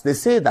fast cars, they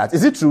say that,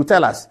 is it true?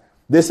 Tell us.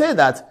 They say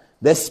that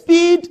the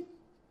speed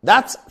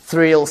that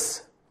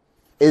thrills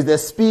is the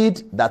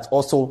speed that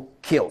also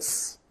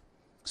kills.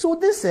 So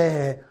this,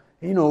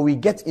 you know, we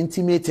get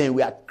intimate and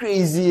we are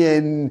crazy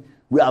and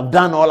we have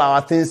done all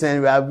our things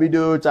and we have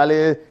video,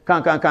 Charlie,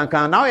 can.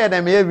 Now you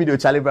have video,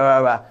 Charlie,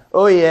 blah, blah, blah.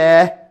 Oh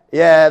yeah,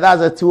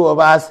 that's the two of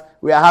us.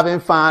 We are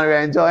having fun,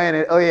 we're enjoying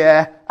it. Oh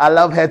yeah, I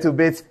love her to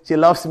bits. She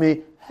loves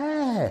me.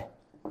 Hey,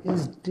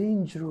 it's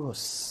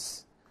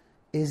dangerous.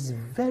 It's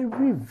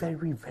very,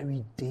 very,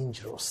 very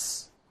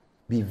dangerous.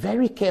 Be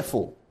very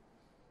careful,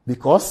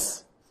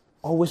 because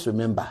always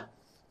remember,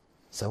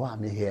 so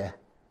I'm here,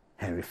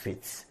 Henry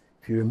Fitz.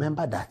 If you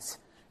remember that,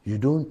 you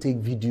don't take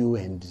video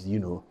and, you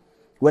know,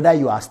 whether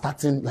you are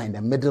starting like in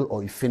the middle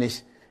or you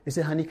finish, you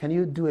say, "Honey, can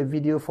you do a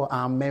video for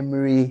our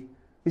memory?"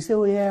 You say,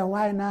 "Oh yeah,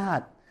 why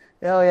not?"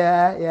 "Oh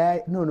yeah.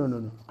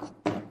 No.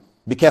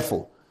 Be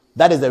careful.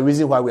 That is the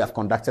reason why we have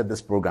conducted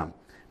this program.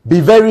 Be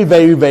very,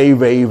 very, very,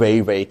 very, very,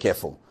 very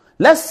careful.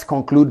 Let's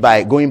conclude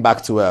by going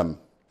back to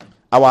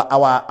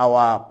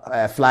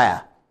our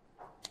flyer.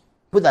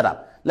 Put that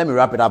up. Let me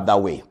wrap it up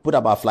that way. Put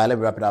up our flyer. Let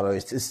me wrap it up.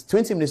 It's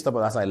 20 minutes to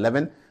that's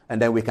 11.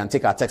 And then we can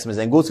take our text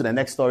message and go to the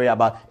next story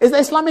about, is the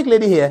Islamic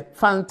lady here?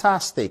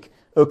 Fantastic.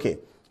 Okay.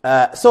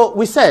 So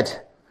we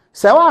said,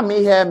 Sewa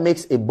Ameha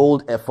makes a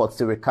bold effort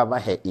to recover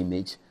her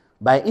image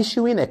by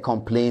issuing a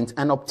complaint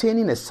and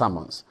obtaining a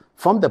summons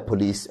from the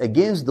police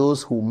against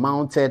those who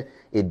mounted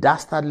a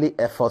dastardly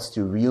efforts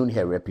to ruin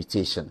her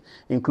reputation,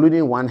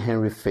 including one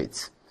Henry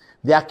Fitz.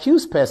 The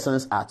accused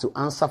persons are to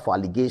answer for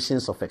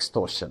allegations of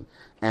extortion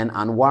and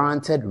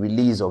unwarranted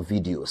release of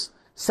videos,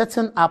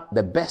 setting up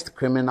the biggest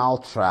criminal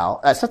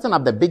trial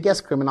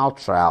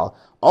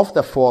of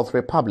the Fourth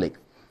Republic,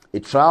 a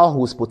trial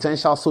whose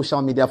potential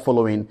social media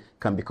following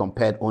can be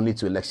compared only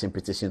to election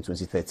petition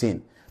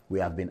 2013. We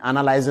have been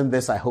analyzing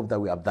this. I hope that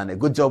we have done a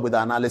good job with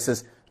the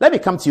analysis. Let me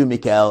come to you,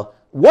 Michael.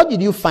 What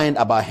did you find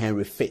about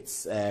Henry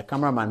Fitz?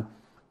 Cameraman,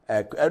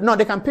 no,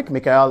 they can pick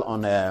Michael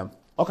on,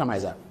 what camera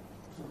is that?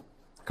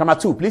 Camera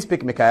 2, please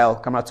pick Michael.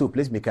 Camera 2,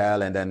 please,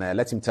 Michael, and then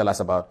let him tell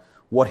us about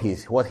what he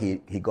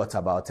got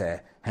about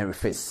Henry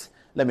Fitz.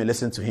 Let me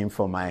listen to him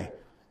from my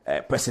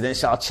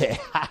presidential chair.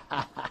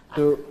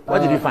 So, what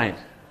did you find?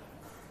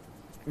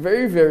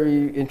 Very,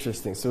 very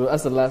interesting. So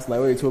as the last night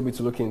when you told me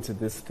to look into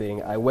this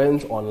thing, I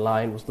went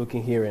online, was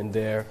looking here and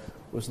there,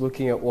 was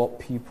looking at what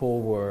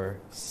people were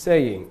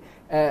saying.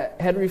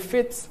 Henry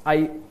Fitz,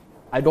 I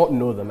don't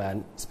know the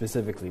man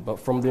specifically, but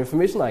from the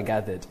information I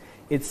gathered,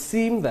 it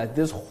seemed that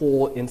this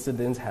whole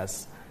incident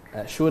has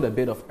showed a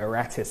bit of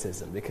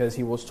erraticism because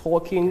he was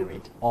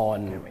talking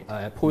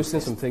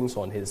posting some things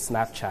on his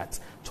Snapchat,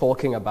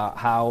 talking about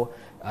how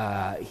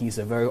he's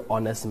a very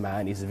honest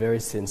man, he's a very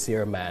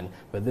sincere man,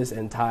 but this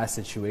entire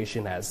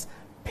situation has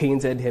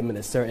painted him in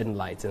a certain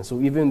light. And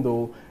so even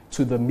though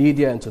to the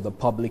media and to the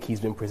public he's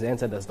been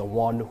presented as the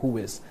one who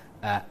is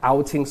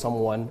outing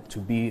someone to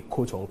be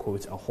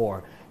quote-unquote a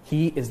whore,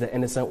 he is the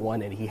innocent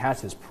one and he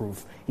has his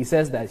proof. He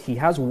says that he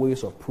has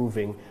ways of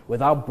proving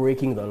without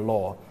breaking the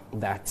law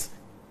that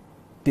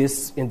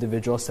this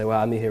individual,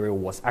 Sewa Amehere,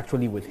 was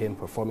actually with him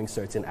performing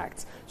certain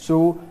acts.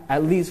 So,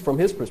 at least from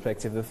his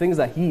perspective, the things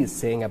that he is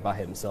saying about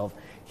himself,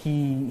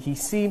 he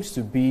seems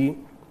to be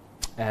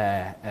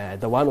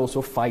the one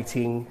also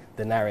fighting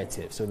the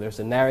narrative. So there's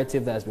a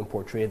narrative that has been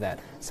portrayed that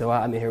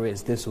Sewa Amehere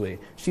is this way.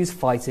 She's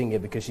fighting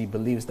it because she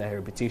believes that her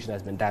reputation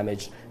has been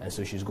damaged, and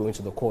so she's going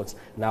to the courts.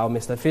 Now,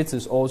 Mr. Fitz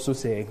is also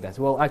saying that,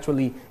 well,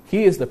 actually,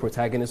 he is the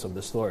protagonist of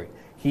the story.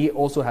 He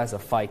also has a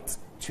fight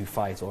to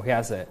fight, or he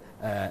has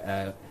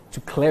to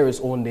clear his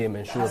own name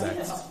and show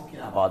that. Speaking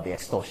about the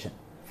extortion,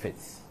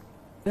 Fitz.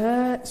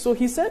 So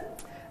he said,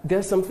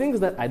 there's some things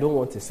that I don't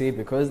want to say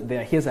because they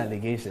are his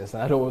allegations.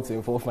 I don't want to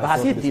involve myself.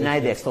 But has he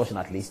denied the extortion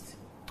at least?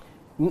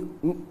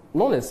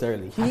 Not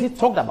necessarily. Has he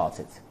talked about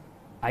it?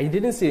 I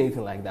didn't say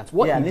anything like that.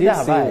 What he did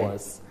say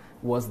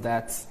was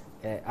that,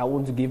 I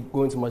won't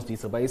go into much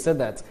detail, but he said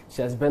that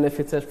she has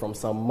benefited from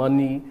some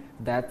money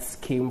that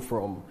came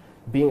from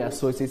being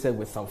associated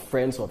with some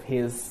friends of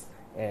his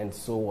and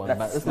so on.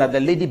 That the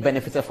lady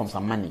benefited from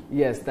some money?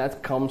 Yes,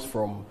 that comes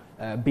from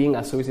being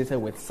associated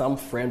with some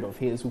friend of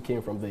his who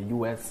came from the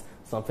U.S.,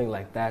 something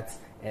like that,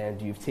 and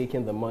you've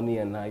taken the money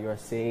and now you're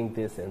saying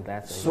this and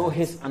that. So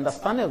his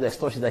understanding of the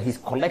extortion is that he's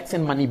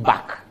collecting money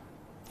back.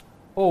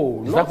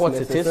 Oh, is that what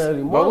it is?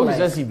 But when he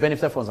says he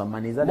benefited from some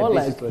money, is that more the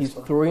like he's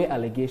throwing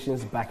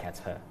allegations back at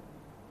her?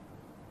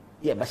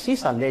 Yeah, but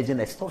she's alleging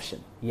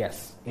extortion.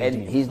 Yes, and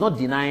indeed. He's not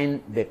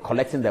denying the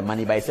collecting the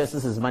money, but he says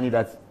this is money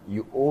that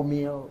you owe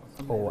me.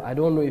 Or I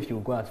don't know if you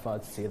go as far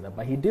as to say that,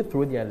 but he did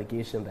throw the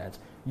allegation that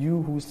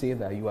you who say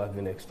that you have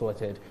been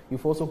extorted,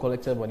 you've also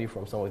collected money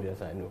from somebody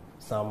else I know.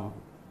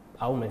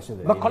 I won't mention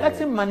the name. But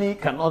collecting money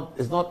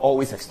is not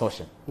always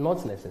extortion.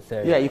 Not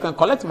necessarily. Yeah, you can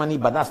collect money,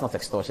 but that's not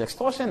extortion.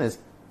 Extortion is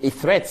a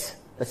threat.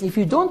 That if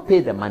you don't pay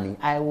the money,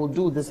 I will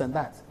do this and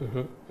that. Mm-hmm.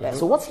 Yeah. Mm-hmm.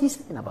 So what's he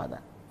saying about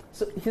that?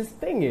 So his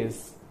thing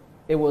is,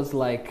 it was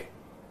like,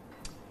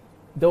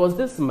 there was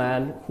this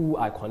man who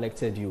I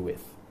connected you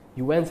with.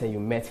 You went and you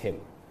met him.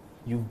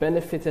 You've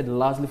benefited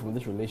largely from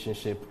this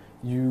relationship.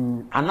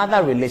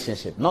 Another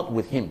relationship, not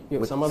with him,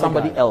 with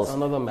somebody guy, else.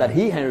 Another man. That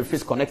Henry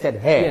Fitz connected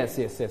her.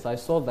 Yes. I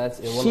saw that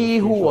in one of the She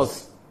who screenshots.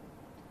 was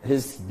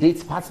his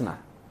date partner.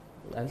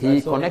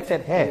 He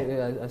connected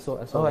her. Yeah, I saw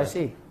Oh, that. I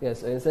see.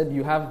 Yes, and said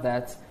you have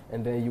that,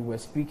 and then you were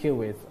speaking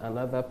with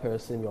another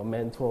person, your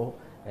mentor,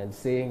 and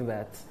saying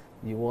that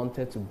you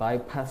wanted to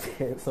bypass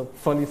some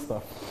funny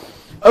stuff.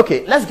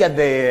 Okay, let's get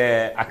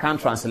the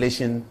account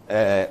translation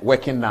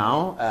working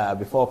now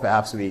before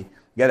perhaps we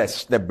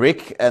get the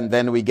break, and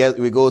then we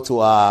go to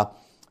our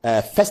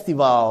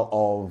festival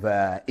of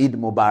Eid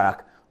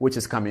Mubarak, which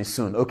is coming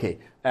soon. Okay,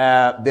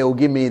 they will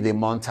give me the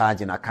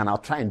montage, and I'll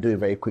try and do it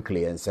very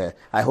quickly, and say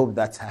I hope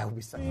that I will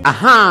be.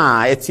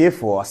 Aha, it's here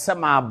for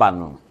Sema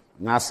Bano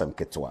Nasam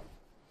Ketwa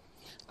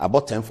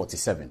about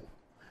 10:47.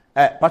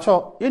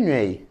 Pacho, you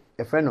know.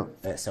 A friend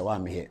of Sewa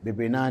Amehere,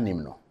 Bebe na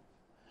nim no.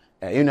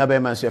 You know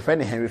about my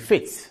friend Henry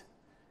Fitz.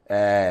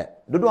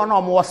 Do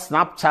no more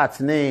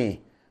Snapchat ne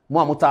mo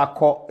amuta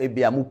ko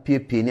ebia mu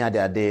piepie ni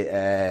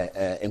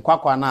ade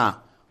enkwakwa na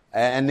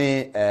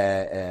any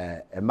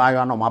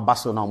mayo na mo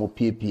abaso na mo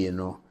piepie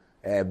no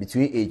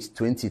between age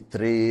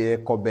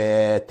 23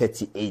 kobe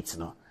 38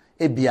 no.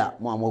 Ebia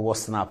mo amu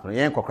snap no.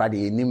 Yen kokra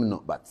de enim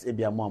no, but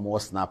ebia mo amu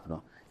snap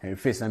no. Henry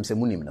Fitz am say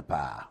mu nim no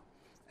pa.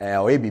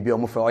 O e bibi o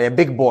mo fre o ye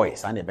big boy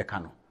sa na e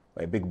beka no.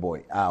 A big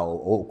boy,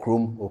 or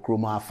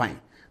chrome fine.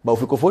 But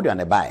if we go for you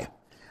and buy,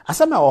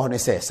 asama o ne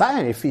say sa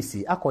Henry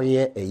Fisi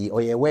akoye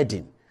oye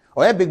wedding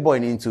oye big boy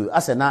into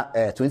asena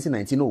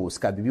 2019 o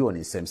ska bibi on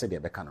nsem se de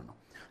beka no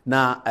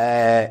na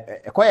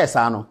ekoye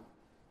sa no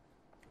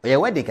oye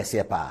wedding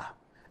kase pa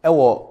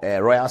ewo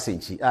Royal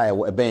Senchi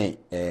ewo eben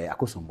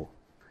Akosombo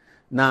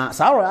na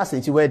sa Royal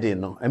Senchi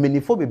wedding no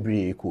amenifo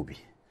bebre ko bi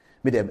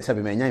me de se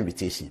be manya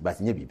invitation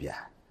but nya bibia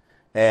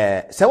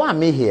se wa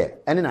me here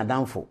ene na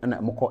danfo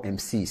na moko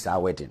MC sa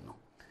wedding no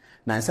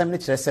na nsem ne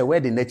kire se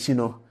wedding na chi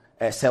no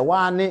se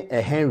wa ne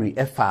Henry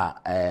efa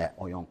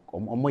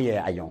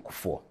omoye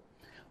ayonkofo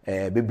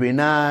bebre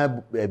na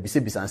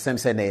bisebisa nsem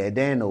se na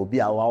yeden na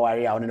obi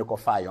awaware a ne ko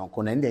fa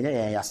ayonko na ndenya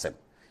yen yasem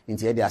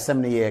nti ye de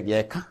asem ne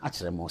ye ka a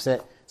kire mo se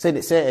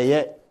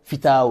eye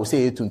fita o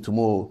se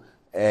tuntumo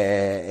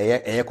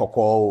eye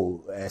kokko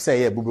se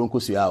eye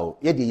bubronkosu a o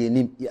ye de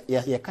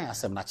ye kan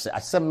asem na kire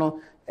asem no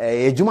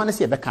ejuma ne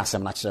se ye be kan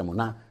asem na kire mo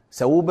na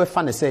se wo be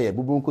fa ne se ye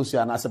bubronkosu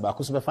a na se ba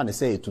ko so be fa ne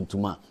se ye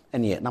tuntuma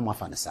ene na mo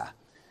fa ne sa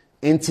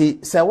enti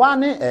se wa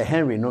ne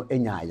Henry no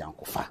enya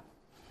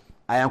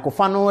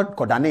ayankofa no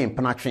kodane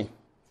impnatwe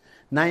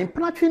na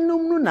impnatwe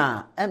no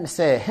na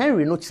se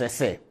Henry no kire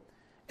se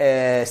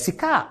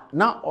sika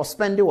na o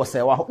spende wo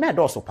se wa na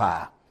do so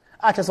pa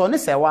a che so ne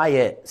se wa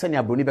ye se ne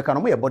abroni beka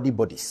no mo ye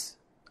bodies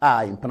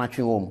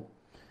impnatwe wo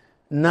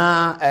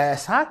na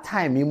sa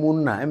time mu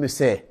na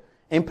se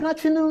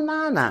impnatwe no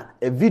na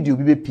video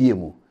bi be pie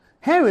mu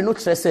Henry no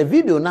kire se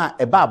video na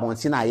e ba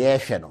abonti na ye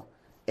hwe no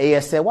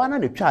se wa na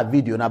de twa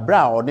video na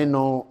bra o ne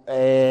no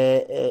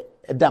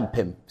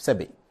dampem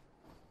sebe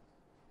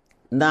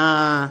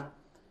na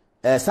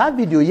sa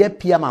video ye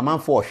pia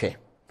mamanfo hwe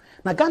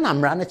na Ghana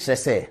mra na kire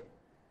se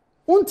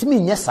untimi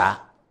nyesa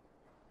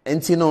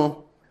enti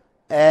no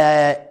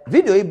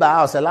video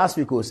iba o last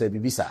week o se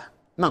bibisa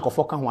na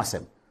nkofo ka ho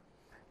asem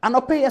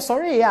anope ye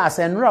sorry ya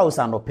se nra o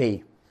sa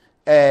anope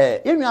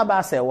yenua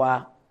ba se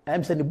wa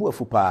se ne bu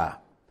afupa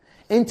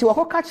enti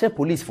wakoka kire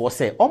police for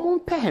say omo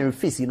mpe Henry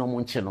Fisi no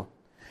mo nche no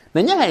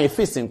na nya Henry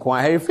Fisi nko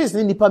Henry Fisi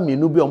ni nipa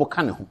mienu bi omo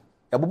ka ne ho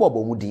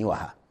ebobo mu din wa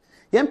ha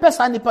ye mpe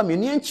sa nipa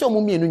mienu ye nche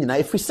omo mienu nyina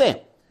efri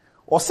se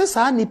o se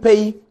sa nipa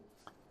yi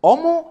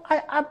omo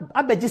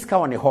abejiska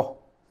woni ho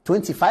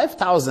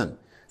 25,000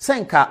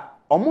 senka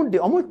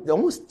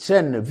omo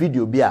chen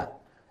video bia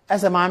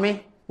ese mame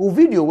o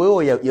video we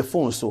o ye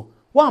phone so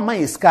wa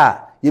man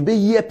iska ye be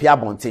yi apia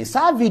bonten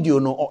sa video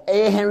no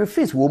Henry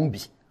Fisi wo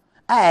mbi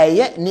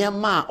ye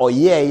niema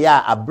oye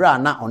ya abra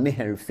na one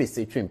Henry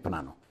Fisi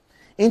twempena no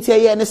enti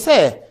ye ne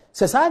se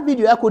sa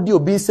video akodi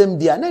obi nsem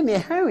dia na ne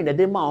Henry na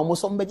de ma omo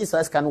so mbeji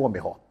sa ska no wo me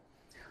ho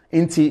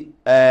enti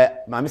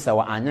mame sa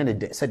wa anya ne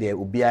de se de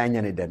obi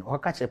anya ne de no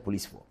ka che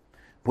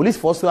police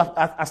force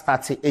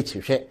start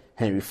hwe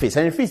Henry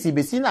Fisi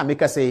be seen na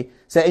make say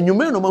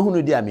enyume no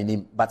mahunu dia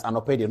menim but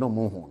anope de no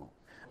mo hu no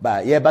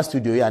ba ye ba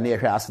studio ya na ye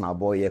hwe Arsenal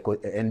boy ye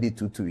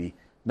ND22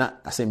 na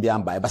asem bia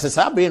mba ba se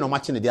sa be no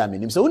match ne dia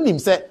menim so unim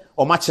se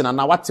o match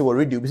na wate wo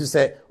radio bi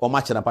se o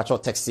match na pacho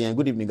text yan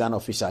good evening Ghana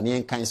official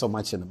ne kan so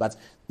match no but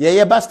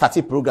ye ba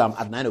start program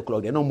at 9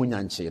 o'clock de no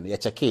munya nche no ye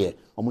check ye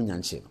o munya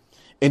nche no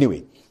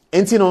anyway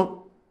enti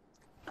no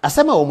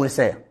asema o mu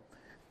se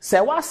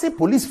wase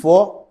police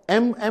for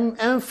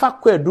fa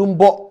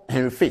kwadumbo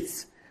Henry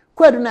Fisi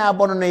kwadu na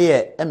abono no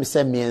ye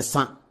se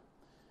miensa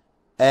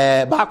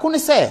ba ko ne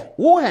se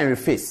wo Henry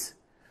Fisi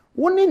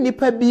wo ni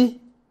nipa bi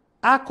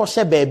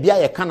akoshe baabia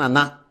ye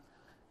kanana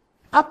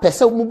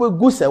apese mu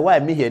begu se wa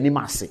mi he ni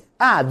mase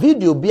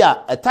video bi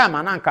a time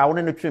ananka wo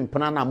ne no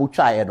twempena na mo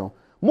twae no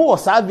mo wo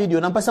sa video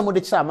na pese mo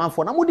de kira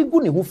manfo na mo de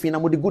gu ne hu fi na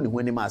mo de gu ne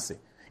hu ni mase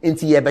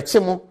enti ye beche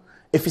mo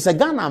efisa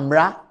Ghana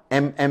mra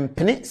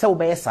pene se wo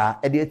be yesa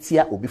e de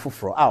atia obi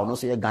foforo no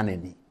so ye Ghana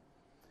ni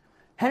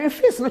Henry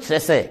Fisi no kire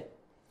se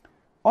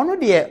ono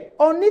de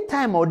only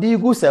time odi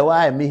gu se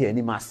wa mi he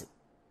ni mase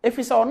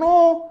efisa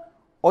ono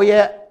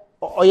oye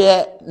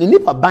ni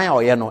nipa ban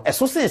oye no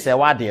eso sen se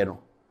wa de no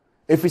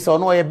efisa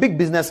ono oye big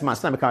businessman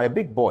na become a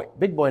big boy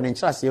ne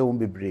nchase e won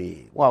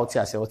bebre wa oti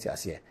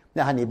ase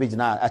na ha na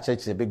ebegina a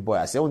church big boy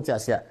ase won ti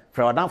ase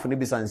fra wadanfo ne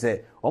bisan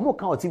se omo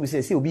kan oti bi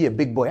se obi a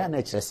big boy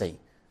na kire se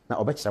na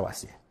obekire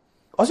wase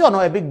oso ono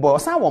a big boy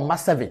osan won ma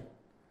 7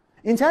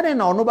 intade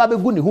na ono ba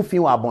begu ni hu fi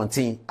wa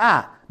abonten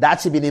da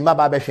achi bi ni mba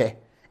ba behwe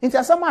inti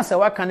asama ase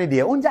wa kan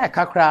de onja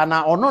kakra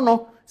na ono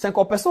no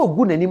senko pese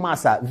ogu nani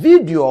masa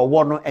video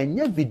wo no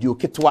enye video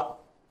ketwa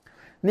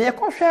na ye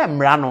kohwe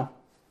mra no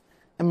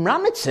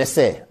kire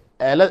se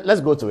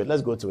let's go to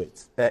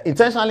it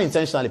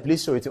intentionally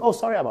please show it. Oh,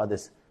 sorry about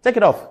this, take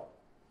it off.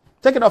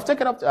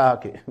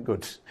 Okay,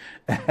 good.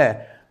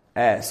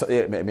 So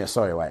me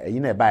sorry why you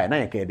know by na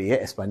ye ke the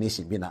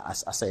explanation bi na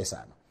asay sa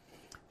no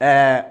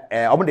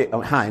omde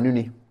ha enu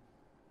ni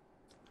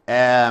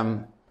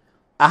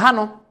aha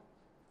no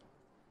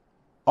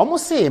omo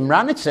se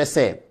mra no kire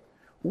se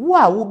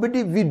wo be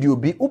di video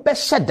bi wo be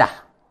sheda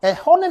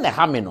ho ne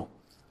ha me no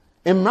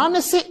mra no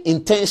se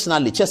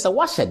intentionally kire se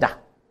wa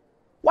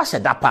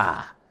sheda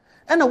pa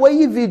ena wa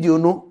yi video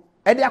no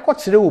e de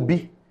akokire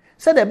obi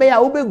se de be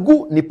ya wo be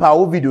gu nipa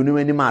wo video no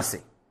ani ma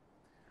ase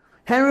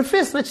Henry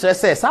Fisi no kire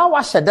se sa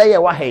wa sheda ye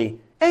wa he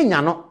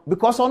enya no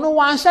because ono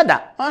wan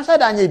sheda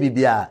nya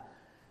bibia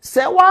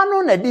se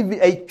wano na di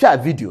twa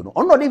video no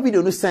ono di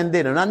video no send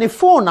in na ne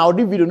phone na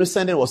odi video no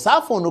send in was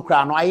sa phone no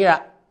kra no ayera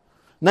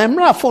na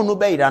mra phone no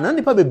be ira na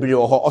nipa bebre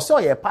ho o se o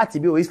ye party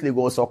bi o East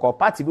Lagos o ko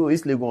party bi o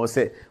East Lagos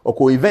se o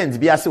ko event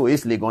bi ase o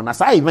East Lagos na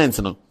sa event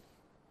no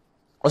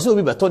o se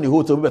obi beto ni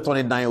hotel obi beto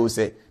ni dan o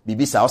se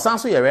bibisa o san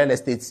so ye real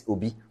estate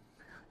obi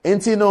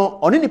enti no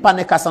oni nipa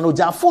ne kasa no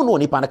ja phone no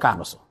nipa ne ka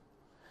no so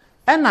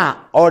ena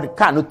o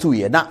ka no tu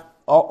ye na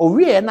o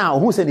wie na o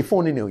hu se ni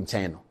phone ni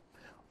nchen no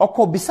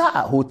oko bisa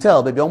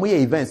hotel baby omo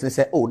ye events ne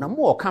say oh na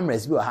mo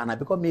cameras bi o ha na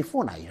because me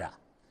phone ayira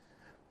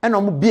ena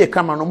omo bie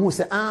camera no mo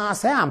say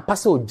say am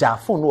pass o ja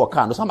phone no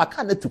ka no so ma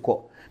ka na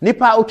tuko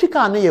nipa o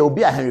twika no ye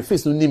obi a Henry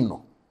Face no nim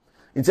no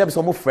nti be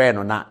so mo frɛ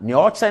no na ne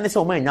o kyerɛ ne say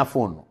o ma nya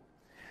phone no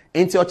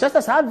nti o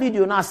kyerɛ say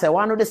video na say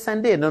one no de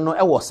Sunday no no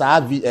e wo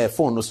sa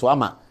phone no so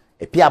ama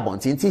epia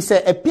bontin nti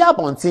say epia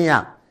bontin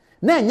a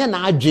na enye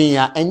na adwen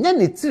a enye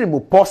ne tirimu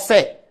pɔ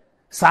sɛ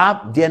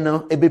sa de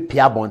no ebe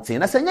pia bontin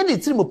na se nya ne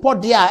tirimu pɔ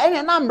de a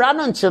ene na mbra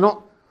no nche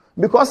no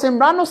because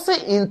mbra no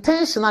say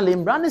intentionally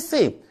mbra no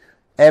say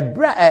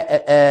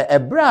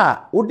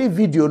ebra wo de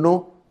video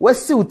no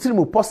wasi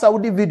utirimu pɔ sa wo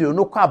de video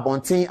no kwa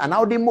bontin ana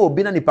wo de ma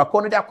obi na nipa ko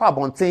no de kwa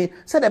bontin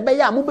se de be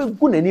ya mo be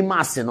gu nani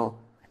maase no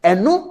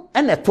eno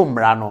ene to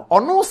mbra no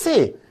ono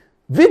say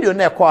video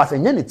na kwa se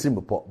nya ne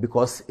tirimu pɔ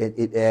because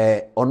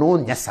ono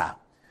nyesa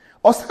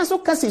osanso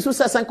kasi so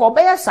sesen ko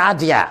be ya sa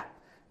de a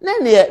na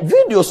ne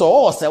videos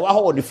o se wa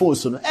ho the phone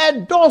so no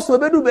dos no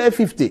bedu be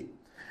 50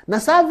 na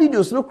sa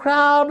videos no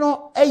crowd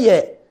no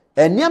eye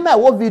eniama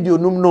wo video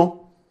num no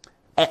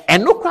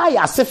eno cry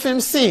ya se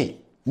film sin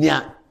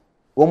nia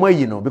wo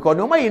mayi no because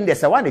no mayi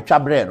ndese wa ne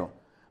twabre no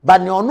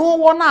but ne ono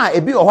wo na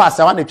ebi ho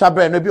asa wa ne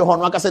twabre no ebi ho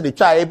no aka se de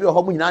twa ebi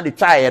ho mu nyina de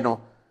twa no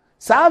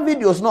sa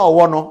videos no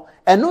wo no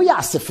eno ya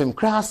se film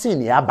cry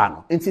sin ya ba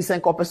no enti sen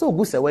ko pese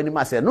ogu se wani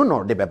ma se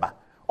no de beba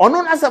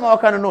ono na se ma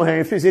waka no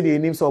Henry Face de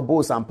nim so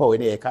bo sampa we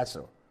de catch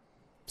no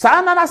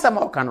sana na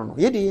sama okano no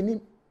ye de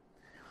ni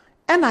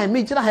ena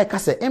me gira ha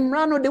kase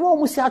emra no de wo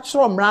mu si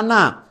atro mra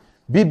na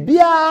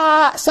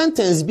bibia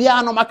sentence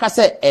bia no maka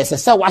se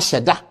esese wa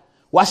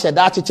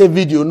sheda acheche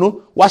video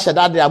no wa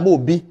sheda de ama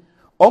obi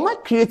o ma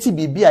create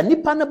bibia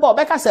nipa ne ba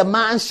obeka se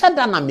man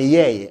sheda na me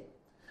yeye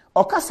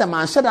o ka se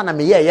man sheda na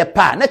me yeye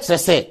pa na kire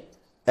se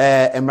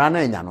emra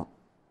na nya no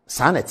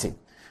sanity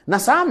na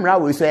sa mra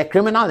we so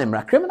criminal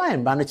no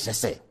kire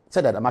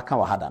se da maka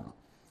wa hada no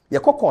ye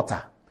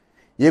kokota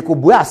ye ko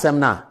bua asem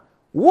na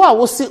wo a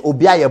wo se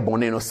obi aye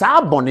bone no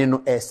saa bone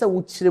no se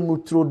wo kire mu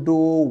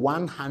trodo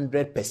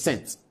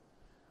 100%.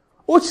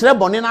 Wo kire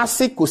bone na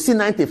se ko si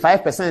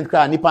 95%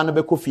 kra nipa no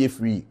be ko fie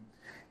free.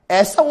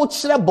 Se wo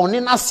kire bone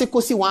na se ko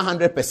si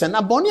 100%.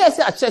 Na bone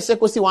se a kire se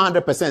ko si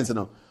 100%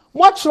 no.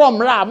 Mo kire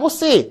mra mo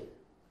se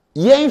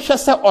ye nhwe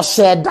se o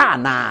sheda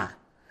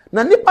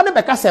na nipa no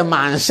be ka se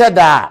man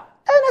sheda.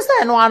 Na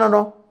se no ano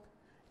no.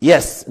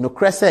 Yes, no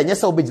krese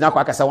nyesa obegina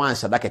kwa akasa wan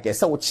shada keke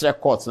se wo kire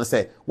court no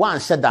se wan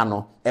shada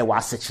no wa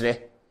asechire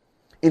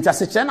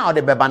intasechire na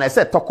ode beba na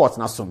se to court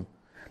na sum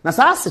na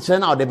sa asechire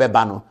na ode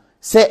beba no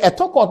se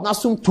to court na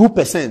sum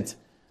 2%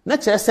 na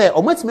kire se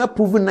omatimi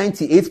approve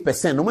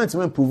 98%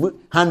 omatimi approve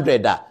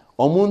 100 a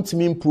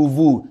omontimi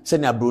improve se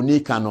na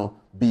bronika no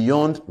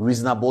beyond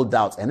reasonable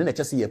doubt and na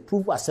kire se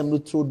approve asem no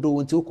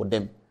trodo nti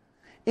ukodem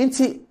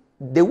nti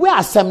the way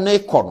asem na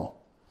ikono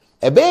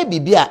ebe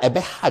bibia ebe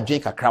hadwen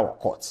kakra wo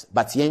court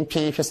but yen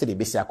twen hwe se de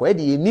besi akọ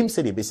ede yenim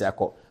se de besi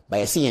akọ ba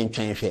yesi yen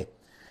twen hwe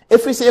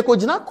efri se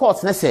ekogina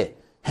court na se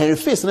Henry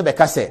Face no be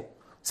ka se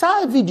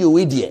sa video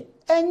we die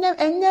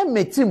enye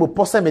metri mo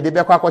pose me de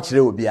be kwa akọ kire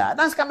obi a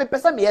na ska me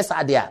pesa me yes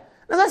ade a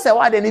na se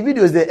wa de ni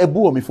videos de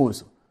ebu o mi phone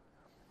so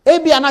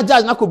ebi ana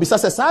judge na ko bisa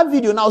se sa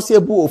video na o se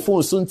ebu o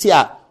phone so nti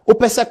a o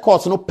pese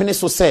court no pene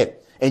so se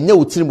enye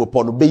otri mo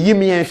po no be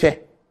yimi yen hwe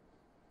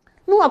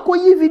no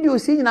akoyi video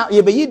si nyina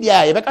ye be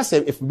yidia ye be ka say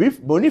if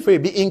boni for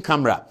be in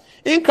camera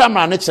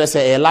no kire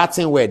say a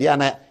Latin word ya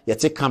na ye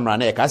take camera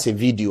na ye ka say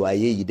video aye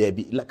yi there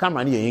be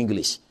camera na ye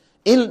English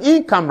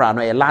in camera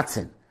no ye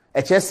Latin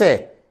e kire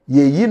say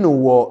ye yi no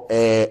wo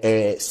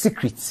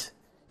secret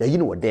ye yi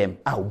no wo dem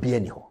a obi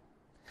ani ho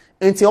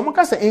enti o mo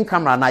ka say in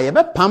camera na ye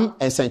be pam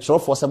ensenchero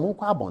for say mo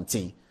kwa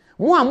abonten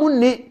mo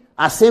amunni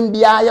asem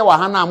bia ye wa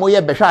ha na mo ye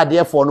behwa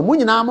ade for no mo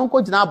nyina mo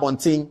nko gina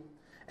abonten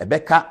e be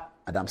ka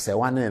Adam say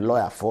one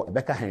lawyer for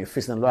Rebecca Henry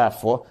Face lawyer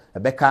for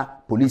Rebecca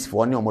police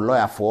for any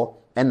lawyer for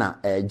and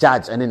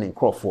judge and in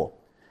crop for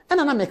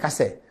and na make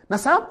say na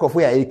sa crop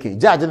for AK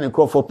judge and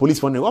crop for police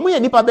for no omo ye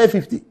nipa be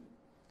 50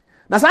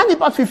 na sa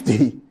nipa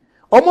 50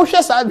 omo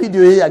hwe sa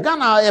video here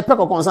Ghana e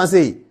peko concern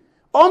say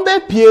on be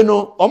pie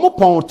no omo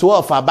pon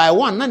 12 by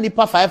 1 na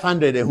nipa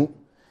 500 ehu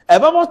e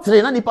bebo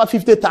 3 na nipa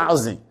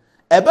 50,000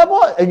 e bebo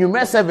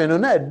enyumre 7 no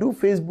na do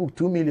Facebook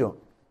 2 million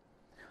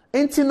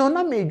enti no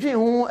na medwe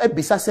hu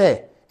ebisa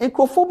say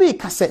Encrophobic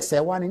cassette say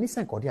one in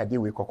isen kodi ade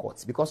we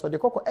court because of the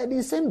court e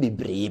din sem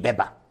bebre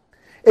beba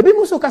ebi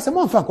muso kase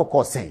mo mfa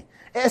court sen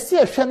e se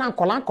ehwe na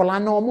nkola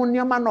na omo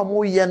nioma na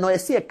omo ye no e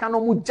se e ka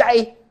no mo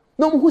jai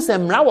no who say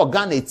mra wo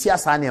Ghana etia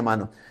sa ne ma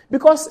no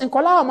because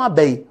nkola ma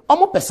bai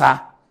omo pesa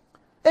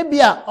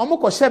ebia omo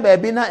ko hye ba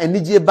bi na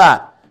anigye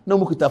ba na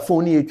omo kuta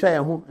phone ni etwa ye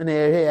ho na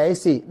ye ya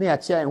ese na ya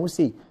chia ye ho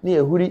sei na ye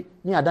huri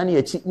na adane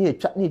ye chi na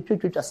etwa na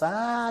etwa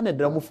sa na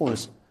dra mo phone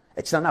so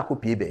e kira na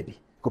akopie ba bi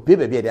kopie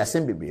ba bi e de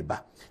asem bebre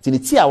ba ti ni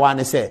tia wa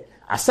ne say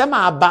asem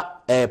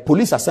aba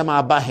police asem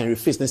aba Henry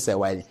Face ne say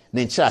why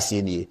ne nchira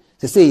se ne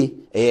se say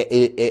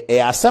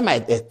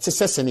asem te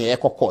sese ne e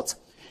court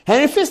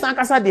Henry Face na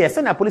kasa de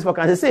say na police for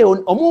can say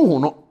omo hu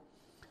no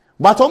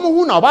but omo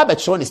hu na oba be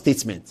show ni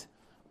statement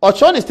o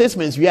show ni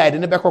statement we ide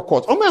ne be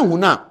court omo hu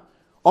na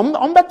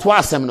be to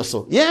asem no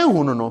so ye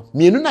hu no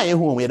mienu na ye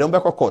hu ye de be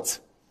court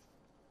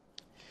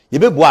ye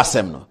be bo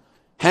asem no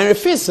Henry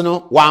Face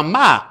no wa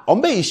ma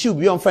be issue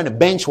bi on friend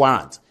bench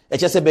warrant e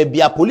che se be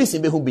bia police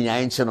be hu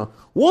binya enche no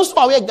won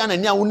so we Ghana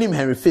ni a wonim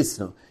Henry Face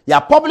no ya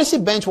publish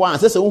bench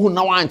warrant se hu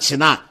na wa nche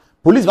na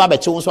police ba be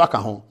che won so aka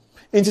ho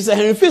nti se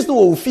Henry Face no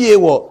wo fie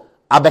wo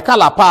Abeka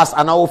La Paz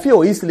ana wo fie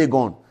o East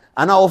Legon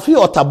ana wo fie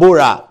o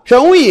Tabora hwe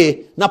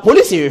huye na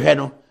police hwe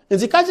no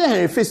nti ka che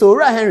Henry Face o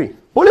ra Henry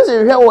police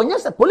hwe o nya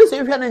se police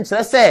hwe no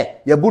nche se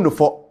ya bu no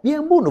fo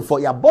ya bu no fo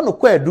ya bo no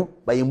kwadu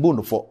ba ya bu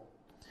no fo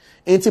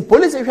nti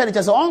police hwe no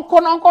che se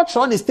onko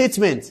throw ni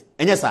statement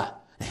enye sa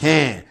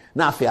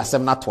na afi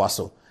asem na to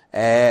aso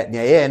ne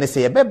ye ne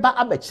se ye beba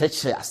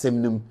abekyekye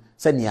asem num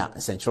se nia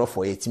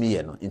sentrofo ye timi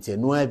ye no nti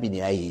enu abi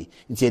ne ayi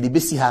nti ye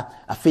besi ha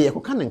afi ye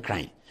ko kan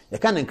nkran ye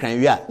kan nkran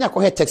wi a nya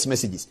ko he text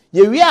messages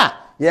ye wi a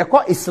ye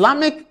ko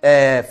Islamic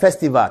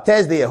festival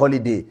Thursday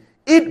holiday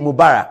Eid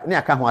Mubarak ne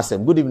aka ho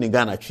asem good evening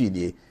Ghana twi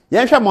ne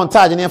ye hwe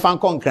montage ne fa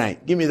nkon nkran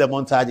give me the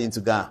montage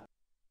into Ghana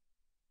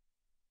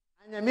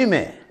anya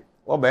mime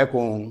wo ba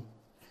ko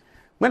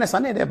when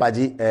sane de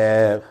baji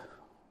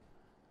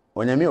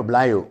Onyami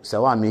Oblayo se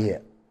wa mi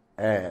here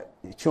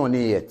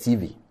choni ye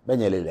TV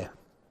benyelele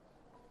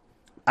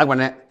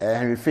agwane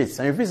Henry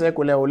Face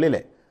ko le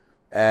olele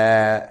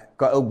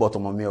ko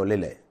ogbotomo mi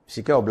olele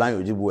shike Oblayo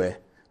ojibuwe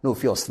no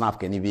fi o snap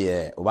ke ni bi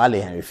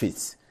obale Henry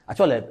Face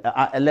actually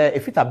ele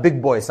if it a big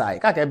boy sai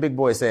ka ke big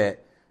boy say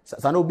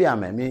sa no bi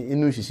ame mi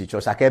inu shishi cho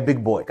sa ke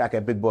big boy ka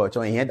ke big boy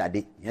cho yen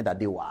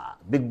dade wa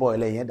big boy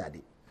le yen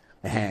dade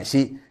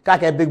shi ka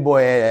ke big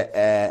boy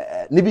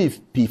ni bi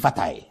pi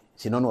fatai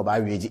she no ba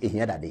reji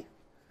ehia dade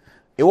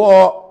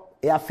ewo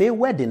ya fe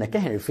wedding na ke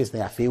Henry Face na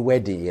ya fe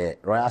wedding ye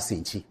Royal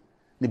Senchi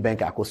ni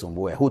bank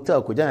akosombo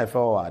hotel ko jana fe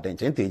wa den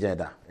chente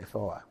jada e fe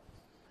wa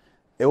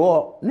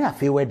ewo na ya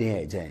fe wedding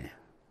e jen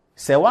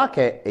se wa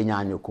ke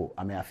enyanyoko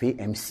ame ya fe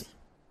MC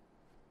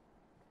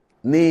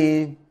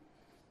ni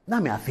na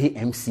me ya fe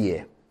MC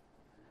e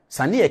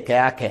sani e ke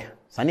ake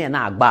sani e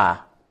na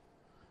agba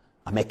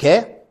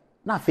ameke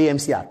na fe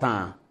MC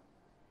atan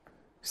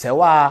se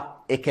wa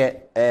eke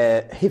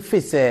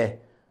Face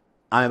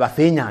ame ba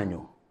fe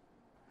nyanyo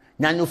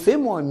fe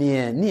mo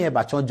mi ni e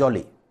ba chon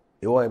jolly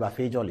ewo e ba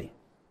fe jolly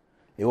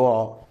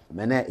ewo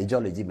mene e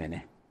jolly ji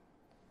mene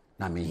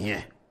na mi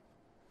here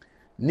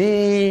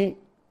ni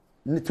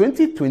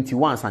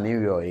 2021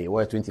 saniro e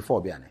wo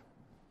 24 bia ne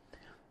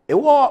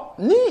ewo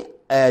ni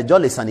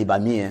jolly saniba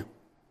mi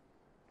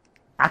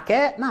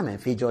ake na me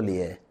fe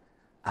jolly e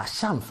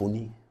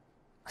ashamfoni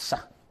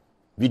asha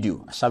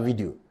video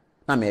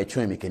na me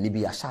etwe me ke ni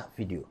bi asha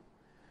video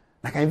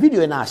na kan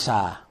video na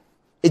asha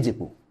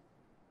ejepo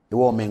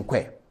ewo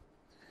menkwe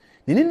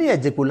nini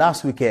ejepo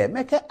last week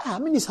meke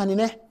minisani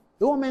ne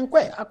ewo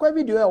menkwe akwa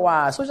video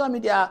wa social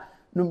media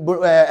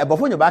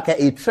ebofonyo ba ka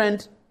a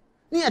trend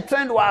ni a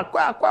trend wa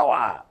akwa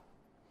wa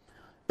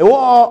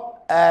ewo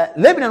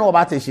lebina no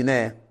ba teshi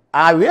ne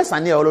awie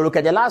sane e ololo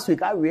keje last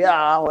week awie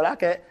ola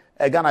ke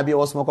Ghana bi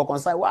was moko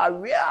concern wa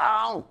awie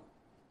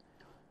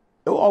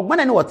ewo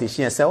ogbana ni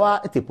woteshi se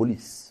wa ete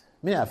police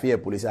me afie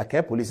police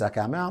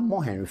aka me mo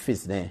Henry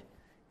Face ne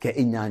ke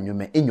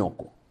enyanwome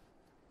enyoko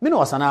me no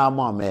wasana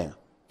mo ame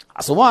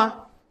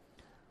asoma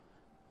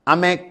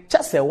ame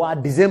chase wa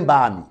December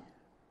ami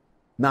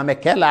na me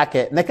kela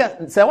ke ne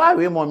ke se wa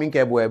we mo min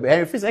ke bo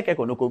Henry Face ke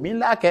konoko min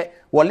la ke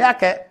wole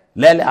ake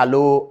lele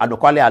alo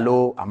adokwale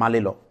alo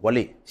amalelo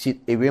wole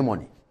shi ewe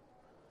money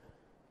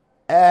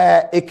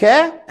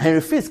eke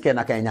Henry Face ke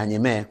na ka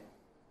enyanyeme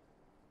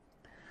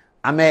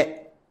ame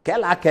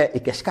kela ke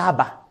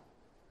ikeshkaba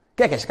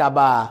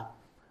kekeshkaba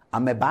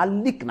ame ba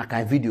leak na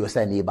kan video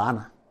say ni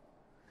bana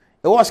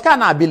e was can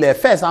na be le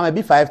first ame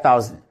be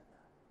 5,000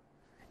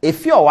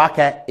 if you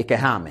wake ike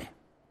ha me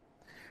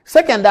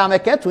second ame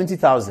ke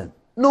 20,000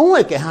 no hu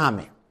ike ha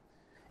me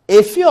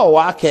if you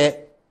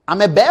wake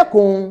ame be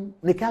kun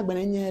ni ka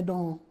gbene nye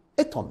don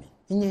etomi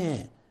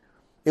nye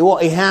e wo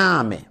e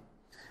ha me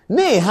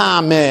ni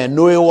ha me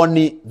no e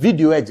woni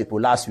video ejipo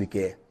last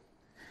week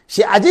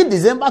she aji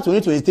December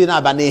 2023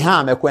 na ba ni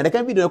ha me ko ne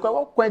kan video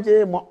ko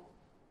kwaje mo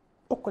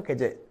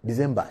okwekeje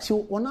December she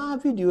wona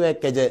video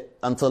keje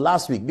until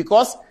last week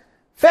because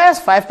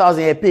first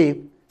 5,000 you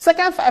pay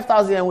second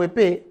 5,000 we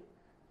pay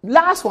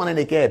last one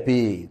they can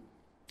pay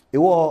it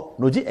was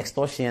noji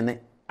extortion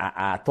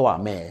to a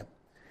me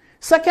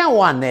second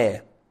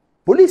one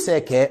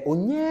police ke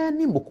onye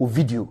ni moko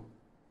video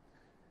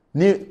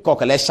ni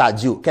kokele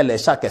shaju kele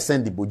sha ke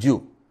sendibo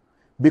ju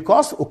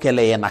because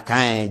ukele ye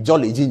nakan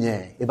jolly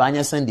jinye e ba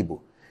nya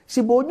sendibo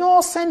si bo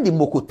nyo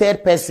sendibo ko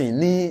third person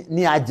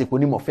ni aje ko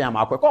ni mo fe am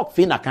akọ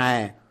fi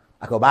nakan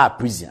akoba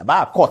prison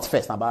ba court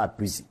first na ba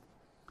prison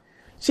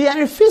si en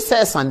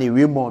refuses and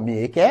we mo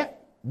mi ke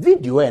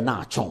video e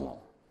na achon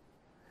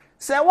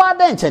se wa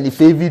den che ni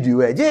fe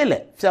video e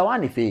jele se wa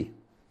ni fe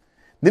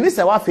Nini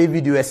se wa fe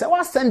video e se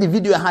wa send the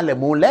video hale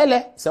mo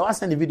lele se wa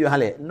send the video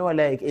hale no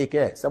le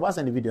eke se wa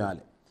send the video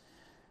hale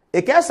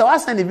eke se wa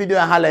send the video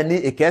hale ni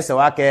eke se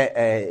wa ke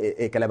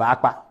ekele ba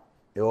akpa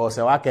e o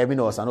se wa ke bi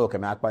no sa no ke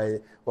me akpa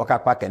waka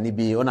akpa ke ni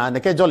bi ona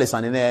ne ke jolly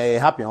san ne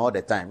happy all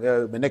the time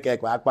me ne ke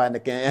akpa ne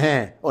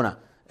ke ona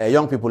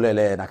young people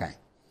le na kan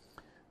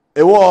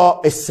e wo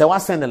se wa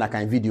send na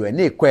kan video e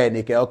ne kwa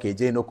ne ke okay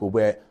je no ko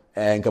be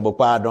nke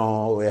bokpa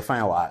don e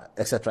fine wa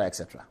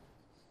etc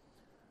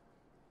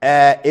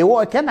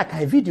ewo kena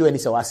kai video ni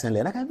se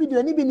wasenle na kai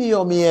video ni bi ni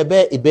yo mi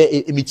ebe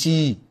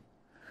emichi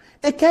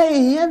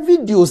here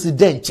videos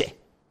denche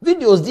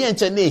videos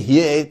denche ne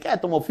here ka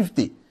to mo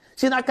 50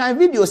 si na kai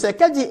video se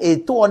kaji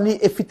eto ni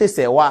efite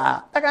se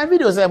wa na kai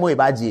video se mo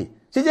ibaji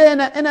si je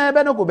na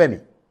ebe no ko be mi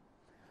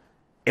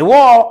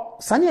ewo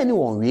sani ni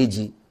won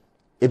weji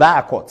e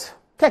ba court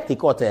kek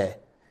court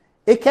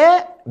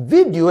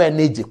video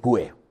ne jeku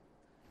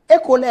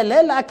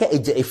ekolele la ke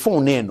eje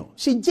phone ne no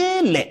si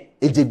je le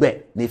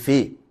ejegbe ne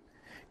fe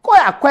ko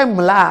ya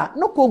kwemla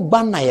no ko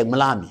gba na ye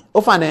mla mi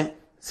o fa ne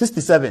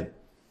 67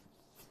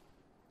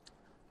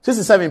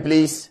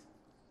 please.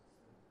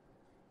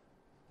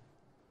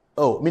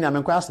 Oh mi na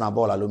men kwa na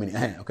ball alumini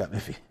okay me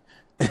fe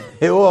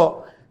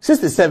ewo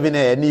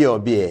 67 ni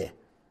obi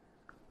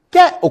ke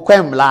o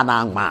kwemla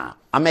na ngma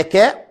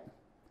ameke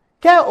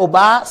ke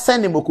oba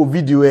send mo ko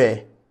video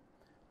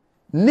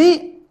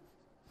ni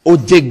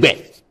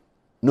ojegbe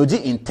no ji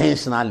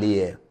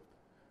intentionally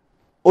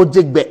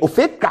ojegbe o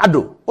fake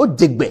kado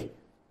ojegbe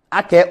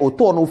ake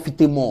oto no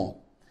fitemo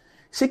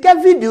sika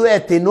video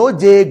ete no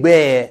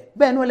jegbe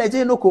be no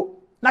leje noko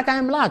na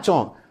kan mla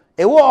achon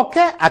ewo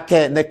oke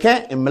ake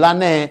neke mla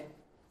ne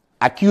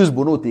accuse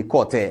bono te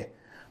court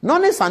no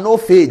ne sa no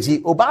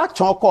feji oba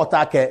achon court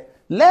ake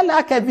lela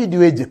ake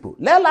video ejepo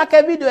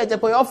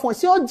yo fun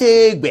si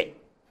ojegbe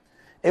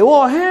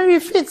ewo Henry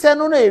Fitz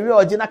no no eri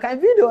oji na kan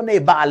video na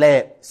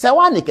ibale se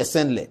wa ni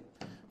kesenle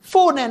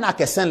phone na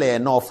kesenle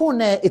no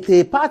phone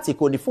ete party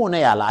ko ni phone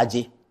ya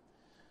laje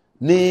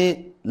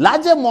ni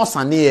laje mo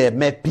sane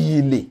me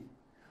pile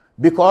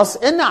because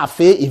ena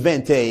afe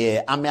event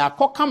ame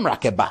akọ camera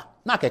keba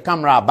na ke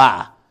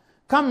camera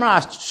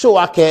show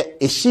ake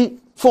eshi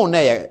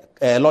phone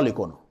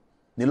loliko no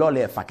ni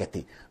lole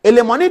fakete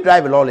ele money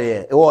drive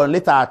lole o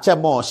later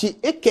chemo shi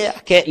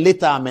ake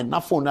later me na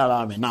phone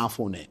ala me na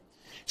phone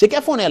she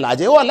ke phone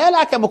laje o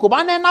lela ke moko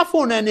ba na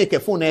phone ni ke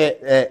phone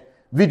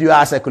video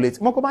a circulate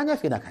moko ba nya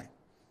fi na kan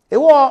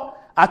ewo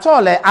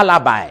atole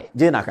alibi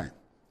je na kan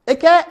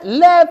eke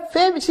le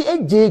fame si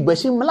ejegbe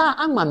si mla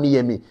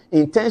amamiyemi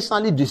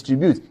intentionally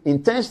distribute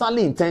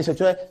intentionally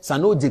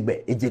sano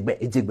jegbe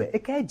ejegbe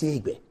eke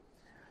ejegbe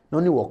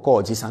no ni wo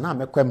call ji sana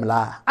mekwe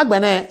mla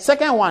agbene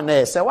second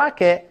one se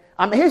wake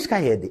am hka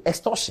yede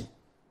extortion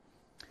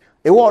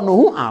ewo no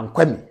hu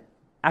ankwemi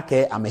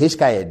ake am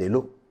hka yede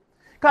lo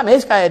ka me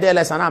hka yede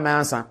le sana me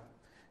ansa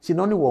si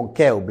no ni won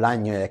care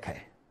oblanyo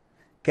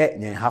ke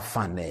nye have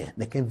fun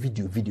ne ken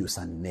video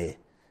san ne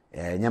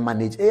nya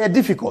manage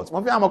difficult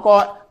mo fi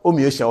amako o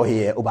mi o show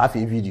here o ba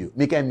fi video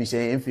me ken mi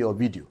share fi o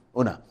video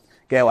ona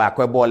ke wa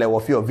akwe ball wo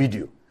fi o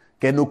video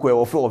ke no kwe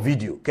wo fi o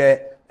video ke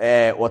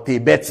o te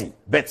betting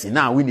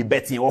na win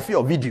betting wo fi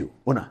o video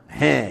ona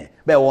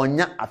be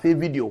wonya afi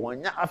video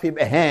wonya afi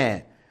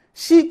be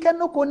si ke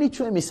no ko ni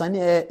twa mi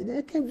sane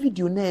ke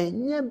video na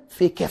nya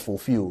fake careful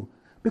fi o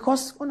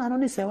because ona no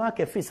ni se wa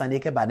ke fi sane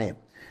ke ba na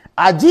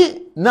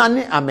aji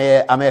nani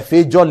ame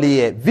fe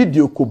jolly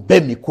video ko be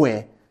mi ko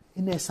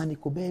ina sani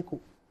ko be ko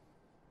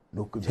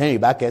no ko hen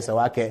ba ke se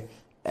wa ke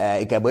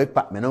ikabo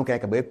pa me no ke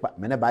ikabo pa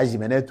me na ba ji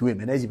me na tu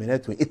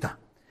ita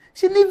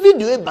si ni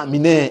video e ba mi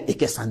na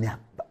ike sani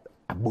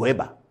agbo e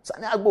ba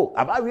sani agbo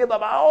aba wi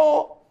baba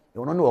o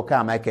you no know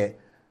ka ma ke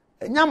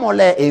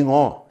nyamole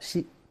engo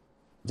si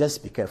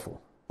just be careful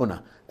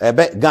una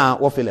be gan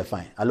wo feel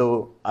fine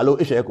hello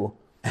isheko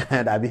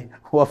Dabi,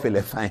 what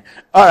feel fine.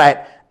 All right.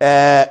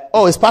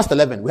 It's past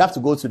 11. We have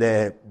to go to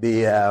the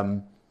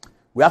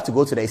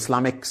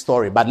Islamic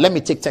story. But let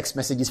me take text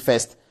messages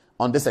first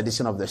on this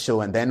edition of the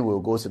show, and then we'll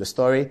go to the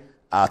story.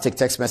 I'll take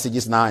text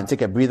messages now and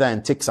take a breather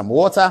and take some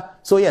water.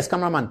 So yes,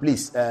 cameraman,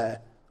 please.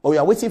 You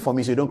are waiting for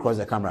me, so you don't cross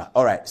the camera.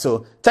 All right.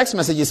 So text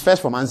messages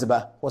first from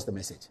Anziba. What's the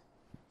message?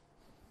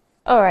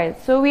 All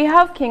right. So we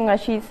have King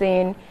Rashid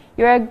saying,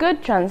 "You're a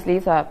good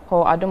translator,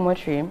 Paul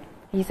Adomotri."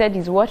 He said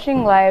he's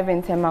watching live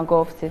in Tema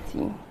Gulf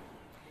City.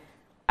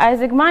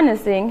 Isaac Mann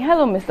is saying,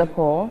 "Hello, Mr.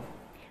 Paul.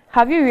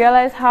 Have you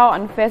realized how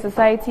unfair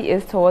society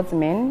is towards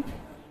men?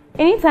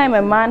 Anytime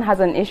a man has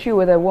an issue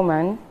with a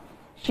woman,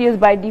 she is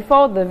by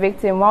default the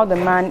victim while the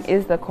man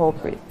is the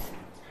culprit.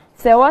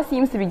 Sewa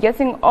seems to be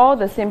getting all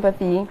the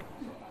sympathy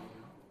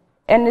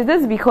And is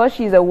this because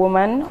she's a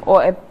woman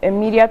or a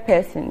media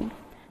person?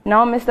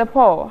 Now, Mr.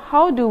 Paul,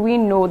 how do we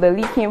know the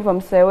leak came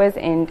from Sewa's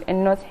end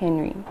and not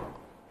Henry?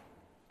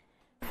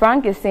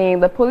 Frank is saying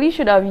the police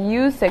should have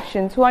used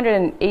section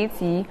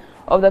 280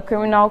 of the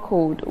Criminal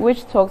Code,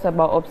 which talks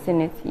about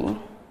obscenity.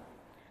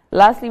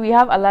 Lastly, we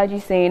have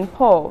Alaji saying,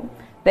 Paul,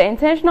 the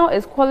intentional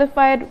is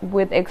qualified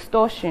with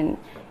extortion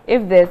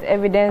if there's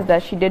evidence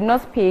that she did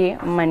not pay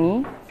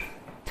money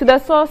to the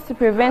source to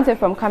prevent it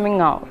from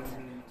coming out.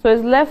 So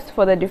it's left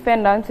for the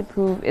defendant to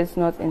prove it's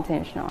not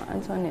intentional.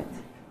 Antoinette.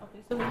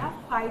 Okay, so we have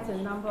quite a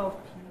number of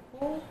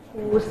people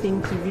who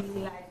seem to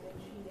really like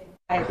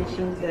the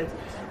additions that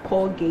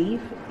Paul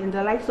gave. In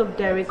the likes of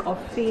Derek of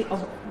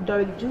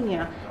Derek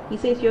Jr., he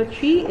says, your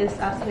tree is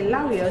as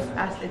hilarious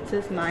as it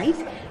is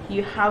nice.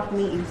 You have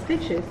me in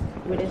stitches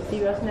with the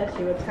seriousness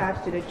you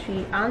attach to the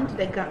tree and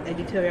the gap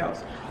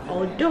editorials.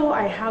 Although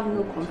I have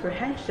no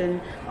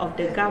comprehension of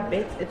the gap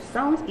bit, it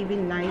sounds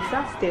even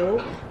nicer still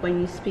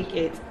when you speak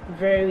it.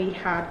 Very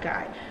hard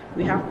guy.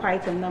 We have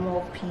quite a number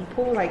of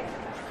people like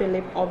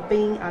Philip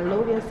Obeng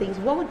Alovia says,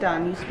 well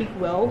done, you speak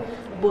well,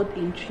 both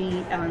in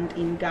tree and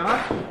in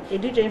gap.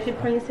 Edu Jennifer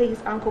Prince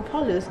says, Uncle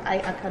Paulus, I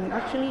can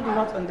actually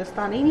not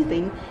understand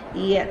anything,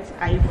 yet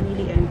I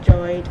really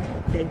enjoyed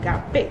the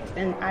gap bit.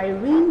 And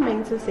Irene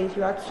Mentor says,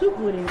 you are too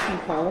good in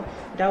people.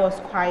 That was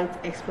quite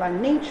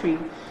explanatory.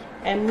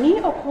 And Me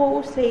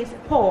Oko says,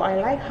 Paul, I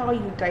like how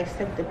you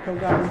dissect the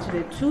program into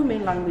the two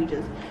main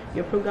languages.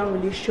 Your program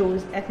really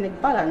shows ethnic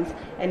balance,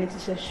 and it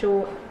is a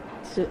show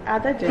to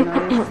other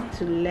journalists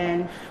to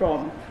learn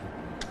from.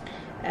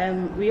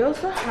 We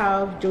also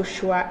have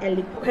Joshua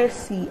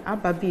Elikwesi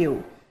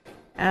Ababio.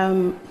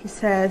 He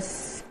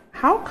says,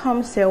 how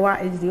come Sewa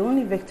is the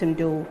only victim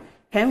though?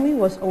 Henry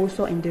was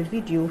also in the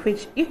video,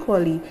 which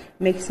equally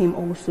makes him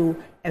also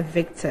a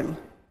victim.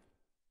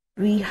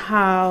 We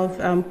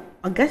have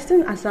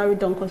Augustine Asari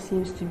Donko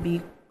seems to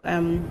be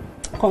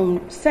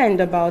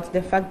concerned about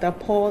the fact that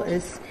Paul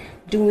is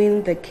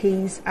doing the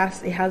case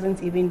as it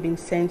hasn't even been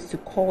sent to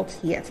court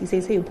yet. He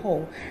says, hey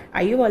Paul,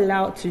 are you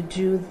allowed to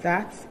do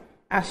that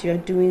as you're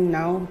doing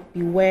now?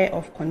 Beware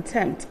of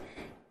contempt.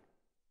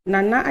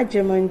 Nana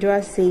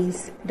Ajemondra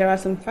says, there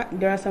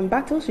are some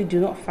battles we do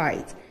not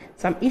fight.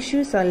 Some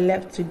issues are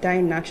left to die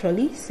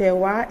naturally.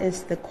 Sewa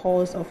is the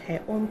cause of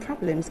her own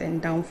problems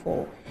and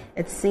downfall.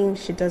 It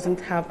seems she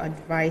doesn't have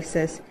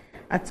advisors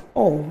at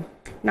all.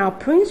 Now,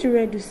 Prince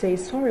Uredu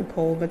says, sorry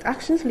Paul, but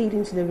actions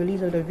leading to the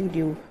release of the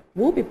video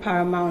will be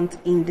paramount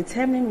in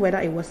determining whether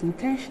it was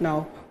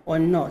intentional or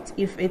not.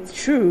 If it's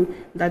true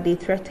that they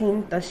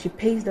threatened that she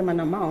pays them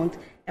an amount,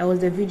 else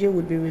the video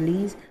would be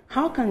released,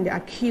 how can the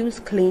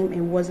accused claim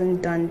it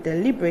wasn't done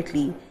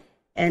deliberately?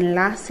 And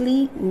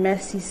lastly,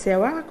 Mercy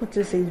Sewa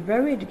Akoto says,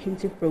 very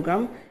educative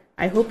program.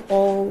 I hope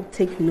all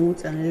take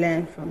notes and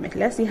learn from it.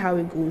 Let's see how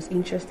it goes.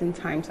 Interesting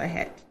times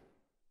ahead.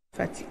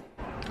 Fatih.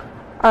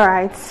 All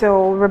right,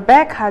 so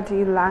Rebecca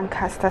D.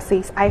 Lancaster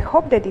says, I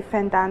hope the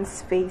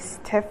defendants face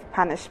tough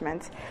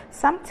punishment.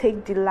 Some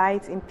take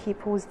delight in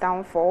people's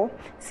downfall.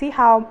 See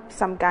how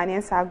some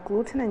Ghanaians are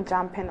gluten and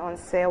jumping on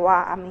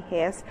Sewa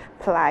Amihe's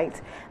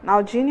plight.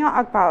 Now, Junior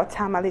Akbar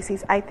Tamale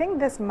says, I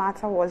think this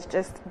matter was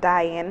just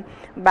dying,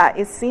 but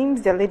it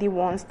seems the lady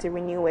wants to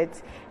renew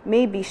it.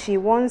 Maybe she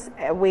wants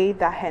a way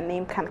that her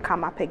name can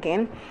come up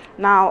again.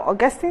 Now,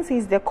 Augustine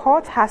says, the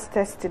court has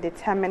tests to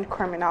determine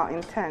criminal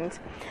intent.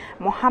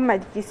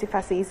 Muhammad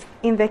Yusufa says,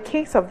 in the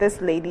case of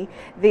this lady,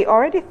 they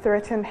already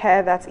threatened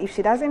her that if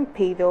she doesn't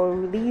pay, they will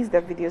release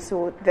the video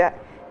so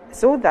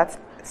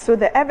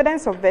the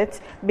evidence of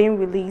it being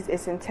released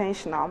is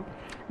intentional.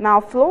 Now,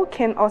 Flo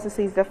Ken also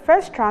says the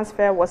first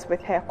transfer was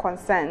with her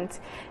consent.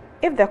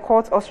 If the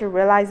court also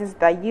realizes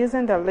that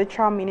using the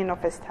literal meaning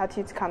of a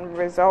statute can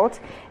result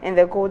in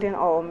the golden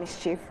or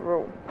mischief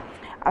rule.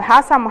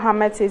 Al-Hassan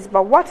Muhammad says,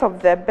 but what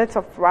of the bit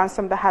of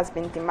ransom that has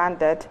been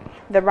demanded?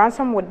 The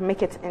ransom would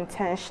make it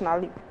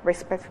intentionally,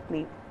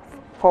 respectively,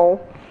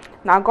 Paul.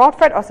 Now,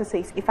 Godfred also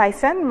says, if I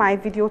send my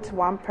video to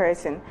one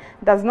person,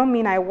 does not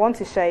mean I want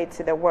to share it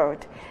to the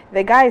world.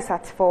 The guy is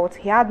at fault.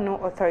 He had no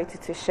authority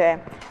to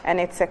share, and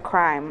it's a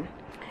crime.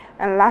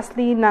 And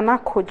lastly, Nana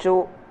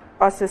Kojo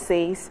also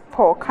says,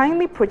 Paul,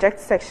 kindly project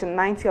section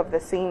 90 of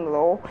the same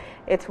law.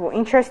 It will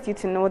interest you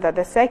to know that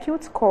the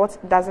circuit court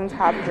doesn't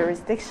have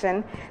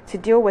jurisdiction to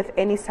deal with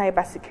any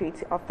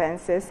cybersecurity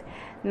offenses.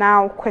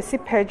 Now,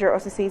 Kwesi Pedro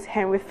also says,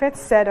 Henry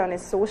Fitz said on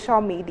his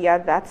social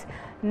media that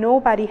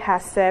nobody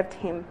has served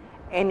him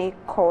any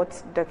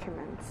court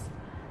documents.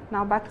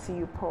 Now back to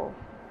you, Paul.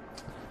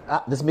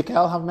 Does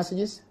Mikhail have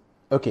messages?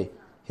 Okay,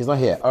 he's not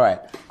here. All right,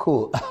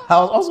 cool. I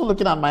was also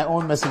looking at my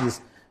own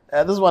messages.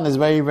 This one is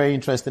very, very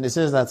interesting. It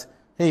says that,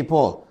 hey,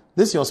 Paul,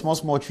 this is your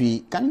small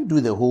tree. Can you do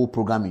the whole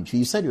program in tree?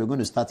 You said you were going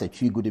to start a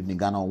Tree Good Evening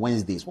Ghana on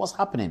Wednesdays. What's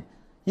happening?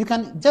 You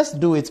can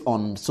just do it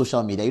on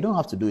social media. You don't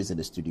have to do it in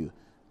the studio.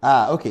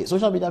 Okay.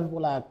 Social media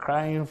people are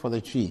crying for the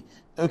tree.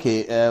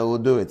 Okay, we'll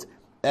do it.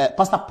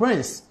 Pastor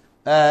Prince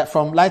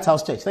from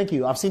Lighthouse Church. Thank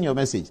you. I've seen your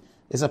message.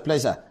 It's a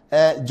pleasure.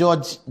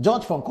 George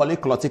from Korle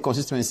Klottey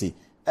constituency.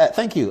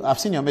 Thank you. I've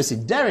seen your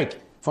message. Derek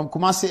from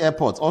Kumasi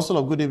Airport. Also,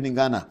 of good evening,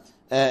 Ghana.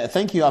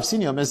 Thank you. I've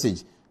seen your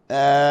message.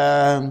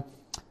 Madam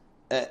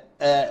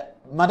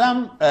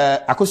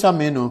Akusha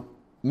Meno,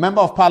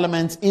 Member of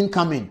Parliament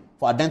incoming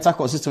for Adenta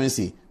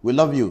constituency. We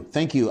love you.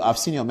 Thank you. I've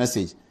seen your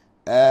message.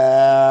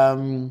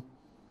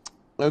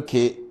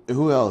 Okay.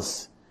 Who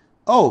else?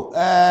 Oh,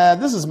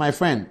 this is my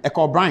friend,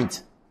 Echo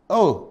Bryant.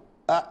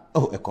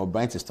 Echo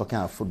Bryant is talking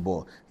about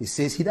football. He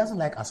says he doesn't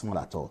like Arsenal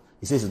at all.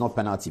 He says it's not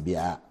penalty,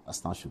 but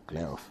Arsenal should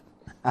clear off.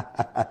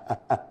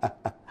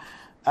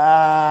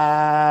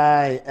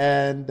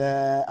 And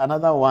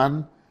another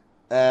one.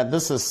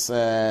 This is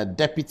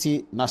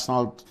Deputy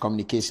National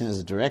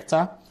Communications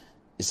Director.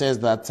 He says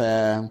that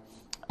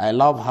I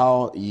love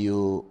how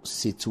you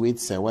situate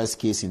the worst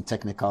case in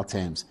technical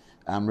terms.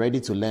 I'm ready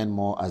to learn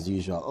more as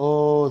usual.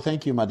 Oh,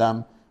 thank you,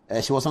 Madam.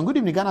 She was on Good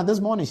Evening Ghana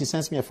this morning. She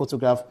sends me a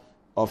photograph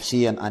of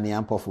she and Annie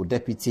Ampofu,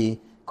 Deputy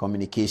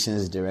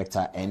Communications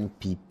Director,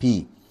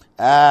 NPP.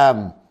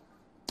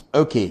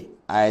 Okay,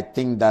 I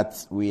think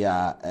that we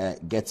are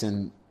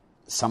getting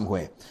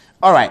somewhere.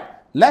 All right,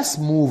 let's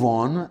move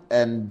on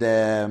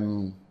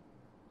and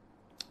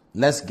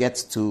let's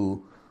get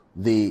to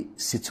the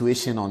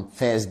situation on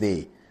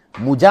Thursday.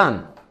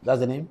 Mujan, that's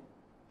the name?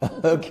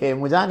 Okay,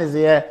 Mujan is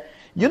here.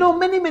 You know,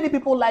 many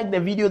people liked the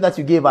video that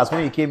you gave us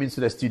when you came into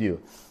the studio.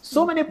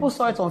 So many people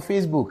saw it on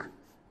Facebook.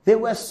 They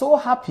were so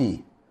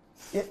happy.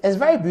 It's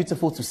very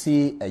beautiful to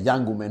see a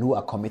young woman who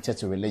are committed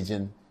to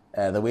religion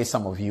the way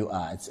some of you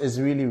are. It's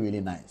really,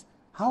 really nice.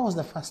 How was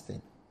the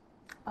fasting?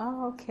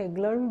 Oh, okay.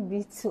 Glory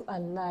be to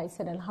Allah. I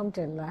said,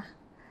 Alhamdulillah.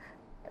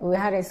 We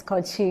had a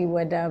scorchy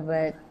weather,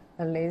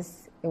 but at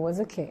least it was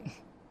okay.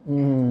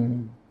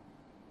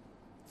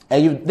 This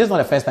is not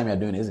the first time you're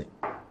doing it, is it?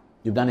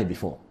 You've done it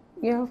before?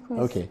 Yeah, of course.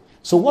 Okay.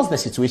 So what's the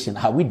situation?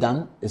 Have we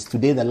done? Is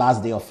today the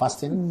last day of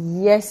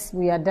fasting? Yes,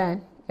 we are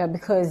done. Yeah,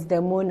 because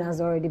the moon has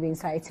already been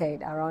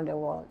sighted around the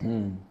world.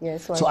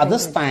 Yes. So at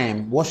this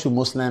time, what should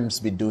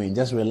Muslims be doing?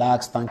 Just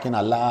relax, thanking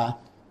Allah,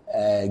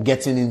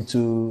 getting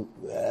into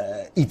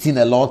eating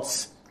a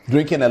lot,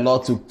 drinking a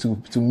lot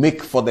to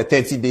make for the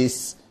 30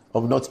 days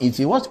of not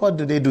eating. What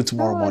do they do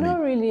tomorrow morning? Not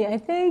really. I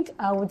think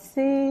I would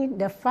say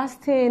the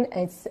fasting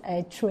is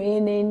a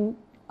training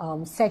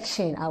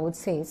section, I would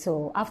say.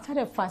 So after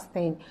the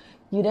fasting,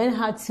 you then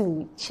have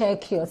to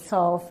check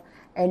yourself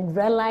and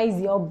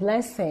realize your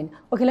blessing.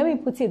 Okay, let me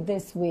put it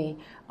this way.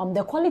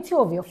 The quality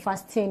of your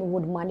fasting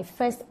would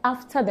manifest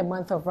after the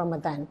month of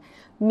Ramadan,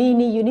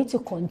 meaning you need to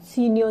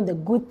continue the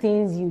good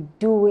things you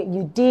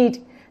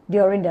did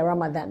during the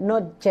Ramadan,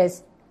 not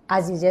just,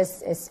 as you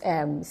just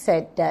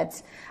said,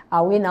 that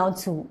are we now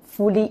to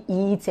fully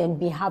eat and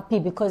be happy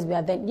because we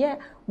are then? Yeah,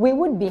 we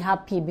would be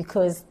happy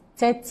because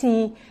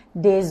 30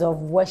 days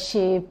of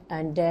worship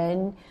and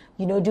then,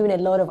 doing a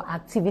lot of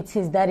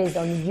activities that is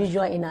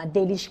unusual in our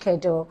daily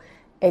schedule.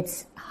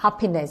 It's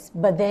happiness,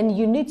 but then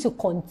you need to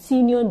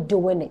continue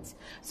doing it.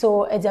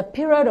 So it's a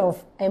period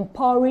of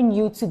empowering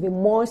you to be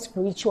more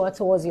spiritual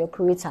towards your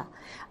Creator.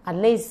 At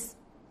least,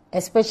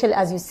 especially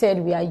as you said,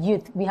 we are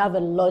youth. We have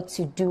a lot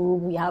to do.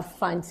 We have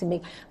fun to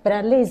make. But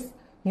at least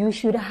you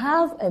should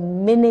have a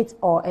minute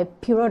or a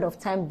period of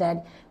time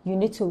that you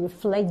need to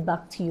reflect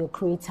back to your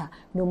Creator,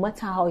 no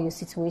matter how your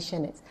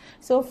situation is.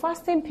 So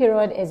fasting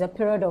period is a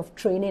period of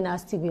training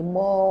us to be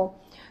more,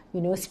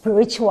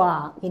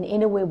 spiritual in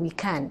any way we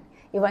can.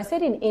 If I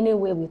said in any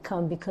way we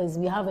can, because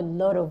we have a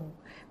lot of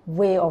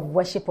way of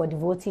worship or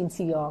devoting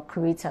to your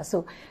Creator.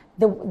 So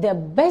the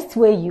best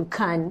way you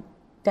can,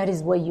 that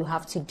is what you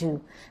have to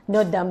do.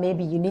 Not that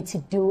maybe you need to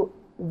do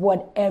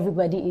what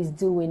everybody is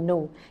doing.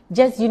 No,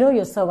 just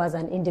yourself as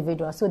an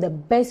individual. So the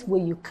best way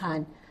you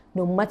can,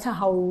 no matter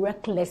how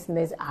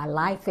recklessness our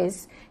life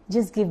is,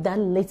 just give that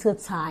little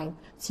time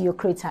to your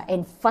Creator.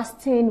 And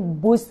fasting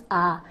boosts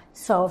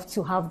ourselves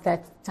to have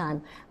that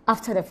time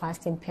after the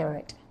fasting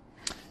period.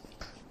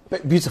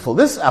 Beautiful.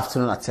 This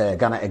afternoon at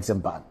Ghana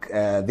Exim Bank,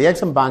 the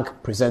Exim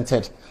Bank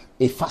presented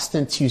a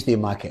Fasting Tuesday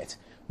market.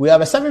 We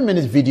have a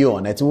 7-minute video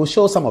on it. We'll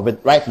show some of it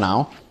right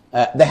now.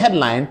 The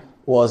headline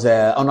was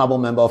Honorable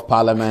Member of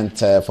Parliament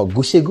for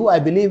Gushegu, I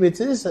believe it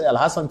is,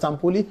 Al-Hassan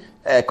Tampuli.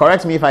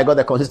 Correct me if I got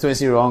the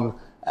constituency wrong.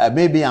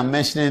 Maybe I'm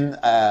mentioning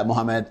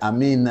Mohammed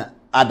Amin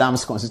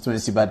Adams'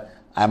 constituency, but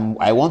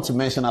I want to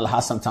mention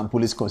Al-Hassan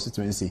Tampuli's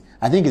constituency.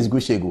 I think it's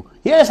Gushegu.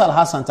 Here is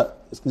Al-Hassan.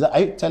 Are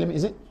you telling me,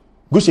 is it?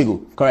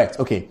 Gushegu, correct.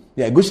 Okay.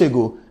 Yeah,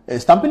 Gushegu.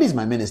 Tampuli is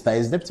my minister.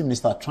 He's Deputy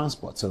Minister of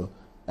Transport. So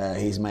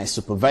he's my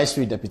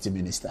supervisory Deputy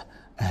Minister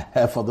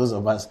for those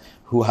of us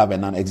who have a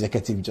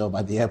non-executive job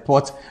at the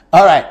airport.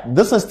 All right.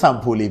 This is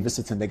Tampuli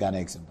visiting the Ghana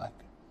Exim Bank.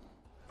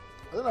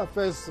 I think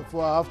first of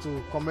all, I have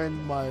to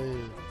commend my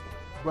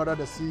brother,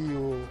 the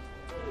CEO,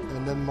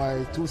 and then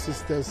my two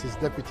sisters, his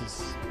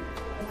deputies,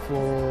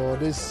 for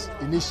this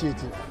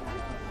initiative.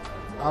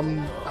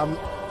 I'm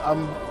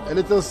a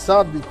little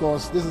sad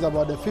because this is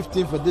about the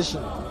 15th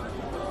edition,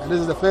 and this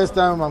is the first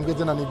time I'm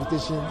getting an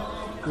invitation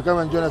to come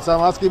and join us. So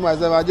I'm asking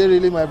myself, are they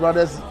really my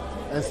brothers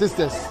and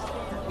sisters?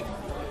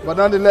 But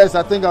nonetheless,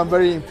 I think I'm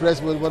very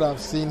impressed with what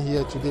I've seen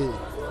here today.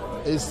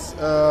 It's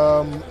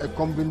a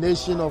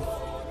combination of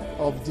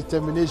of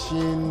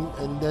determination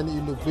and then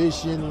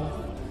innovation,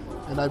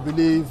 and I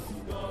believe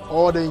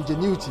all the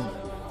ingenuity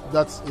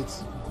that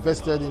it's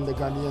vested in the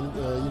Ghanaian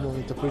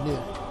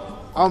entrepreneur.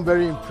 I'm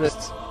very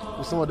impressed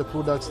with some of the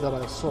products that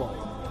I saw.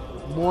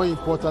 More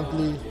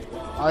importantly,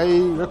 I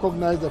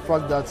recognize the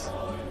fact that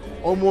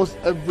almost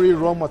every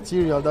raw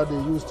material that they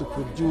use to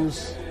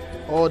produce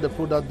all the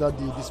products that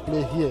they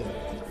display here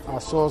are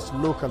sourced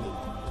locally,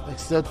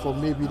 except for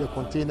maybe the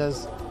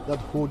containers that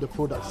hold the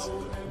products.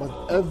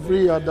 But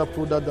every other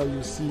product that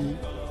you see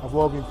have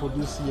all been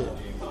produced here.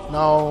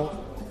 Now,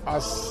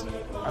 as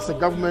a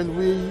government,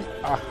 we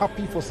are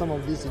happy for some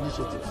of these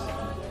initiatives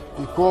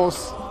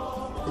because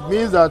it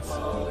means that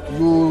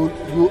you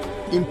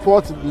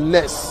import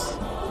less,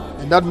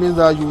 and that means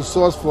that you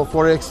source for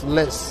forex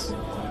less.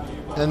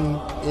 And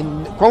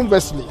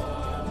conversely,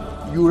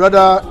 you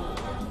rather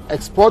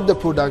export the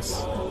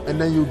products and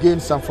then you gain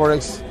some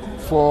forex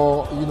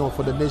for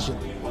the nation.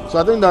 So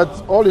I think that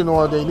all in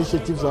all, the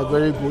initiatives are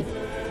very good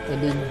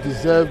and they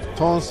deserve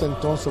tons and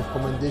tons of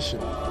commendation.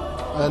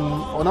 And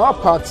on our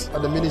part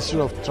at the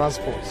Ministry of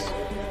Transport,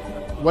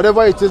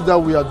 whatever it is that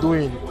we are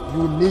doing,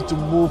 you need to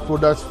move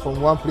products from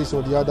one place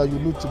or the other. You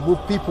need to move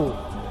people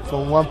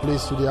from one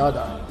place to the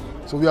other.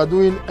 So we are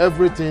doing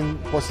everything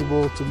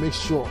possible to make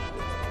sure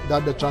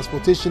that the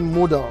transportation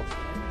model,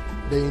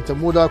 the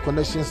intermodal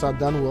connections are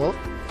done well,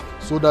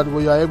 so that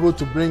we are able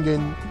to bring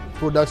in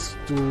products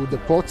to the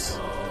ports.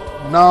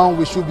 Now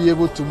we should be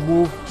able to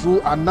move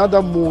through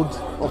another mode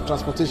of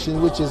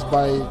transportation, which is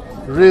by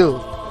rail,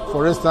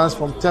 for instance,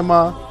 from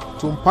Tema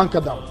to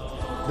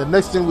Mpankadam. The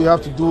next thing we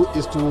have to do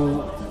is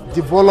to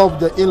develop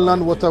the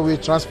inland waterway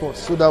transport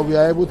so that we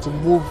are able to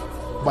move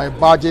by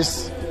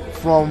barges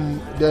from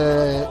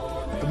the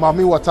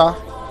Mamiwata,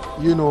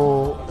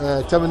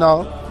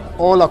 terminal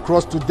all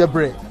across to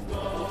Debre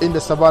in the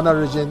Savannah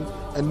region,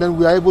 and then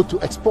we are able to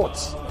export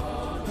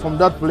from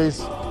that place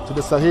to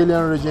the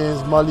Sahelian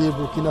regions, Mali,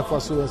 Burkina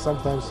Faso, and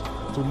sometimes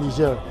to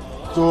Niger.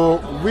 So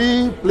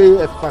we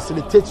play a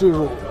facilitatory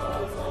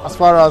role as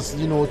far as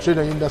trade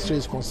and industry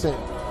is concerned,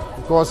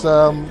 because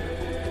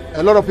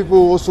a lot of people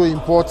also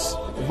import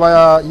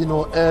via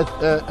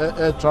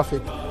air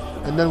traffic,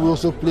 and then we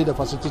also play the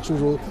facilitatory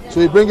role. So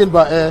you bring it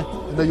by air,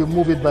 and then you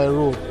move it by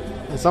road,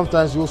 and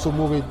sometimes you also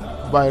move it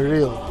by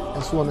rail,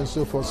 and so on and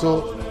so forth.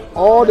 So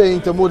all the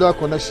intermodal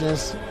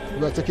connections,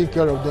 we are taking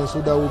care of them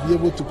so that we'll be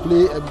able to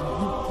play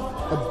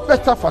a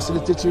better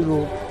facilitating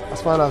role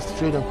as far as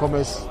trade and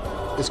commerce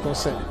is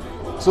concerned.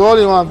 So all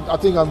in all, I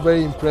think I'm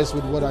very impressed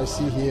with what I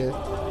see here,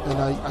 and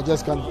I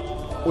just can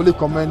only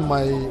commend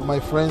my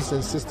friends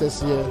and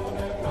sisters here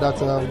that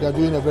they're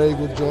doing a very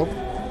good job,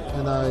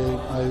 and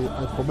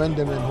I commend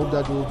them and hope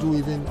that they will do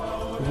even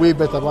way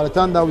better. By the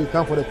time that we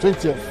come for the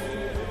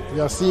 20th, we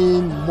are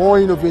seeing more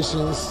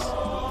innovations,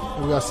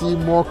 and we are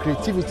seeing more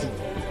creativity,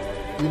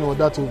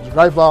 that will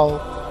rival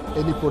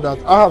any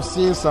product. I have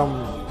seen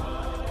some,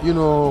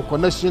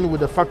 connection with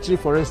the factory,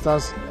 for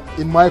instance,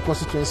 in my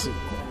constituency,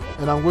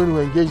 and I'm going to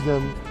engage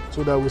them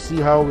so that we see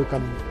how we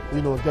can,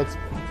 get,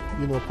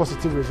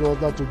 positive results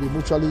that will be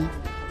mutually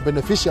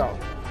beneficial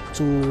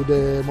to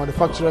the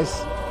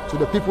manufacturers, to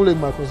the people in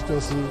my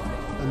constituency,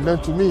 and then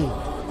to me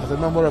as a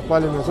member of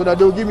parliament, so that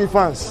they will give me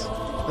funds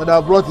that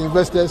have brought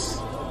investors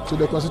to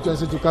the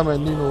constituency to come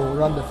and,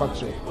 run the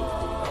factory.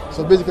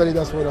 So basically,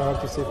 that's what I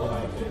have to say for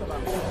now.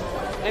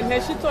 And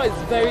Heshito is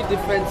very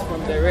different from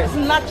the rest.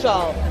 It's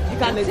natural. You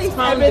can taste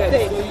pounded,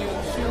 everything. So you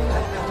chew.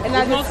 And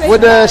at the same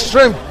with the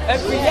shrimp.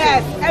 Everything.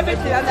 Yes,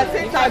 everything. And at the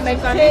same time,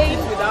 maintain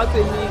it without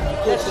any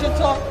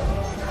Heshito.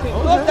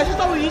 Those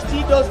Heshito we used to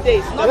eat those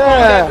days, not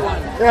pounded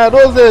one. Yeah,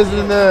 those days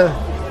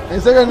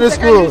in secondary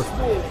school.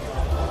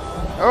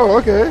 Oh,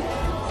 okay.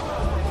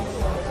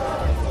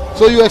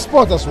 So you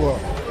export as well?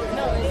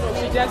 No,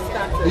 we just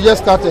started. You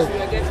just started? We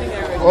are getting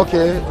everything.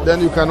 Okay,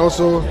 then you can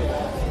also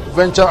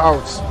venture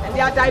out. And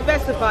they are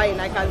diversifying,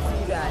 I can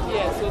see that.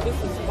 Yeah, so this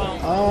is palm.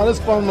 Ah, this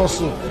palm nut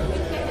soup.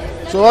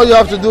 So all you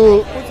have to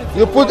do,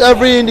 you put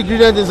every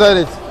ingredient inside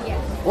it.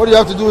 What you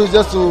have to do is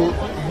just to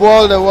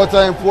boil the water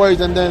and pour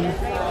it, and then,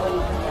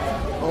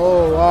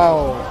 oh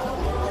wow.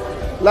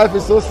 Life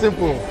is so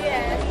simple.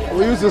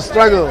 We used to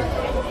struggle.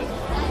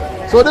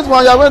 So this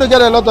one, you are going to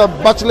get a lot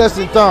of bachelors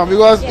in town,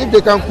 because if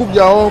they can cook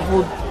their own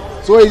food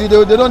so easy,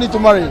 they don't need to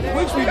marry.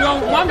 Which we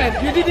don't. Mohammed,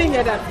 you didn't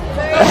hear that.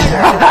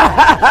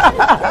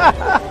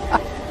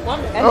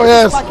 Oh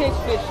yes. Packaged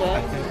fish,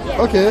 eh?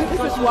 Okay.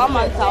 This is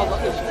 1,000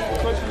 fish.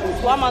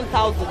 It's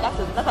 1,000.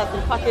 That has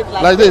been packaged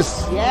like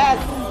this.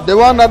 Yes. The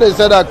one that they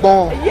said at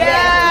Bon.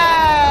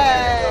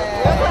 Yeah.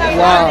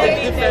 Wow.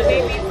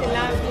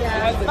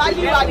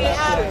 Value added.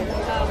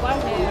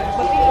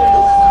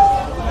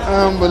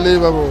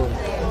 Unbelievable.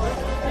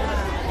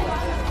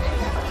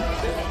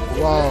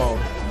 Wow.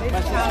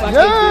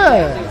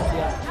 Yeah.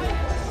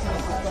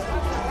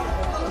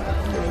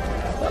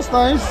 That's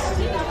nice.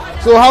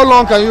 So how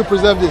long can you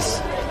preserve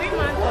this? 3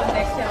 months on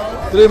the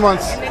shelf. 3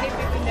 months. And then if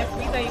it's in the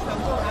freezer, you can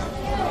go up to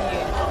 2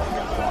 years.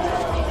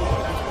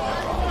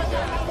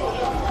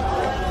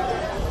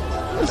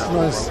 That's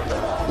nice.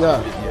 Yeah.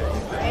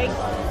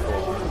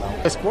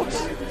 Exports?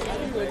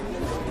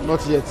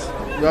 Not yet.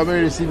 We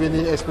haven't received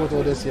any export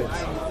orders yet.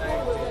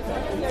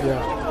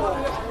 Yeah.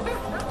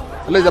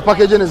 At least the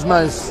packaging is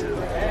nice.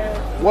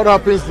 What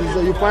happens is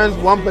that you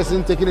find one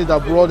person taking it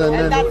abroad and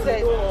then that's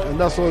it. And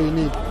that's all you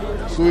need.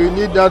 So you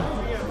need that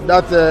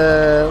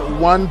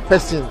one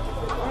person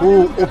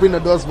who open the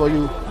doors for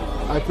you.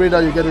 I pray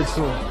that you get it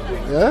soon.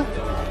 Yeah?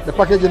 The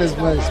packaging is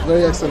nice,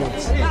 very excellent.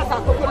 That's a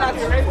coconut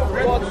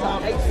water.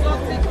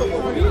 Exotic,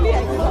 really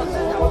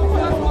exotic.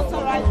 Coconut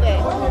water right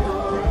there.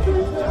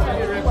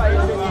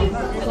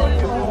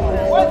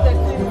 What's the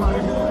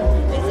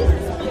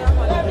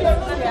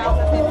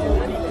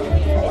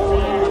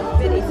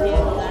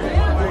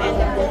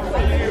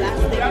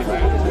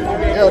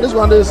Yeah, this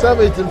one they serve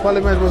it in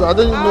Parliament. I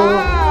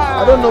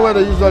don't know where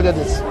they usually get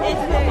this.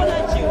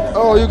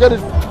 Oh, you get it.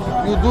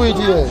 You do it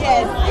here.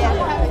 Yes.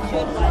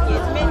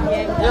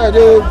 Yeah,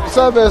 they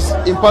serve us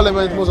in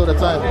Parliament most of the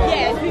time.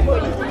 Yes, people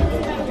use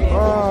it.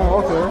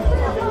 Oh, okay.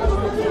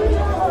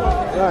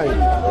 Right.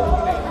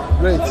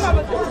 Great.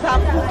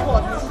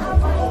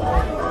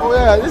 Oh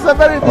yeah, this is a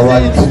very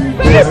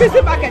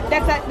busy market.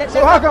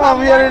 So how come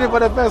I'm hearing it for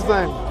the first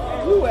time?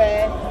 You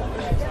were.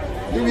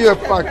 Give me your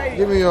pack.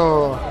 Give me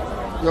your.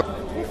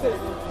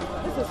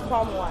 This is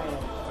palm wine.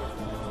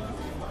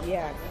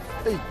 Yes.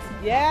 Hey.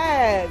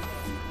 Yes.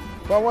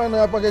 Palm wine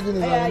packaging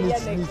is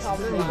neat.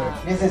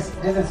 This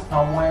is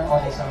palm wine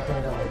or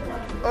something.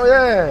 Oh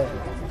yeah.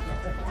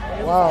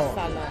 Wow.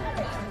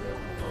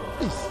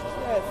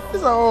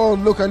 These are all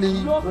locally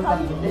made.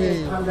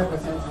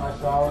 100%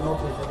 natural, no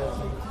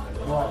preservative,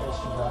 no other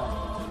sugar.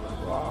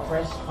 Wow.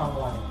 Fresh palm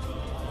wine.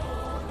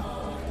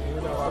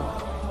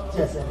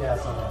 Yes, and there are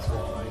some as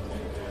well.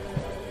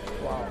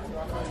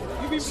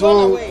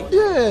 So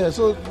yeah,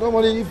 so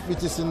normally if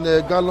it is in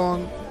a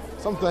gallon,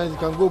 sometimes it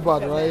can go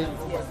bad, right?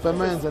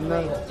 Ferment and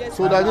then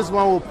so that this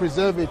one will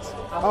preserve it.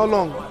 How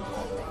long?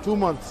 2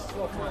 months.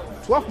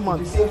 12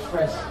 months. It's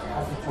fresh.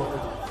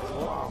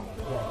 Wow.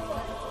 Yeah.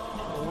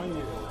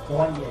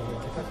 1 year.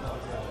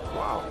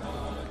 Wow.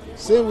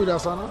 Same with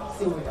Asana?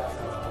 Same with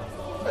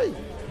Asana. Hey.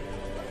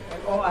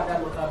 And all other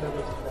local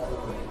beverages.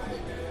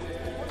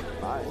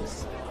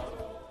 Nice.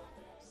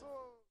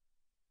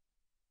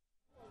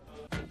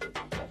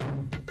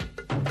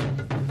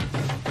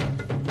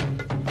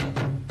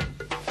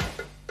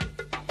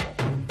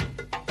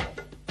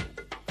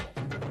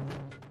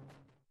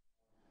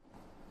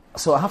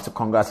 So I have to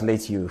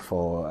congratulate you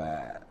for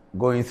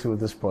going through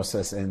this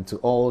process, and to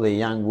all the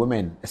young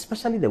women,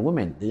 especially the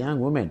young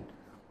women.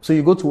 So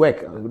you go to work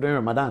during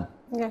Ramadan.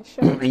 Yeah,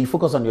 sure. And you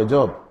focus on your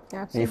job.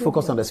 Absolutely. And you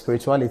focus on the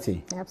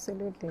spirituality.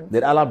 Absolutely.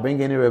 Did Allah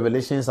bring any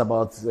revelations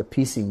about the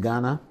peace in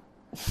Ghana?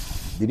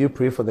 Did you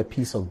pray for the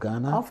peace of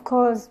Ghana? Of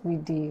course we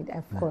did,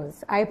 of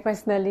course. I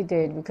personally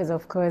did, because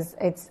of course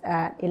it's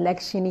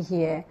election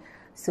here.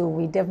 So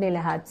we definitely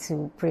had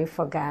to pray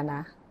for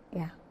Ghana.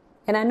 Yeah.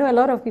 And I know a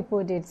lot of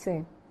people did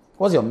too.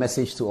 What's your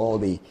message to all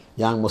the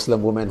young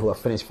Muslim women who have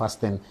finished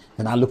fasting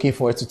and are looking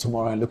forward to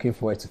tomorrow and looking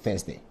forward to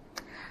Thursday?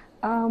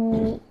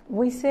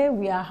 We say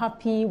we are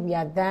happy, we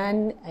are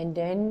done, and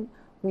then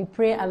we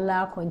pray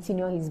Allah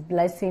continue His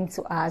blessing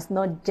to us,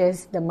 not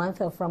just the month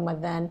of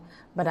Ramadan,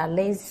 but at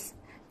least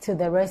to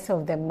the rest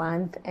of the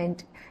month.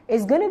 And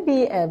it's going to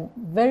be a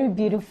very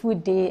beautiful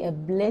day, a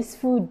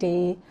blissful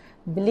day,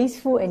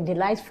 blissful and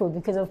delightful,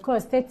 because of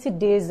course 30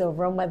 days of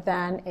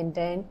Ramadan, and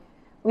then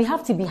we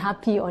have to be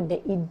happy on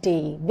the Eid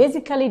day.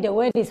 Basically, the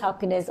word is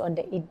happiness on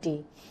the Eid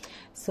day.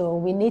 So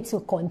we need to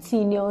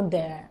continue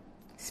the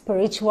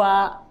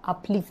spiritual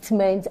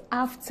upliftment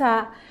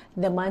after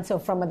the month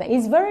of Ramadan.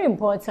 It's very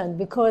important,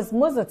 because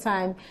most of the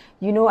time,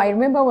 I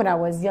remember when I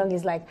was young,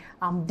 it's like,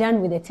 I'm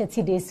done with the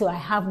 30 days, so I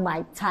have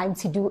my time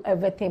to do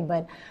everything.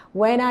 But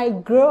when I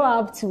grow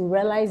up to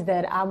realize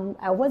that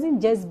I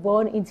wasn't just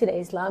born into the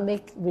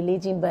Islamic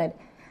religion, but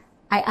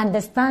I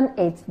understand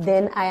it,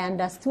 then I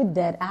understood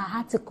that I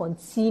had to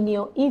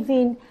continue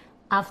even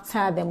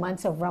after the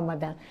month of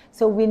Ramadan.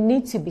 So we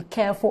need to be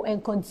careful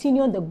and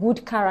continue the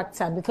good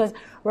character, because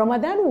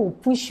Ramadan will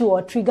push you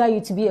or trigger you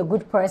to be a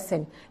good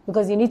person,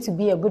 because you need to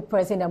be a good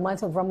person in the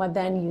month of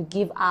Ramadan. You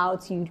give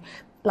out,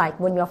 like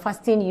when you're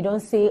fasting, you don't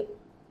say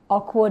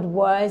awkward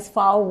words,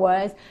 foul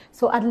words.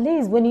 So at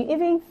least when you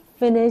even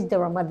finish the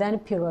Ramadan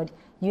period,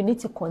 you need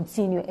to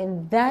continue,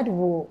 and that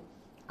will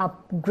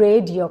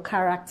upgrade your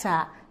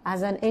character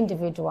as an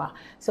individual.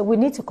 So we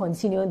need to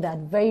continue that.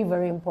 Very,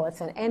 very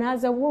important. And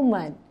as a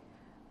woman,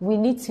 we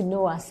need to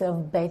know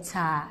ourselves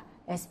better,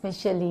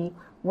 especially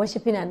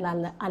worshiping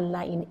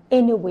Allah in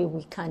any way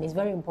we can. It's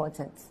very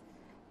important.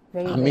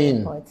 Very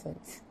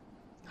important.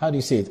 How do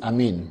you say it?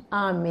 Amen.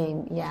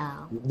 Amen,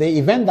 yeah. The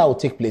event that will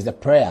take place, the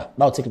prayer,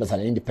 that will take place at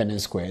the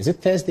Independence Square. Is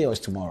it Thursday or is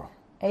it tomorrow?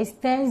 It's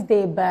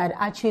Thursday, but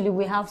actually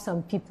we have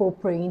some people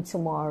praying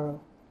tomorrow.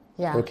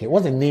 Yeah. Okay.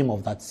 What's the name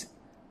of that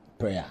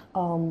prayer?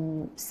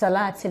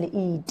 Salat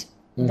al-Eid.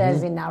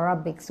 That's in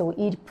Arabic, so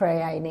Eid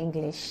prayer in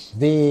English.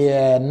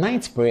 The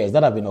night prayers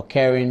that have been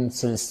occurring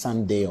since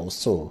Sunday or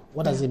so,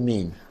 what does it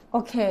mean?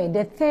 Okay,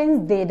 the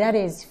 10th day, that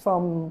is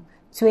from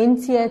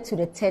 20th to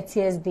the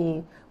 30th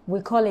day,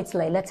 we call it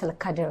Laylatul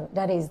Qadr.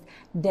 That is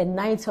the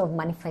night of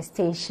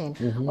manifestation.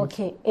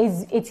 Okay,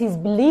 it is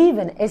believed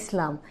in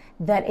Islam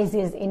that it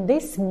is in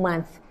this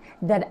month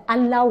that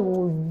Allah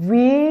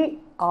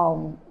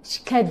will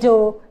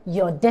schedule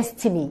your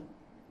destiny,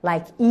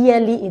 like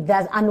yearly, it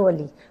does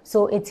annually.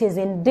 So it is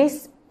in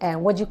this,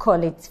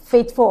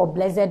 faithful or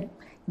blessed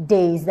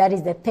days, that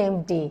is the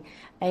 10th day.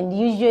 And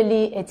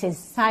usually it is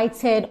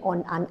cited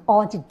on an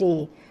odd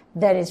day,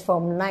 that is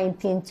from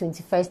 19th,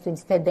 21st,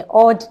 23rd, the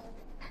odd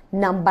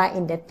number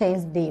in the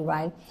 10th day,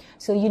 right?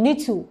 So you need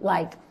to,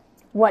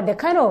 what the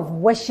kind of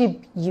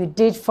worship you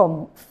did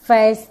from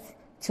 1st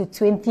to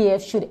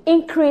 20th should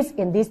increase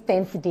in this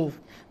 10th day.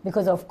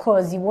 Because of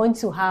course you want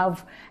to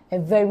have a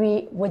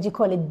very,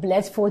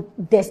 blissful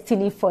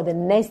destiny for the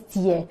next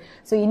year.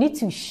 So you need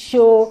to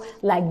show,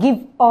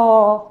 give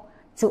all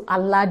to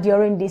Allah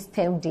during this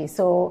 10th day.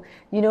 So,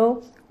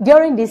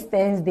 during this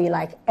 10th day,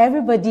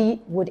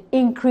 everybody would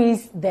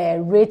increase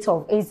the rate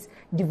of its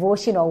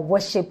devotion or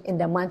worship in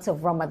the month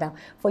of Ramadan.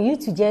 For you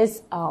to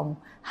just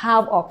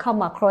have or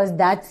come across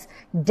that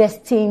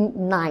destined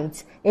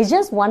night. It's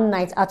just one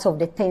night out of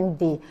the 10th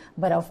day.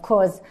 But of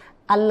course,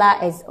 Allah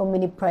is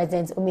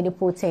omnipresent,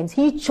 omnipotent.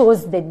 He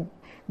chose the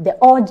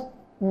odd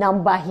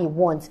number He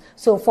wants.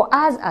 So for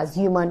us as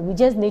human, we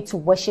just need to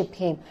worship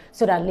Him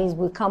so that at least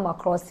we'll come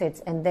across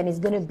it, and then it's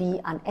going to be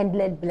an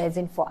endless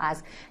blessing for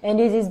us. And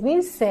it is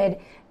being said,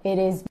 it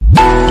is...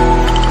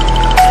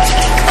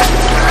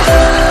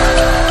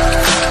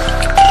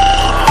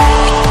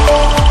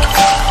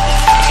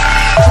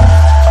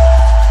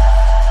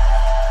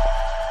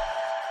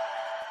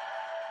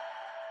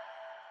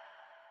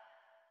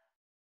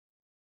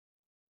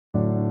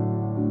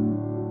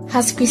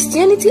 Has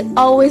Christianity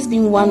always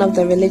been one of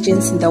the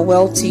religions in the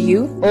world to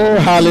you? Oh,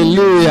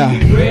 hallelujah.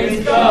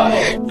 Praise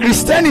God.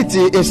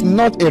 Christianity is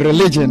not a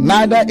religion,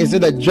 neither is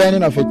it a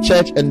joining of a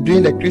church and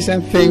doing the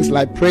Christian things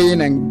like praying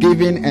and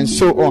giving and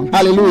so on.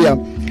 Hallelujah.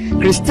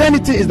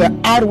 Christianity is the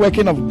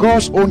outworking of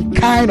God's own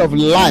kind of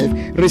life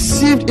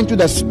received into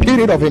the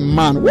spirit of a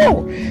man.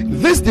 Whoa!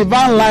 This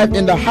divine life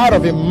in the heart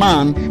of a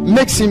man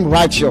makes him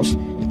righteous,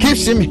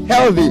 keeps him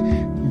healthy,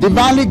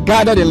 divinely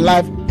guided in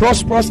life,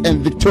 prosperous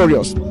and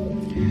victorious.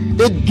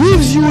 It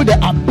gives you the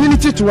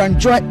ability to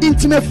enjoy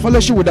intimate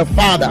fellowship with the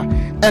Father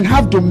and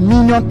have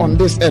dominion on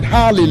this earth.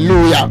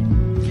 Hallelujah.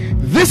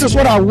 This is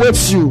what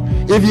awaits you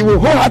if you will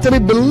wholeheartedly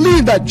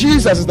believe that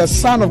Jesus is the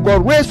Son of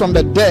God raised from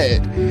the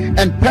dead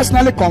and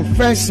personally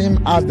confess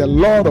Him as the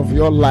Lord of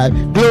your life.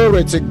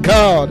 Glory to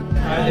God.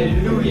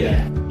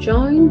 Hallelujah.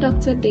 Join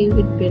Dr.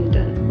 David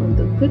Binda on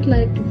the Good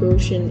Life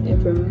Devotion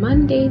every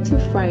Monday to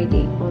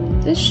Friday on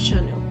this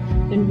channel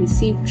and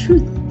receive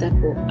truth that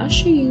will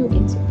usher you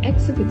into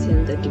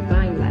exhibiting the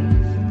divine life.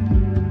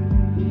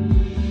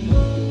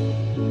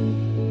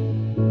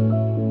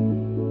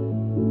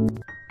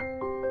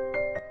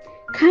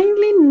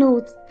 Kindly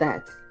note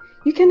that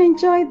you can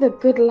enjoy the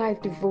Good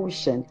Life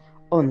Devotion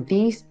on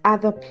these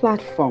other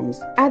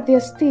platforms at their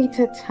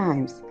stated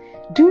times.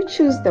 Do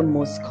choose the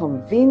most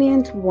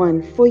convenient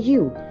one for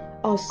you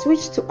or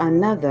switch to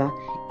another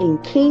in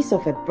case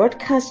of a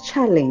broadcast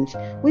challenge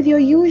with your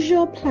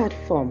usual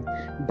platform.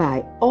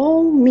 By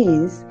all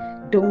means,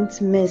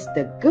 don't miss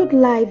the Good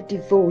Life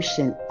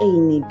Devotion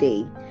any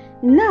day.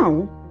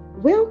 Now,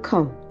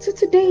 welcome to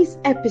today's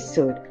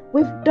episode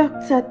with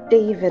Dr.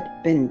 David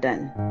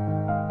Bindan.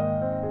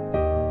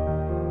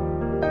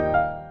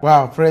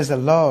 Wow, praise the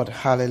Lord.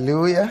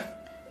 Hallelujah.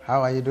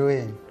 How are you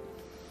doing?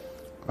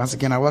 Once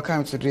again, I welcome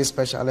you to today's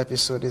special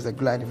episode. This is the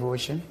Good Life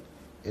Devotion,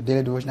 a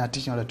daily devotional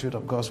teaching on the truth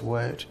of God's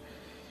Word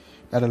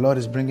that the Lord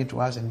is bringing to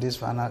us in these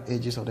final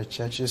ages of the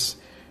church's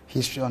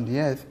history on the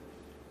earth,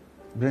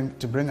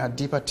 to bring our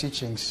deeper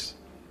teachings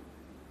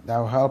that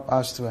will help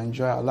us to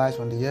enjoy our lives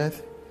on the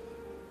earth,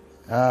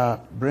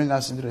 bring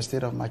us into the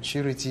state of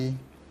maturity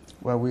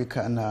where we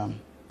can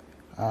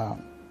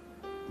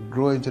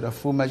grow into the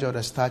full measure of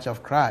the stature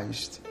of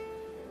Christ,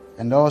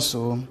 and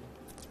also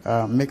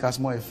make us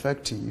more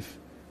effective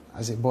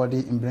as a body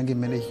in bringing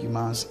many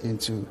humans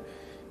into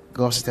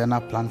God's eternal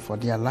plan for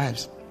their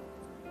lives.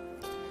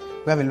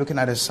 We have been looking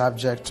at the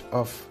subject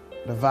of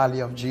the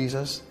value of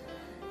Jesus,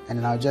 and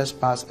in our just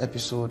past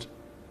episode,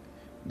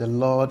 the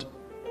Lord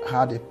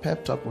had a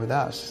pep talk with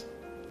us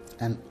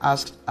and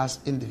asked us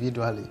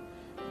individually,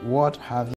 what have